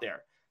that out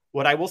there.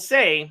 What I will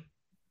say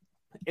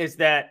is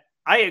that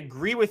I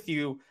agree with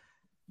you.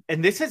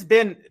 And this has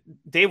been,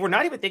 Dave, we're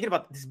not even thinking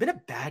about, this has been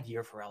a bad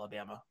year for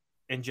Alabama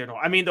in general.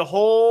 I mean, the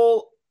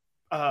whole,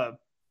 oh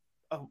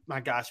my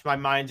gosh, my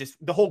mind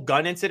just, the whole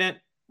gun incident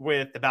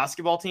with the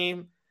basketball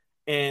team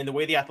and the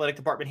way the athletic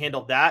department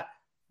handled that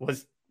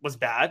was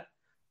bad.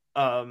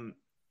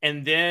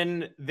 And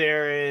then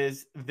there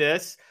is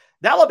this,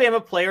 the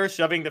Alabama players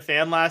shoving the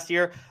fan last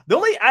year.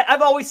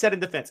 I've always said in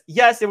defense,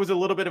 yes, it was a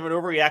little bit of an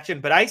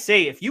overreaction, but I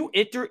say if you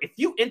enter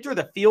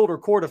the field or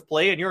court of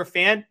play and you're a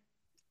fan,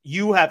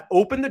 you have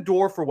opened the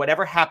door for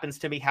whatever happens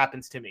to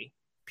me.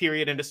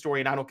 Period. End of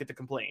story. And I don't get to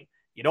complain.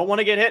 You don't want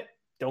to get hit,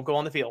 don't go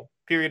on the field.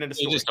 Period. End of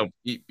story.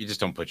 You just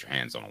don't put your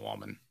hands on a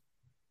woman.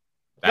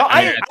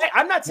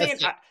 I'm not saying.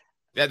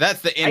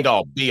 That's the end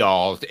all be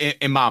all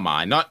in my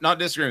mind. Not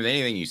disagreeing with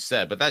anything you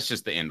said, but that's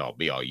just the end all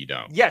be all. You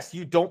don't. Yes,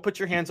 you don't put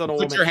your hands on a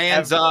woman. Put your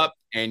hands up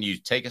and you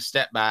take a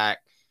step back,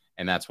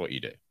 and that's what you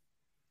do.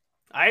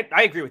 I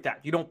agree with that.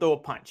 You don't throw a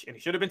punch, and he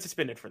should have been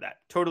suspended for that.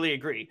 Totally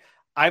agree.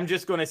 I'm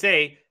just going to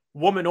say,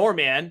 woman or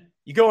man,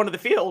 you go onto the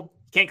field,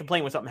 can't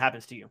complain when something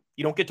happens to you.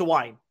 You don't get to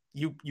whine.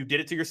 You did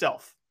it to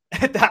yourself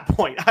at that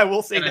point. I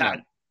will say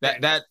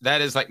that.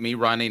 That is like me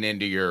running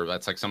into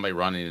that's like somebody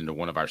running into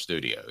one of our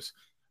studios.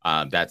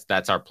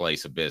 That's our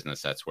place of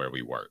business. That's where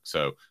we work.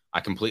 So I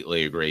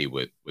completely agree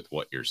with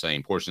what you're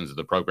saying. Portions of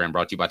the program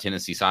brought to you by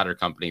Tennessee Cider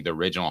Company, the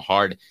original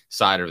hard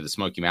cider of the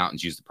Smoky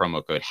Mountains. Use the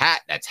promo code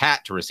HAT. That's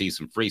HAT to receive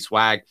some free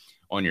swag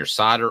on your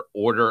cider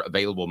order,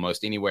 available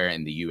most anywhere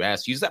in the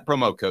U.S. Use that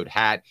promo code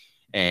HAT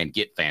and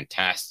get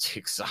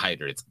fantastic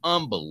cider. It's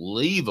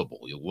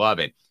unbelievable. You'll love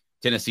it.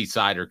 Tennessee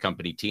Cider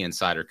Company,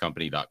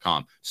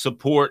 tncidercompany.com.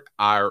 Support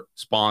our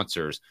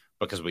sponsors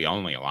because we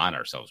only align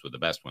ourselves with the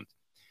best ones.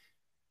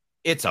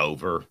 It's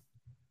over.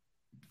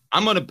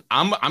 I'm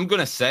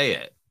gonna say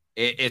it.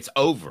 It's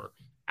over.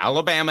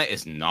 Alabama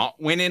is not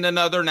winning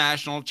another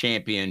national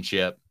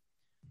championship.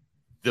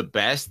 The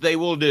best they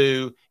will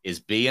do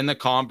is be in the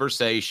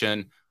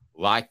conversation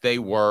like they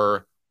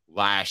were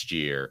last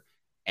year,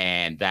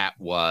 and that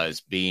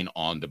was being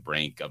on the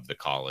brink of the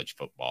college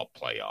football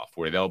playoff,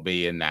 where they'll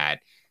be in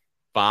that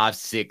 5,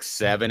 6,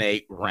 7,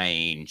 8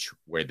 range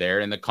where they're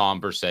in the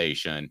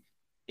conversation.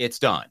 It's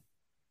done.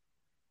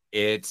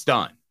 It's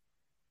done.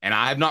 And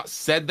I have not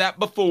said that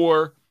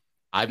before.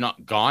 I've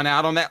not gone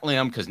out on that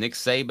limb because Nick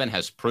Saban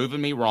has proven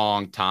me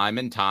wrong time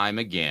and time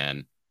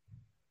again.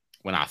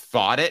 When I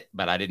thought it,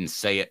 but I didn't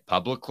say it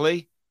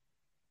publicly,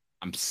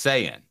 I'm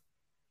saying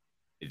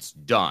it's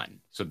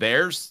done. So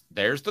there's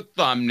the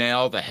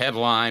thumbnail, the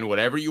headline,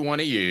 whatever you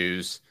want to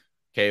use.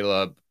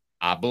 Caleb,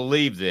 I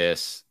believe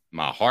this,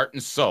 my heart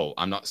and soul.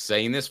 I'm not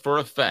saying this for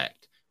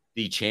effect.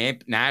 The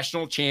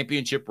national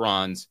championship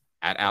runs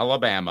at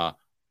Alabama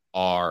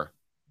are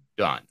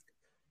done.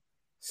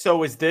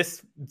 So is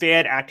this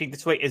Van acting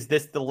this way? Is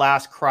this the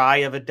last cry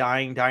of a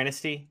dying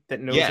dynasty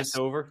that knows it's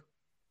over?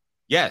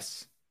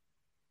 Yes.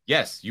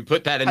 Yes. You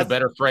put that in a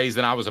better phrase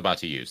than I was about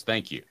to use.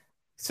 Thank you.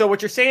 So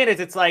what you're saying is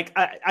it's like,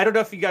 I don't know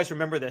if you guys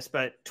remember this,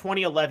 but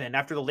 2011,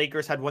 after the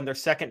Lakers had won their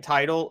second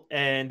title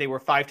and they were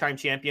 5-time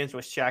champions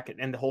with Shaq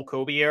and the whole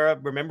Kobe era.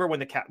 Remember when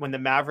the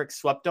Mavericks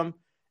swept them?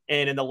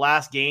 And in the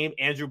last game,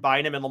 Andrew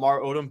Bynum and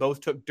Lamar Odom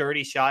both took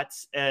dirty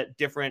shots at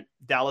different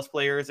Dallas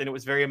players. And it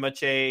was very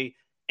much a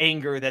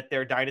anger that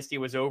their dynasty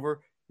was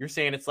over. You're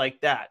saying it's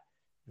like that.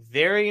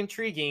 Very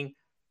intriguing.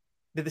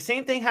 Did the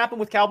same thing happen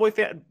with Cowboy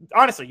fans?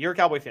 Honestly, you're a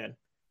Cowboy fan.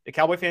 Did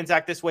Cowboy fans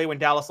act this way when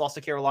Dallas lost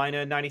to Carolina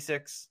in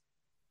 96?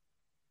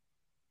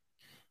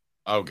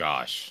 Oh,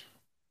 gosh.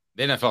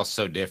 The NFL is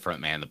so different,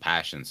 man. The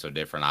passion's so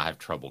different. I have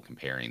trouble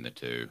comparing the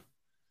two.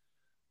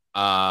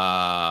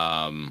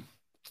 How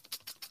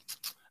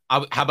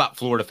about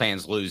Florida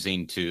fans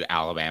losing to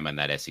Alabama in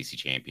that SEC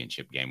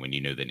championship game when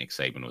you knew that Nick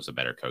Saban was a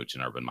better coach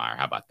than Urban Meyer?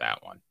 How about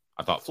that one?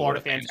 I thought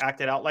Florida fans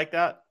acted out like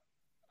that.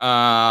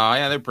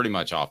 Yeah, they're pretty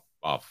much off.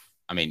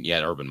 I mean,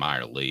 yeah, Urban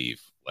Meyer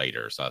leave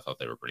later, so I thought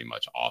they were pretty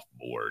much off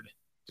board,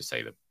 to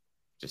say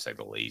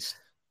the least.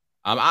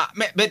 But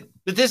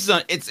this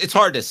is it's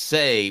hard to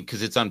say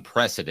because it's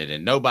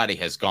unprecedented. Nobody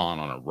has gone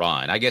on a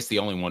run. I guess the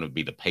only one would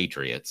be the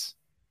Patriots,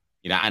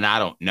 and I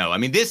don't know. I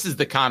mean, this is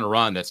the kind of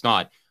run that's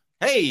not,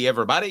 hey,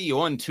 everybody, you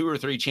won 2 or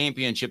 3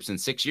 championships in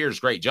 6 years.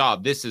 Great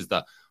job. This is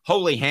the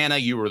Holy Hannah.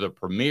 You were the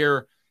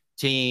premier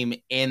team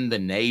in the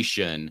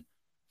nation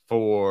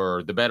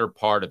for the better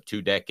part of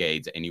 2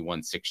 decades, and you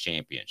won 6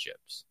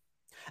 championships.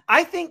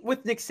 I think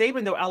with Nick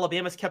Saban, though,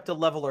 Alabama's kept a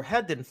leveler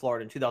head than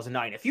Florida in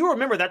 2009. If you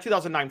remember that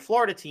 2009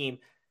 Florida team,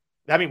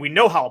 I mean, we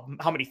know how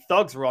many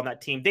thugs were on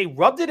that team. They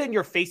rubbed it in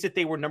your face that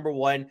they were number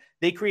one.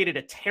 They created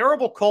a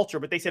terrible culture,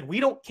 but they said,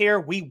 we don't care,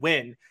 we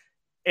win.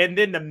 And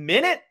then the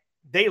minute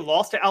they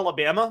lost to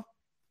Alabama,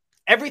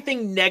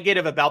 everything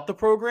negative about the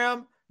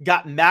program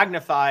got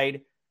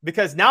magnified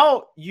because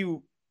now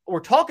you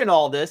were talking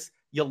all this,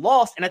 you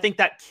lost, and I think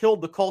that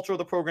killed the culture of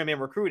the program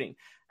and recruiting.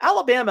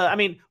 Alabama, I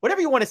mean,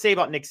 whatever you want to say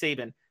about Nick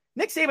Saban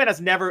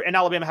has never, and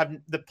Alabama have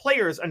the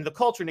players and the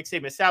culture Nick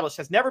Saban established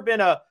has never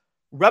been a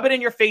rub it in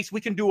your face, we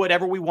can do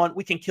whatever we want,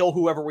 we can kill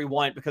whoever we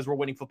want because we're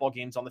winning football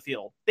games on the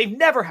field. They've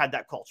never had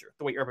that culture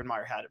the way Urban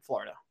Meyer had at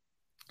Florida.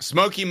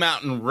 Smoky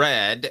Mountain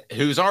Red,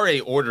 who's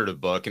already ordered a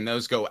book, and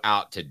those go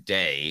out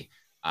today.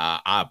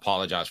 I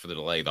apologize for the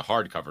delay. The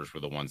hardcovers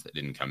were the ones that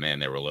didn't come in.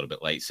 They were a little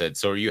bit late. Said,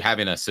 so are you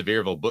having a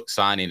Sevierville book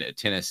signing at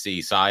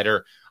Tennessee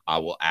Cider? I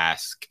will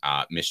ask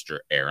Mr.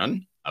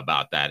 Aaron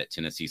about that at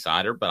Tennessee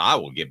Cider, but I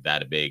will give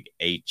that a big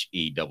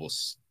HE double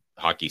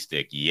hockey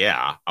stick.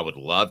 Yeah, I would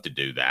love to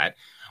do that.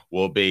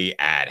 We'll be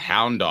at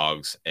Hound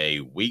Dogs a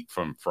week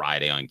from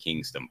Friday on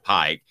Kingston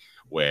Pike,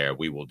 where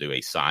we will do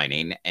a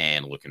signing,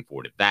 and looking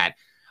forward to that.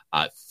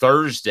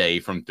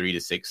 Thursday from 3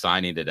 to 6,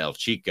 signing at El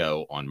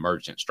Chico on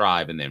Merchants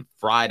Drive, and then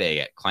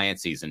Friday at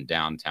Clancy's in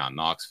downtown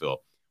Knoxville.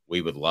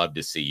 We would love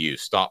to see you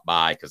stop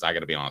by, because I got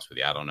to be honest with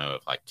you, I don't know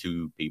if like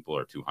 2 people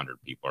or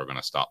 200 people are going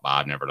to stop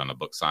by. I've never done a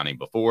book signing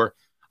before.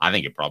 I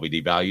think it probably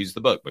devalues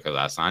the book because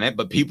I sign it,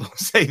 but people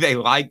say they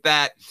like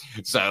that,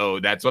 so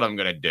that's what I'm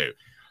going to do.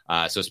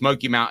 So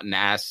Smoky Mountain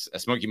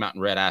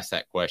Red asked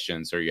that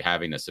question. So are you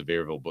having a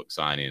Sevierville book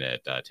signing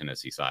at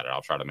Tennessee Cider?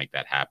 I'll try to make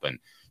that happen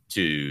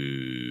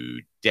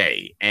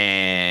today.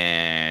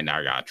 And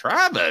our guy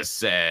Travis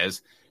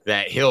says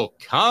that he'll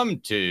come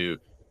to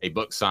a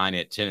book sign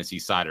at Tennessee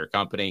Cider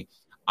Company.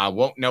 I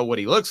won't know what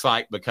he looks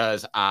like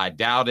because I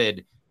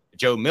doubted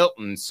Joe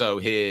Milton. So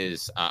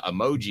his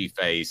emoji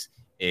face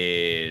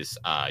is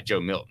Joe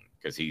Milton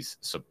because he's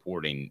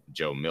supporting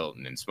Joe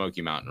Milton. And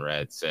Smoky Mountain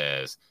Red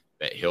says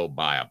that he'll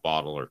buy a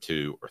bottle or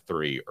 2 or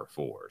 3 or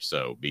 4.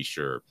 So be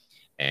sure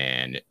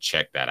and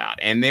check that out.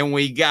 And then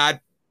we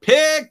got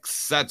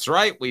picks. That's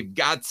right. We've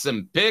got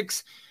some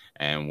picks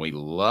and we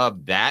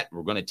love that.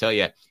 We're going to tell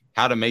you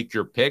how to make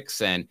your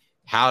picks and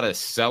how to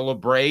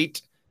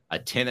celebrate a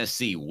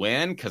Tennessee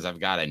win because I've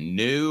got a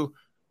new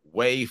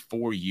way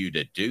for you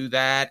to do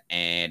that.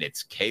 And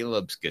it's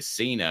Caleb's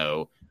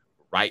Casino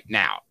right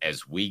now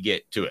as we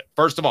get to it.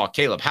 First of all,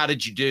 Caleb, how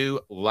did you do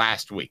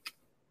last week?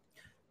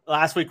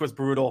 Last week was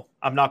brutal.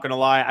 I'm not going to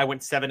lie. I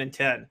went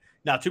 7-10.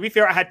 Now, to be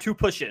fair, I had 2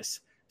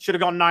 pushes. Should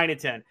have gone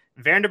 9-10.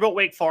 Vanderbilt,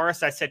 Wake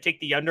Forest, I said take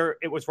the under.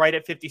 It was right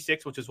at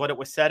 56, which is what it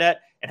was set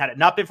at. And had it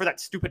not been for that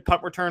stupid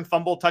punt return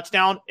fumble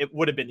touchdown, it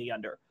would have been the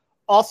under.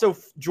 Also,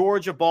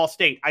 Georgia, Ball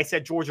State. I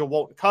said Georgia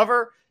won't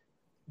cover.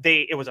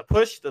 It was a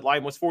push. The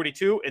line was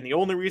 42. And the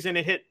only reason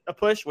it hit a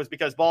push was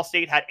because Ball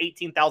State had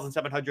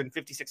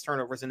 18,756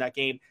 turnovers in that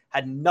game.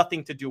 Had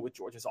nothing to do with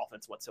Georgia's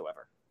offense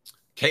whatsoever.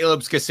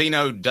 Caleb's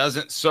Casino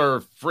doesn't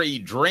serve free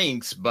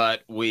drinks,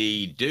 but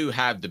we do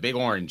have the Big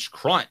Orange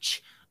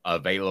Crunch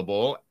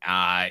available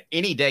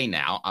any day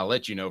now. I'll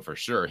let you know for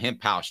sure.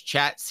 Hemp House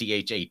Chat,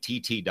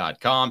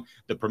 CHATT.com,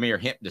 the premier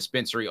hemp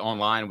dispensary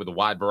online with a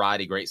wide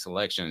variety, great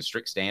selection, and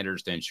strict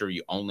standards to ensure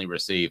you only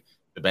receive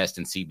the best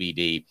in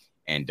CBD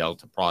and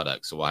Delta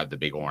products. So we'll have the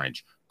Big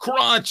Orange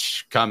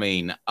Crunch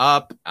coming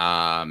up.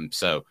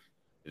 So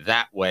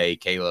that way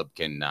Caleb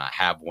can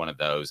have one of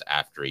those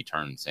after he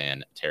turns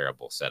in a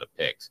terrible set of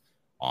picks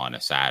on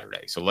a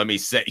Saturday. So let me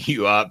set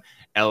you up.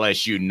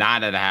 LSU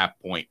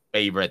 9.5-point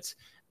favorites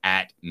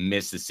at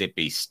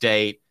Mississippi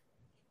State.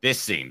 This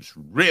seems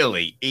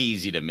really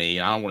easy to me.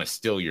 I don't want to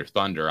steal your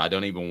thunder. I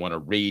don't even want to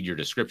read your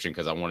description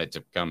because I want it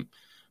to come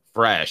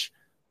fresh.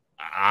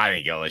 I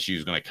think LSU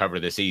is going to cover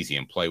this easy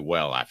and play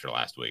well after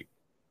last week.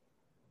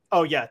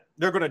 Oh, yeah.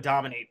 They're going to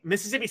dominate.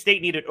 Mississippi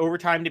State needed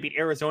overtime to beat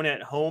Arizona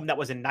at home. That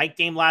was a night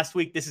game last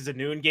week. This is a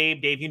noon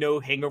game. Dave, you know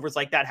hangovers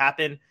like that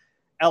happen.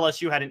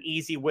 LSU had an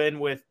easy win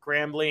with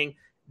Grambling.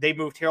 They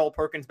moved Harold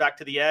Perkins back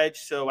to the edge.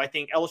 So I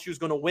think LSU is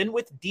going to win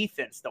with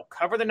defense. They'll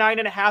cover the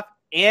 9.5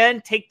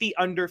 and take the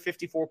under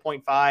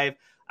 54.5.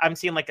 I'm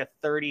seeing like a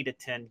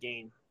 30-10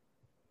 game.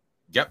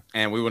 Yep.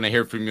 And we want to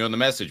hear from you on the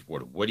message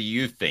board. What do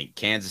you think?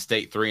 Kansas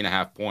State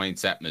 3.5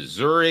 points at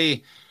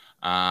Missouri.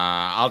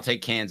 I'll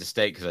take Kansas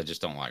State because I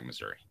just don't like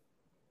Missouri.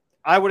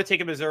 I would have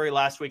taken Missouri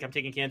last week. I'm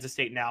taking Kansas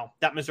State now.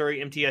 That Missouri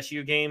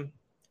MTSU game,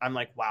 I'm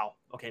like, wow,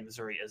 okay,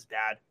 Missouri is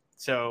bad.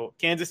 So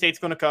Kansas State's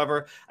going to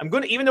cover. I'm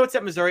going to, even though it's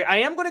at Missouri, I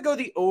am going to go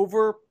the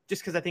over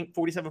just because I think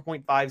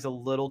 47.5 is a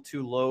little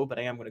too low, but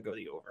I am going to go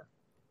the over.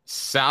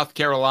 South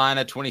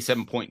Carolina,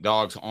 27-point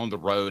dogs on the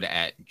road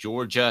at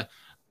Georgia.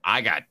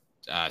 I got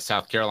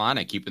South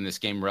Carolina keeping this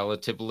game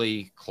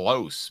relatively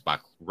close. By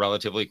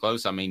relatively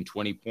close, I mean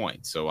 20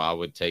 points. So I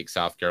would take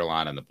South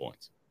Carolina in the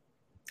points.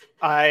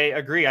 I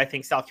agree. I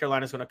think South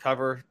Carolina is going to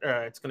cover.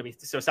 It's going to be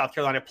so South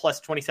Carolina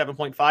plus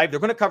 27.5. They're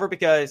going to cover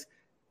because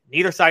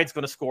neither side's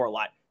going to score a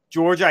lot.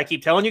 Georgia, I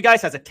keep telling you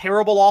guys, has a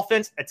terrible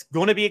offense. It's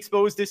going to be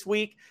exposed this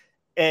week.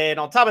 And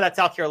on top of that,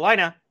 South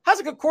Carolina has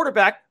a good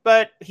quarterback,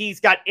 but he's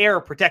got air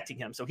protecting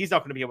him. So he's not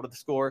going to be able to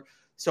score.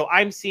 So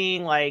I'm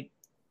seeing like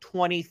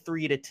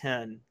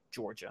 23-10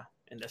 Georgia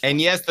in this. And one.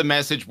 Yes, the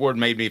message board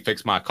made me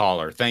fix my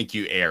collar. Thank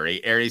you,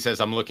 Ari. Ari says,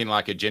 I'm looking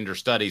like a gender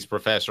studies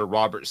professor.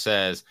 Robert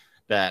says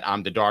that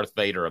I'm the Darth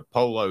Vader of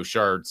polo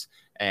shirts,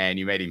 and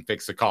you made him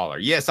fix the collar.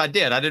 Yes, I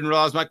did. I didn't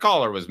realize my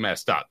collar was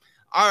messed up.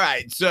 All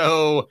right,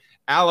 so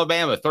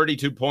Alabama,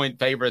 32-point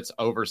favorites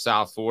over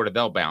South Florida.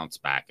 They'll bounce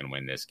back and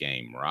win this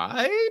game,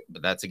 right?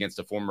 But that's against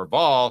a former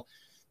Vol.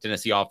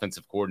 Tennessee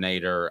offensive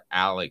coordinator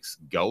Alex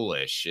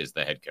Golish is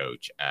the head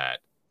coach at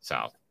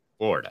South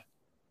Florida.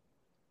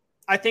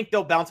 I think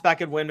they'll bounce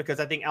back and win because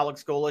I think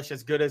Alex Golish,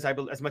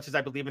 as much as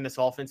I believe in this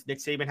offense, Nick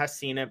Saban has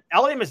seen it.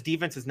 Alabama's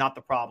defense is not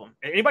the problem.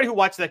 Anybody who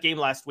watched that game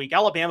last week,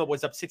 Alabama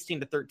was up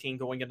 16-13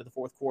 going into the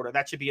fourth quarter.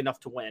 That should be enough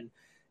to win.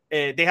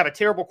 They have a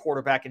terrible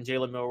quarterback in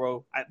Jalen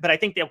Milroe, but I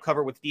think they'll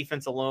cover with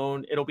defense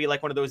alone. It'll be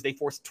like one of those, they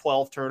force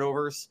 12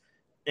 turnovers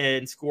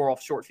and score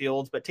off short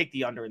fields, but take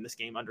the under in this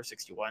game, under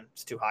 61.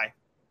 It's too high.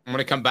 I'm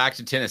going to come back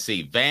to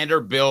Tennessee.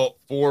 Vanderbilt,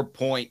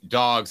 4-point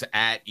dogs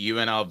at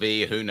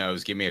UNLV. Who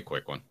knows? Give me a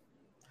quick one.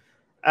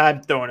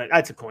 I'm throwing it.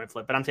 That's a coin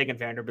flip, but I'm taking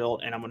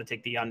Vanderbilt, and I'm going to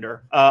take the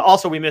under.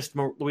 Also, we missed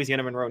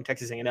Louisiana Monroe and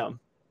Texas A&M.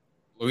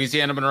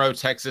 Louisiana Monroe,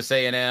 Texas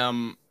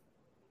A&M.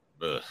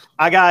 Ugh.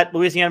 I got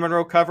Louisiana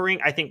Monroe covering.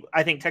 I think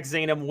Texas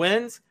A&M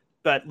wins,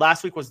 but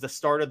last week was the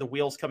start of the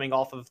wheels coming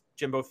off of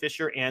Jimbo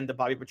Fisher and the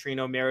Bobby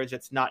Petrino marriage.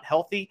 It's not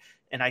healthy,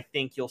 and I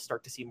think you'll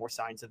start to see more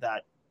signs of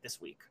that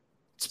this week.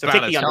 It's so about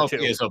take the as under healthy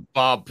two. as a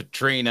Bob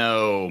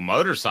Petrino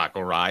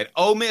motorcycle ride.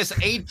 Ole Miss,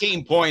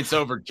 18 points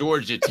over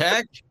Georgia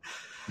Tech.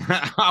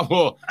 I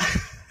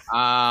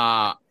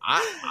I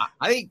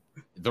think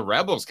the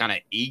Rebels kind of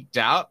eked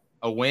out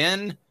a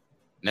win.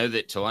 Know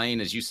that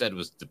Tulane, as you said,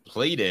 was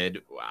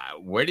depleted.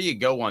 Where do you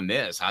go on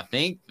this? I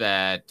think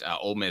that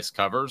Ole Miss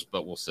covers,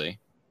 but we'll see.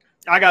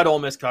 I got Ole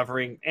Miss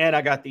covering, and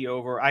I got the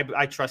over.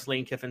 I trust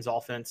Lane Kiffin's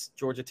offense.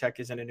 Georgia Tech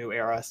is in a new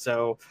era,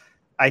 so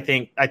I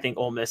think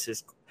Ole Miss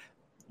is.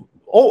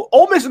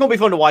 Ole Miss is going to be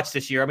fun to watch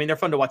this year. I mean, they're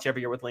fun to watch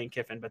every year with Lane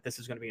Kiffin, but this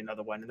is going to be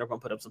another one, and they're going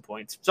to put up some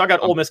points. So I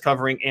got Ole Miss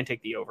covering and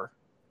take the over.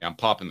 I'm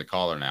popping the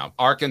collar now.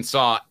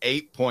 Arkansas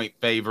 8-point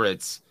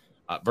favorites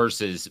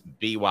versus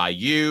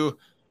BYU.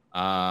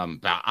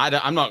 I'm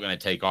not going to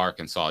take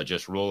Arkansas,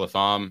 just rule of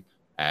thumb,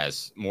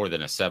 as more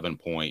than a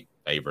 7-point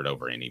favorite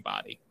over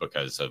anybody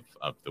because of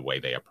the way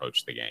they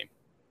approach the game.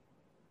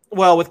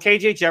 Well, with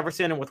KJ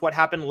Jefferson and with what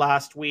happened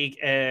last week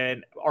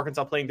and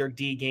Arkansas playing their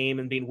D game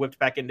and being whipped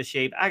back into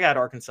shape, I got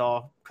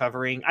Arkansas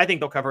covering. I think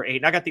they'll cover 8.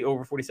 And I got the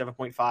over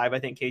 47.5. I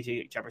think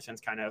KJ Jefferson's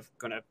kind of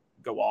going to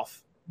go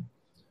off.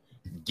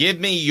 Give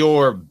me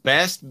your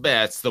best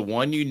bets, the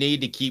one you need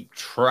to keep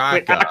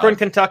track of. Akron,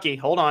 Kentucky.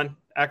 Hold on.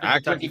 Akron,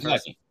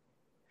 Kentucky.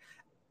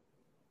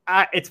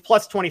 It's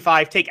plus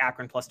 25. Take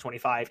Akron plus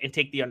 25 and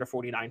take the under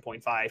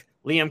 49.5.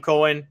 Liam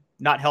Cohen,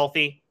 not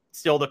healthy.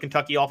 Still the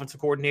Kentucky offensive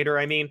coordinator.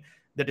 I mean,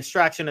 the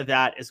distraction of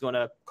that is going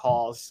to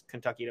cause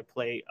Kentucky to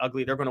play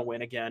ugly. They're going to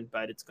win again,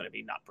 but it's going to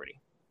be not pretty.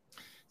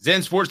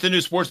 Zen Sports, the new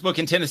sports book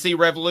in Tennessee,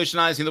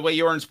 revolutionizing the way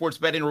you earn sports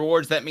betting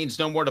rewards. That means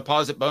no more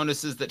deposit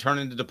bonuses that turn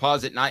into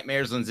deposit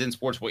nightmares. On Zen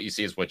Sports, what you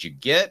see is what you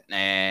get.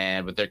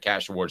 And with their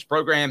cash rewards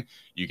program,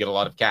 you get a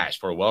lot of cash.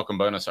 For a welcome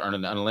bonus, earn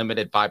an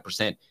unlimited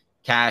 5%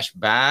 cash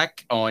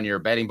back on your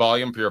betting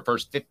volume for your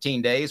first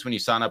 15 days when you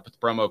sign up with the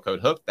promo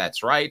code HOOKED.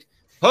 That's right.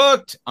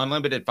 Hooked.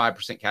 Unlimited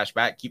 5% cash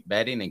back. Keep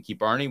betting and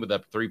keep earning with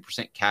up to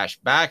 3% cash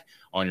back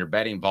on your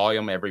betting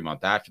volume every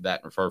month after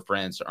that. Refer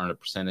friends to earn a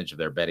percentage of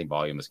their betting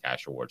volume as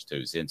cash rewards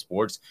too. Zen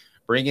Sports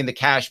bringing the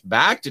cash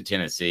back to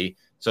Tennessee.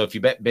 So if you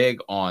bet big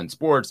on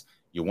sports,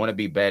 you want to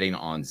be betting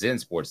on Zen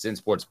Sports. Zen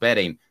Sports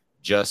betting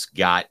just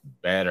got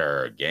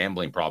better.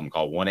 Gambling problem,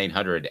 call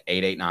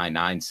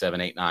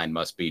 1-800-889-9789.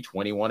 Must be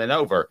 21 and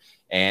over.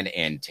 And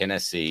in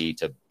Tennessee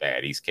to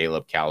bet. He's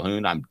Caleb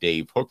Calhoun. I'm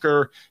Dave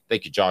Hooker.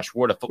 Thank you, Josh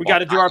Ward. We got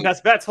to do our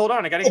best bets. Hold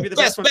on. I got to give you the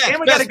best one. And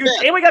we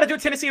got to do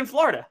Tennessee and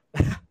Florida.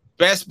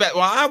 Best bet.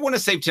 Well, I want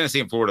to save Tennessee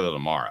and Florida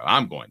tomorrow.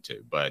 I'm going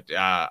to. But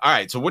all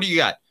right. So what do you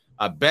got?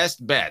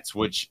 Best bets,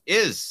 which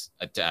is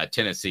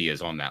Tennessee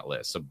is on that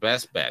list. So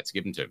best bets.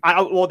 Give them to me.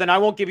 Well, then I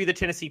won't give you the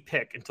Tennessee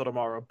pick until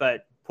tomorrow.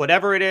 But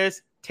whatever it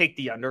is, take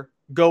the under.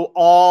 Go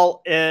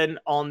all in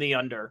on the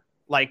under.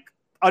 Like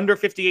under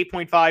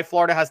 58.5.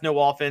 Florida has no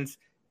offense,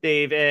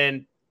 Dave,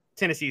 and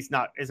Tennessee is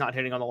not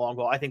hitting on the long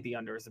ball. I think the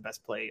under is the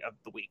best play of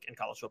the week in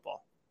college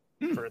football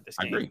for this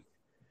game.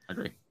 I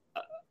agree.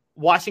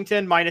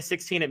 Washington minus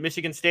 16 at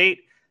Michigan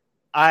State.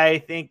 I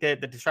think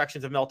that the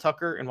distractions of Mel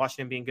Tucker and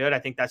Washington being good, I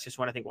think that's just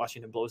when I think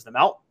Washington blows them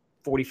out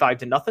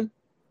 45-0.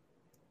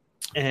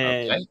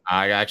 And okay.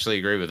 I actually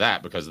agree with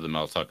that because of the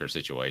Mel Tucker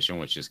situation,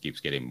 which just keeps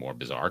getting more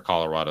bizarre.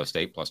 Colorado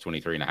State plus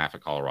 23.5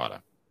 at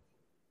Colorado.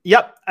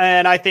 Yep.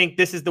 And I think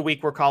this is the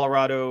week where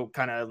Colorado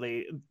kind of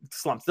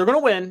slumps. They're going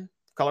to win.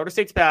 Colorado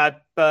State's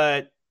bad,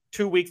 but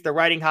 2 weeks they're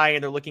riding high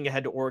and they're looking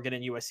ahead to Oregon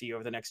and USC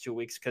over the next 2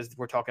 weeks because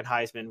we're talking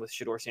Heisman with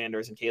Shedeur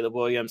Sanders and Caleb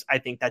Williams. I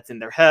think that's in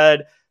their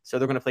head. So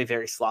they're going to play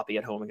very sloppy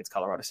at home against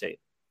Colorado State.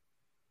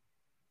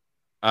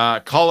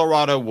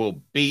 Colorado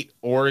will beat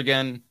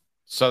Oregon,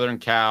 Southern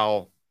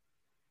Cal.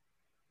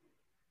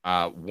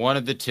 One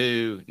of the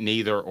two,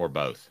 neither or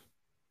both.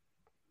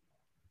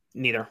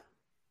 Neither.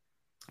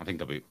 I think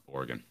they'll beat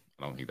Oregon.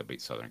 I don't think they'll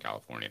beat Southern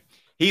California.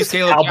 He's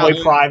Caleb Cowboy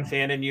Calhoun. Prime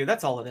fan in you.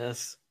 That's all it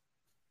is.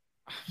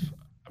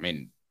 I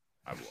mean,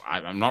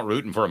 I'm not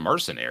rooting for a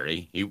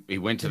mercenary. He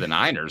went to the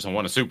Niners and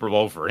won a Super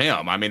Bowl for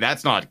him. I mean,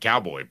 that's not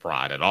Cowboy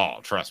pride at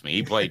all. Trust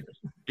me.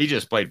 He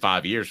just played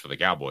 5 years for the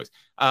Cowboys.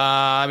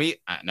 No,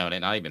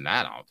 not even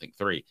that. I don't think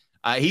 3.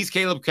 He's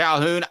Caleb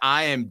Calhoun.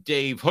 I am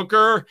Dave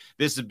Hooker.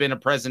 This has been a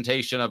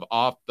presentation of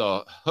Off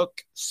the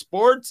Hook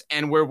Sports,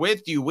 and we're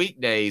with you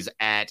weekdays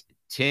at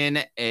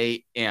 10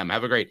 a.m.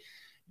 Have a great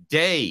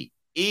day,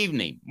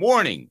 evening,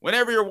 morning,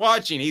 whenever you're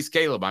watching. He's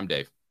Caleb. I'm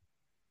Dave.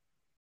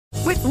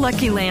 With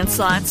Lucky Land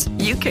Slots,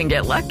 you can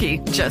get lucky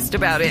just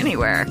about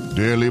anywhere.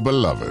 Dearly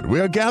beloved, we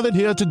are gathered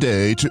here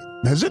today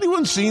to... Has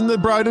anyone seen the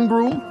bride and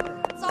groom?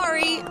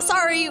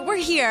 Sorry, we're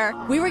here.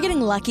 We were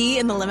getting lucky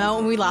in the limo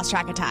and we lost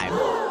track of time.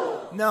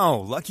 No,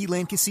 Lucky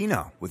Land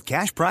Casino, with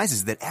cash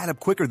prizes that add up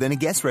quicker than a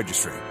guest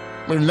registry.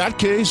 In that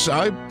case,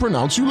 I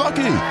pronounce you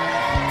lucky.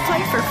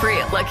 Play for free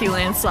at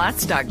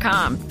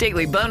LuckyLandSlots.com.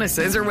 Daily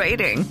bonuses are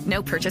waiting.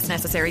 No purchase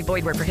necessary.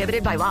 Void where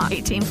prohibited by law.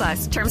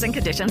 18+. Terms and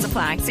conditions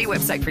apply. See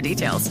website for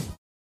details.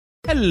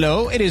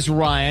 Hello, it is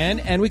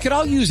Ryan, and we could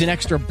all use an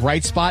extra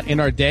bright spot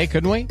in our day,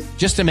 couldn't we?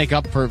 Just to make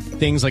up for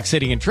things like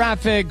sitting in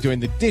traffic, doing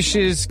the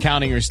dishes,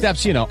 counting your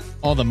steps,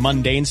 all the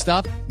mundane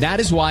stuff. That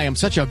is why I'm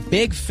such a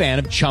big fan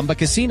of Chumba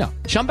Casino.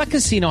 Chumba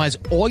Casino has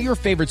all your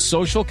favorite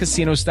social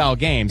casino-style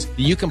games that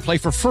you can play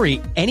for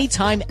free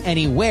anytime,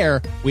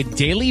 anywhere with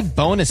daily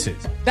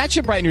bonuses. That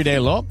should brighten your day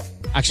a little.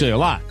 Actually, a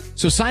lot.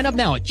 So sign up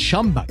now at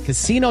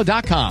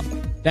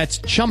ChumbaCasino.com. That's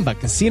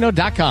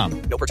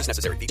ChumbaCasino.com. No purchase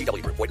necessary.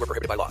 VGW Group. Void where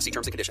prohibited by law. See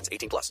terms and conditions.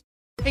 18+.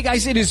 Hey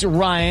guys, it is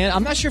Ryan.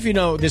 I'm not sure if you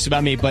know this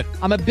about me, but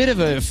I'm a bit of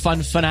a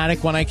fun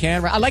fanatic when I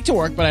can. I like to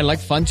work, but I like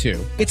fun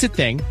too. It's a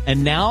thing.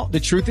 And now the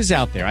truth is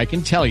out there. I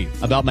can tell you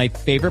about my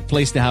favorite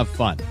place to have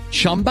fun.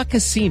 Chumba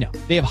Casino.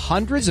 They have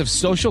hundreds of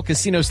social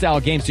casino style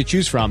games to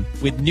choose from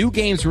with new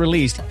games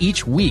released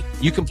each week.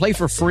 You can play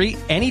for free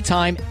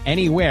anytime,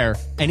 anywhere.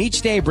 And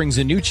each day brings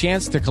a new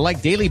chance to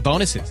collect daily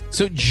bonuses.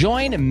 So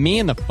join me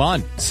in the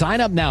fun.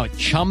 Sign up now at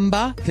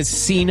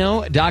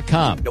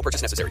ChumbaCasino.com. No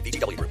purchase necessary.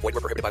 VGW Group. Void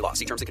where prohibited by law.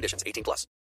 See terms and conditions. 18+.